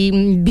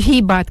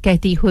भी बात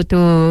कहती हो तो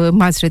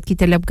माजरत की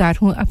तलबगार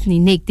हूं अपनी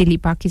नेक दिली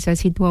पाकीज़ा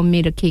सी दुआ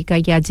में रखिएगा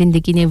या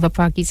जिंदगी ने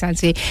वफा की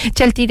सांसें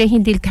चलती रही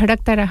दिल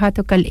धड़कता रहा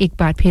तो कल एक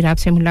बार फिर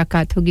आपसे मुलाकात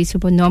मुलाकात होगी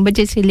सुबह 9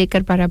 बजे से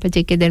लेकर 12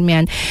 बजे के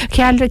दरमियान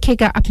ख्याल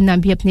रखिएगा अपना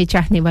भी अपने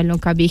चाहने वालों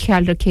का भी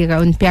ख्याल रखिएगा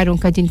उन प्यारों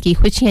का जिनकी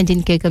खुशियां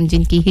जिनके गम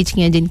जिनकी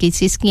हिचकियां जिनकी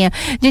सिसकियां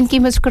जिनकी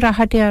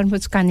मुस्कुराहटें और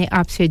मुस्कानें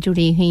आपसे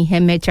जुड़ी हुई हैं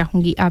मैं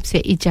चाहूंगी आपसे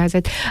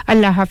इजाजत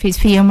अल्लाह हाफिज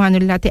फी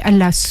अमानुल्लाह ते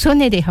अल्लाह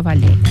सुने दे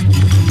हवाले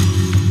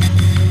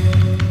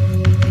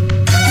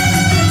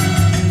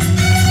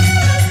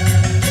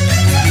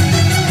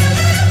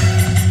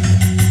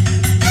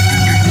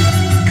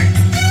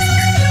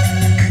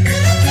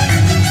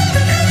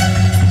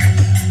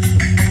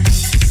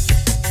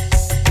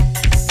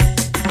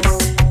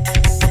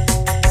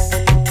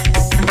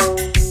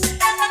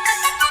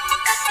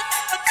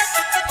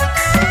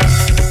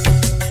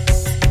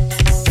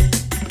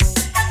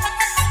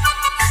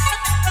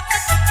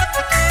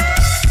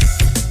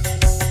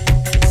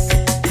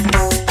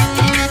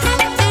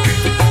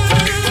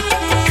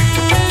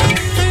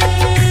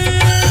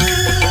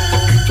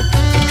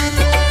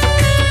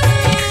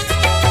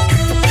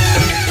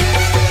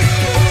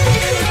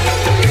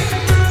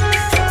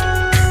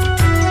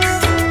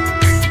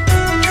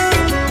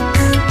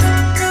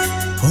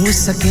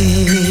सके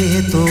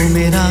तो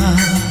मेरा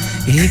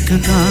एक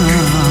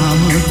काम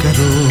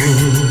करो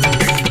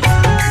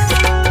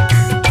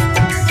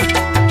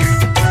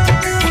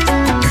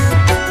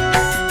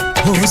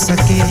हो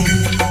सके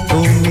तो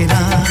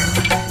मेरा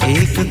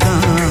एक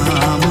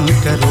काम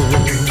करो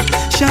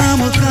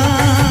शाम का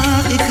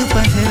एक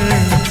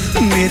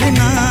पहर मेरे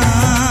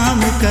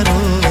नाम करो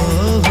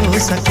हो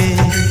सके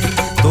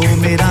तो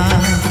मेरा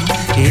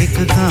एक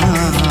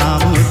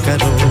काम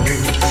करो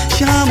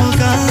शाम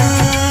का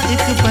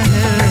एक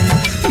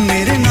पहर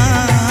मेरे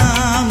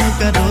नाम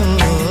करो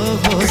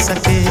हो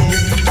सके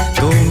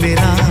तो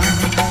मेरा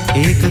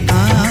एक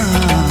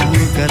काम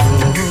करो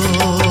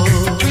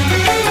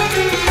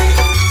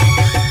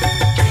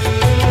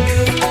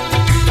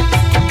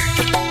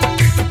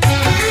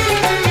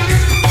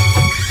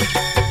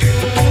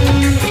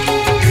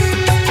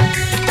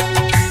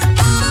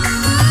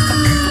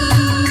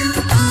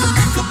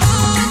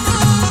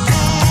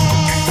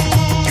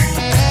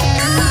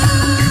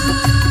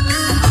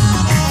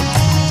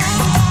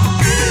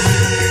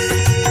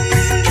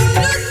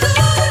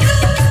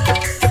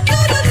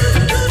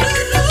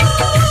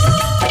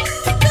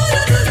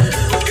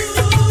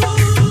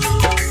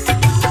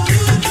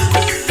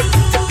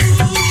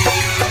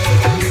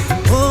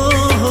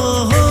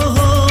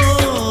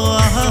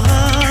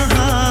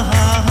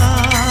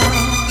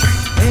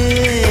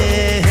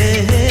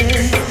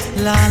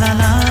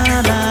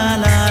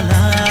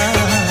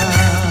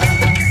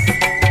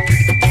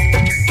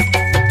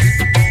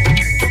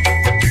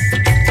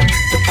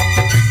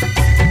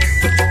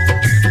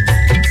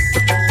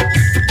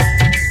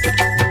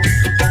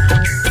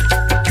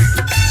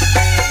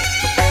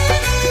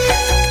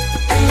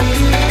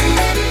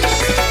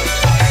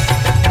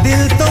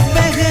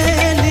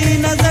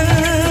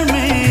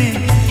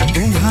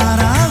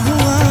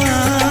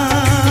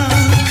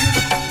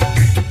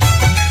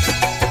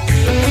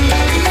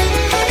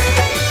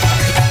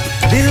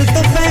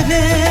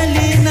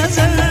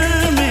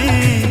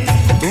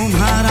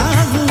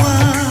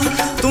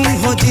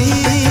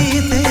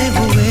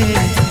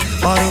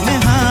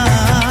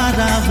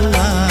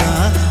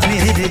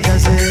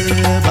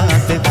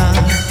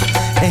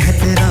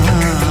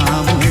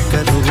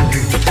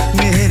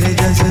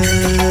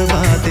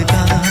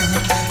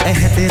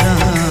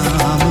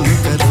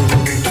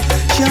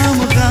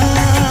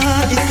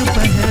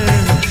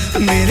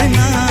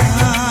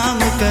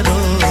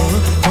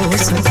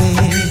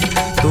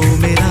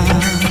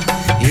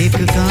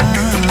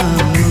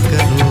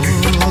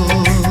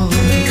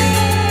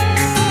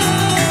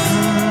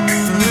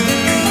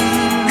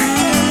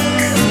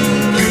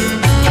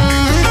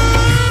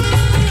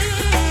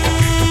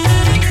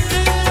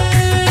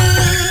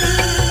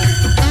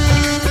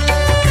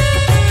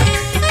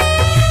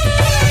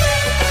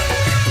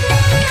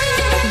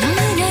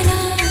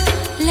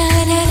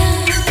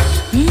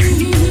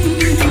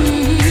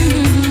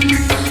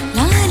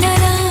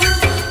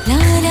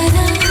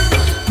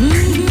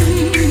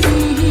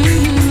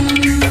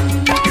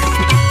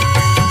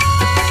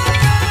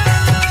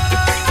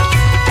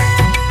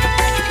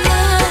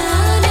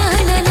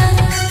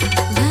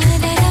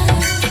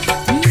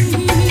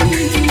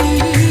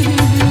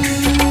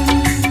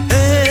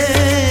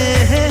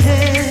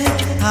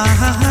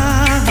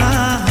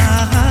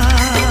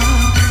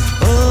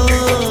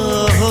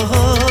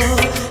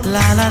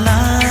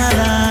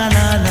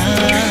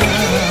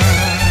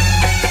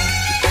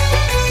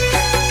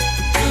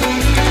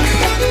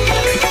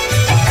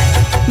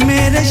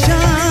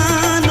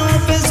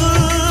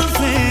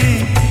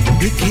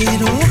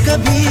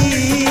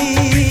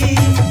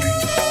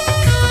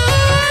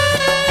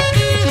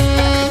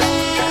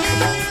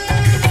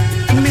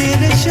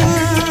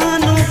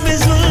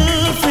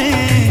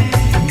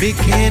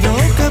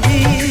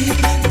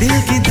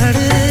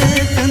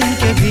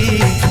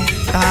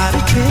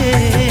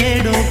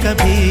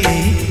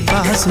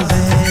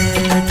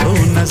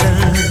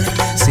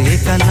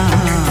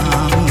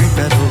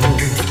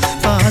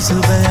पास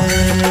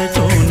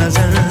बैठो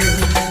नजर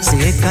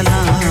से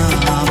कलाम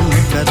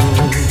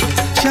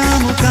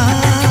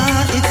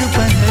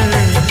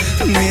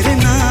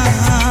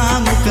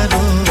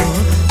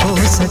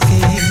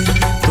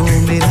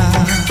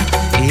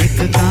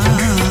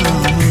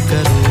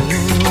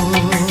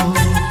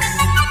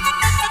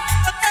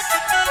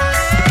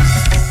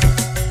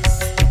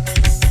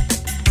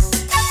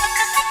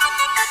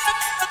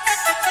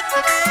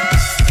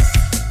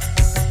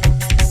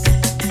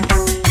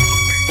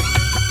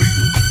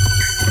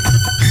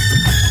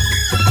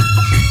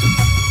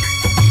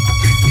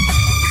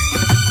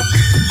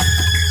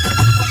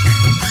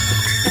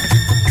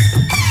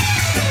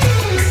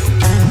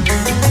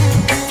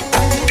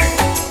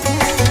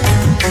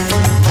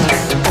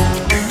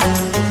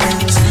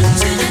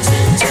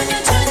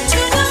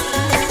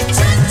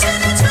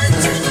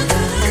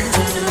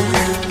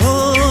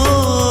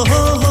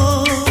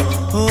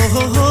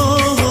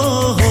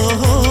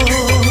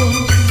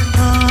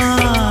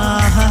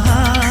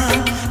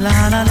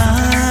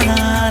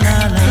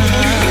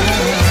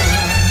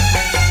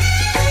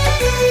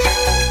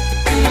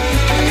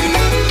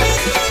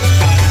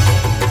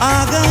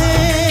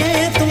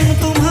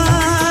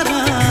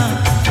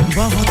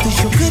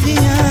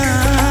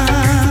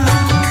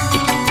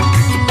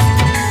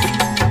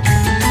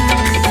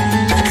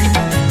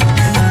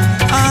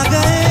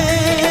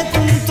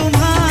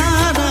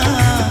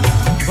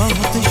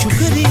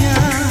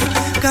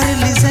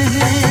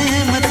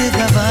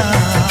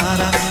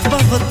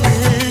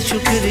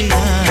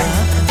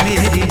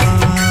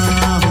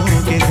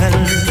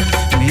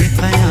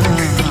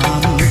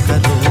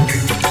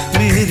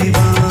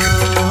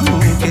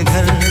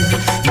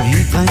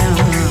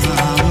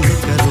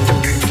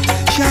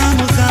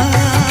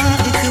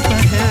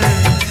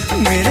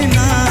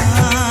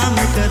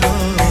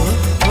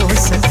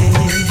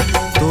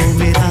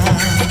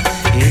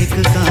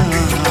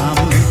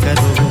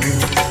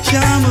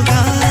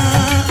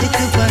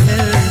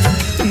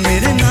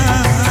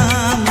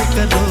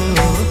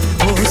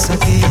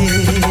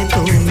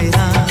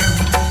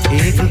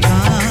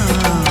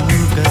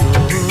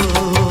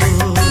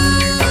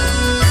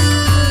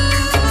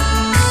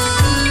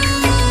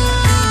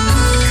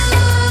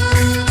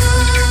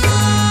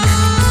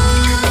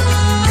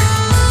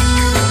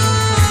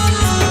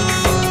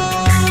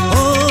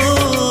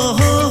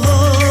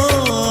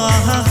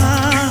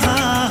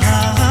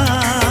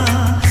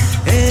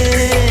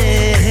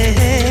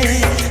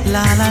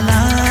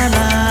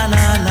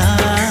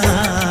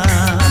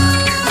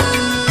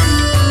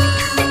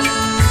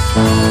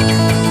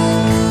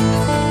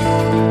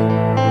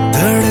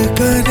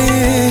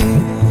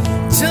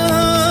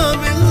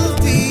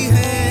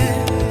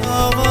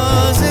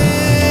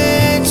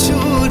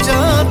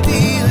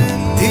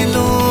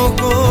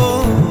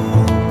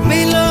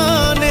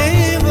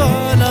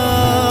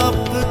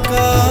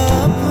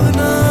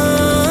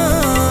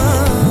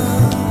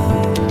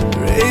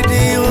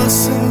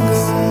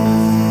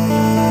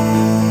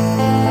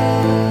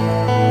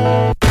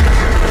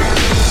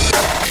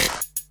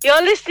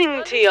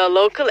your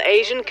local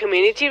Asian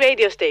community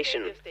radio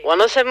station,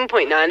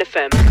 107.9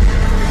 FM.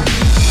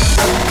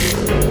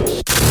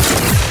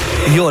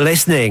 You're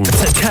listening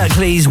to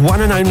Kirklees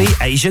one and only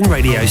Asian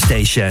radio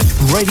station,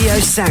 Radio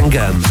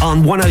Sangam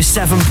on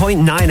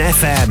 107.9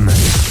 FM.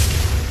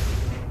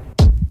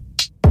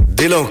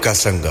 दिलों का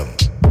संगम,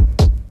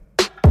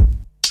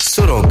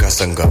 सुरों का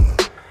संगम,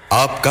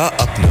 आपका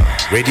अपना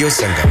radio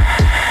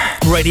Sangam.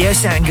 Radio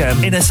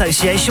Sangam in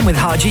association with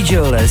Haji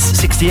Jewellers,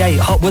 68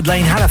 Hotwood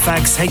Lane,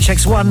 Halifax,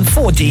 HX1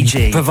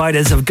 4DG.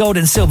 Providers of gold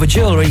and silver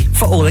jewellery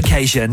for all occasions.